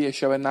 ITV are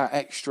showing that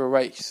extra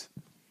race.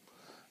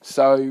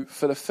 So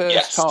for the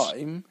first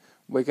time,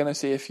 we're going to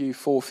see a few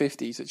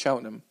 450s at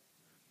Cheltenham.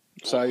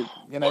 So,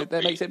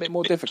 that makes it a bit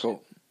more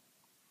difficult.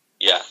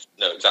 Yeah,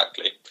 no,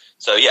 exactly.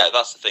 So yeah,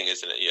 that's the thing,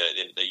 isn't it?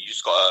 You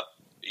just got to...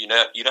 You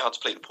know how to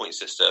play the point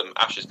system.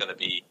 Ash is going to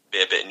be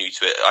a bit new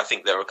to it. I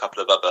think there are a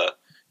couple of other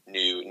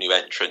new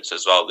entrants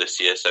as well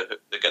this year, so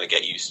they're going to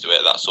get used to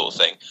it, that sort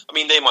of thing. I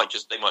mean, they might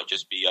just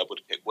be able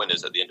to pick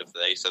winners at the end of the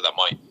day, so that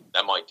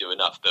might do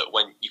enough. But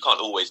when you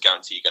can't always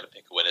guarantee you're going to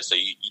pick a winner, so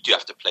you do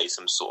have to play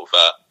some sort of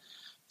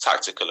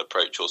tactical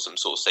approach or some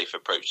sort of safe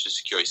approach to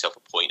secure yourself a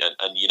point,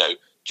 and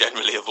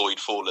generally avoid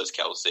fallers,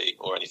 Kelsey,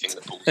 or anything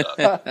that falls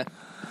up.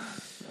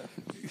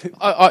 Do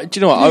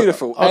you know what?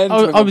 Beautiful.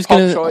 I was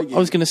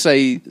going to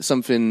say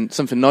something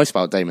nice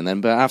about Damon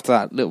then, but after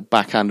that little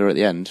backhander at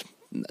the end,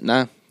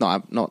 not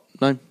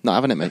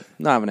having it, mate.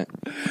 Not having it.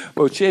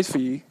 Well, cheers for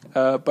you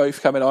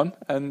both coming on,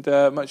 and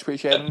much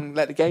appreciated. And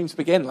let the games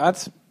begin,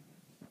 lads.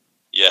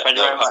 Yeah, thank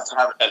you very much for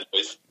having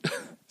me.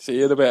 See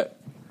you in a bit.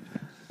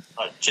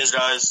 All right, cheers,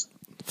 guys.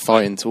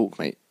 Fighting talk,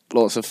 mate.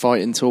 Lots of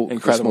fighting talk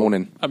this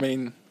morning. I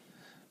mean,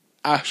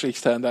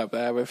 Ashley's turned up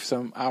there with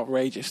some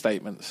outrageous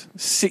statements.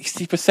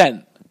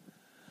 60%.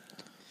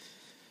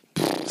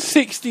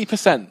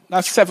 60%.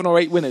 That's 7 or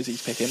 8 winners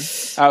he's picking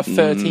out of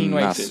 13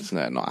 races.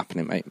 No, not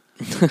happening, mate.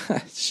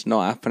 It's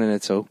not happening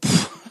at all.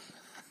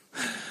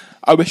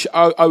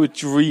 I would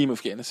dream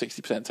of getting a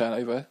 60%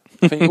 turnover.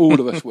 I think all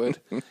of us would.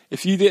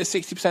 If you did a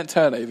 60%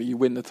 turnover, you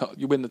win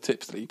the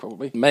Tipster League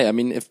probably. Mate, I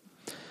mean, if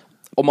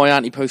on my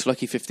anti-post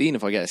Lucky 15,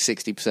 if I get a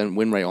 60%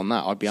 win rate on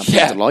that, I'd be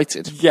absolutely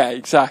delighted. Yeah,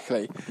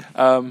 exactly.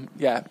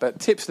 But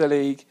Tipster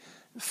League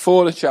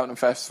for the Cheltenham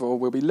Festival.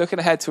 We'll be looking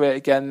ahead to it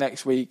again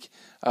next week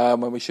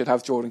when we should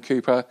have Jordan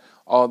Cooper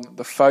on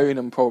the phone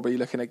and probably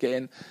looking at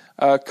getting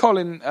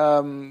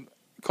Colin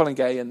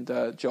Gay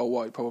and Joel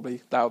White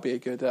probably. That would be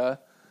a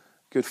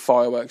good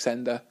fireworks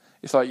ender.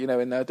 It's like, in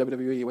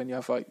WWE when you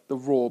have like the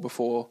Raw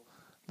before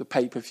the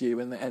pay-per-view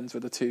and it ends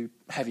with the two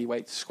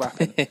heavyweights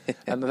scrapping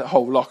and the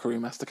whole locker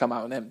room has to come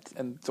out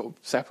and sort of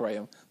separate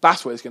them.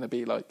 That's what it's going to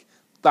be like.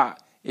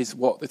 That is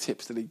what the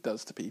Tipster League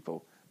does to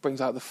people.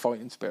 brings out the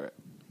fighting spirit.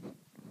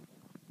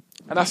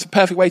 And that's the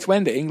perfect way to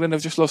end it. England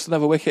have just lost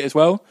another wicket as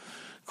well.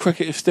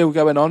 Cricket is still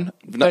going on.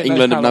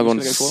 England have now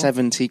gone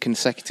 70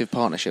 consecutive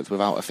partnerships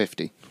without a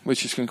 50.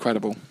 Which is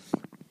incredible.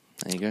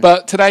 There you go.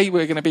 But today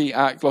we're going to be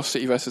at Gloucester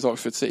City versus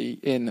Oxford City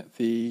in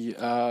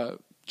the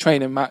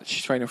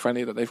training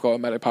friendly that they've got at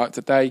Meadow Park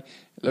today.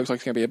 It looks like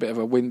it's going to be a bit of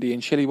a windy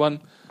and chilly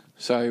one.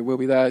 So we'll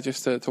be there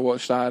just to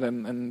watch that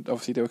and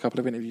obviously do a couple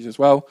of interviews as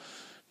well.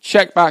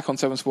 Check back on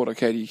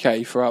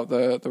 7sport.co.uk throughout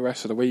the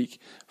rest of the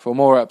week for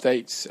more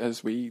updates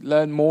as we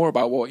learn more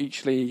about what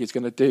each league is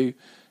going to do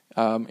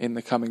in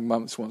the coming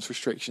months once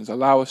restrictions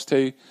allow us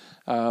to.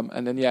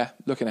 And then,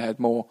 looking ahead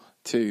more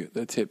to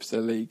the Tipster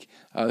League.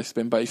 This has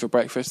been Buttee for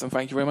Breakfast, and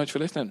thank you very much for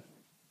listening.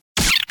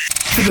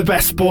 For the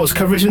best sports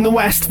coverage in the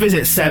West,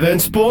 visit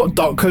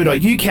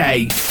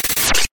 7sport.co.uk.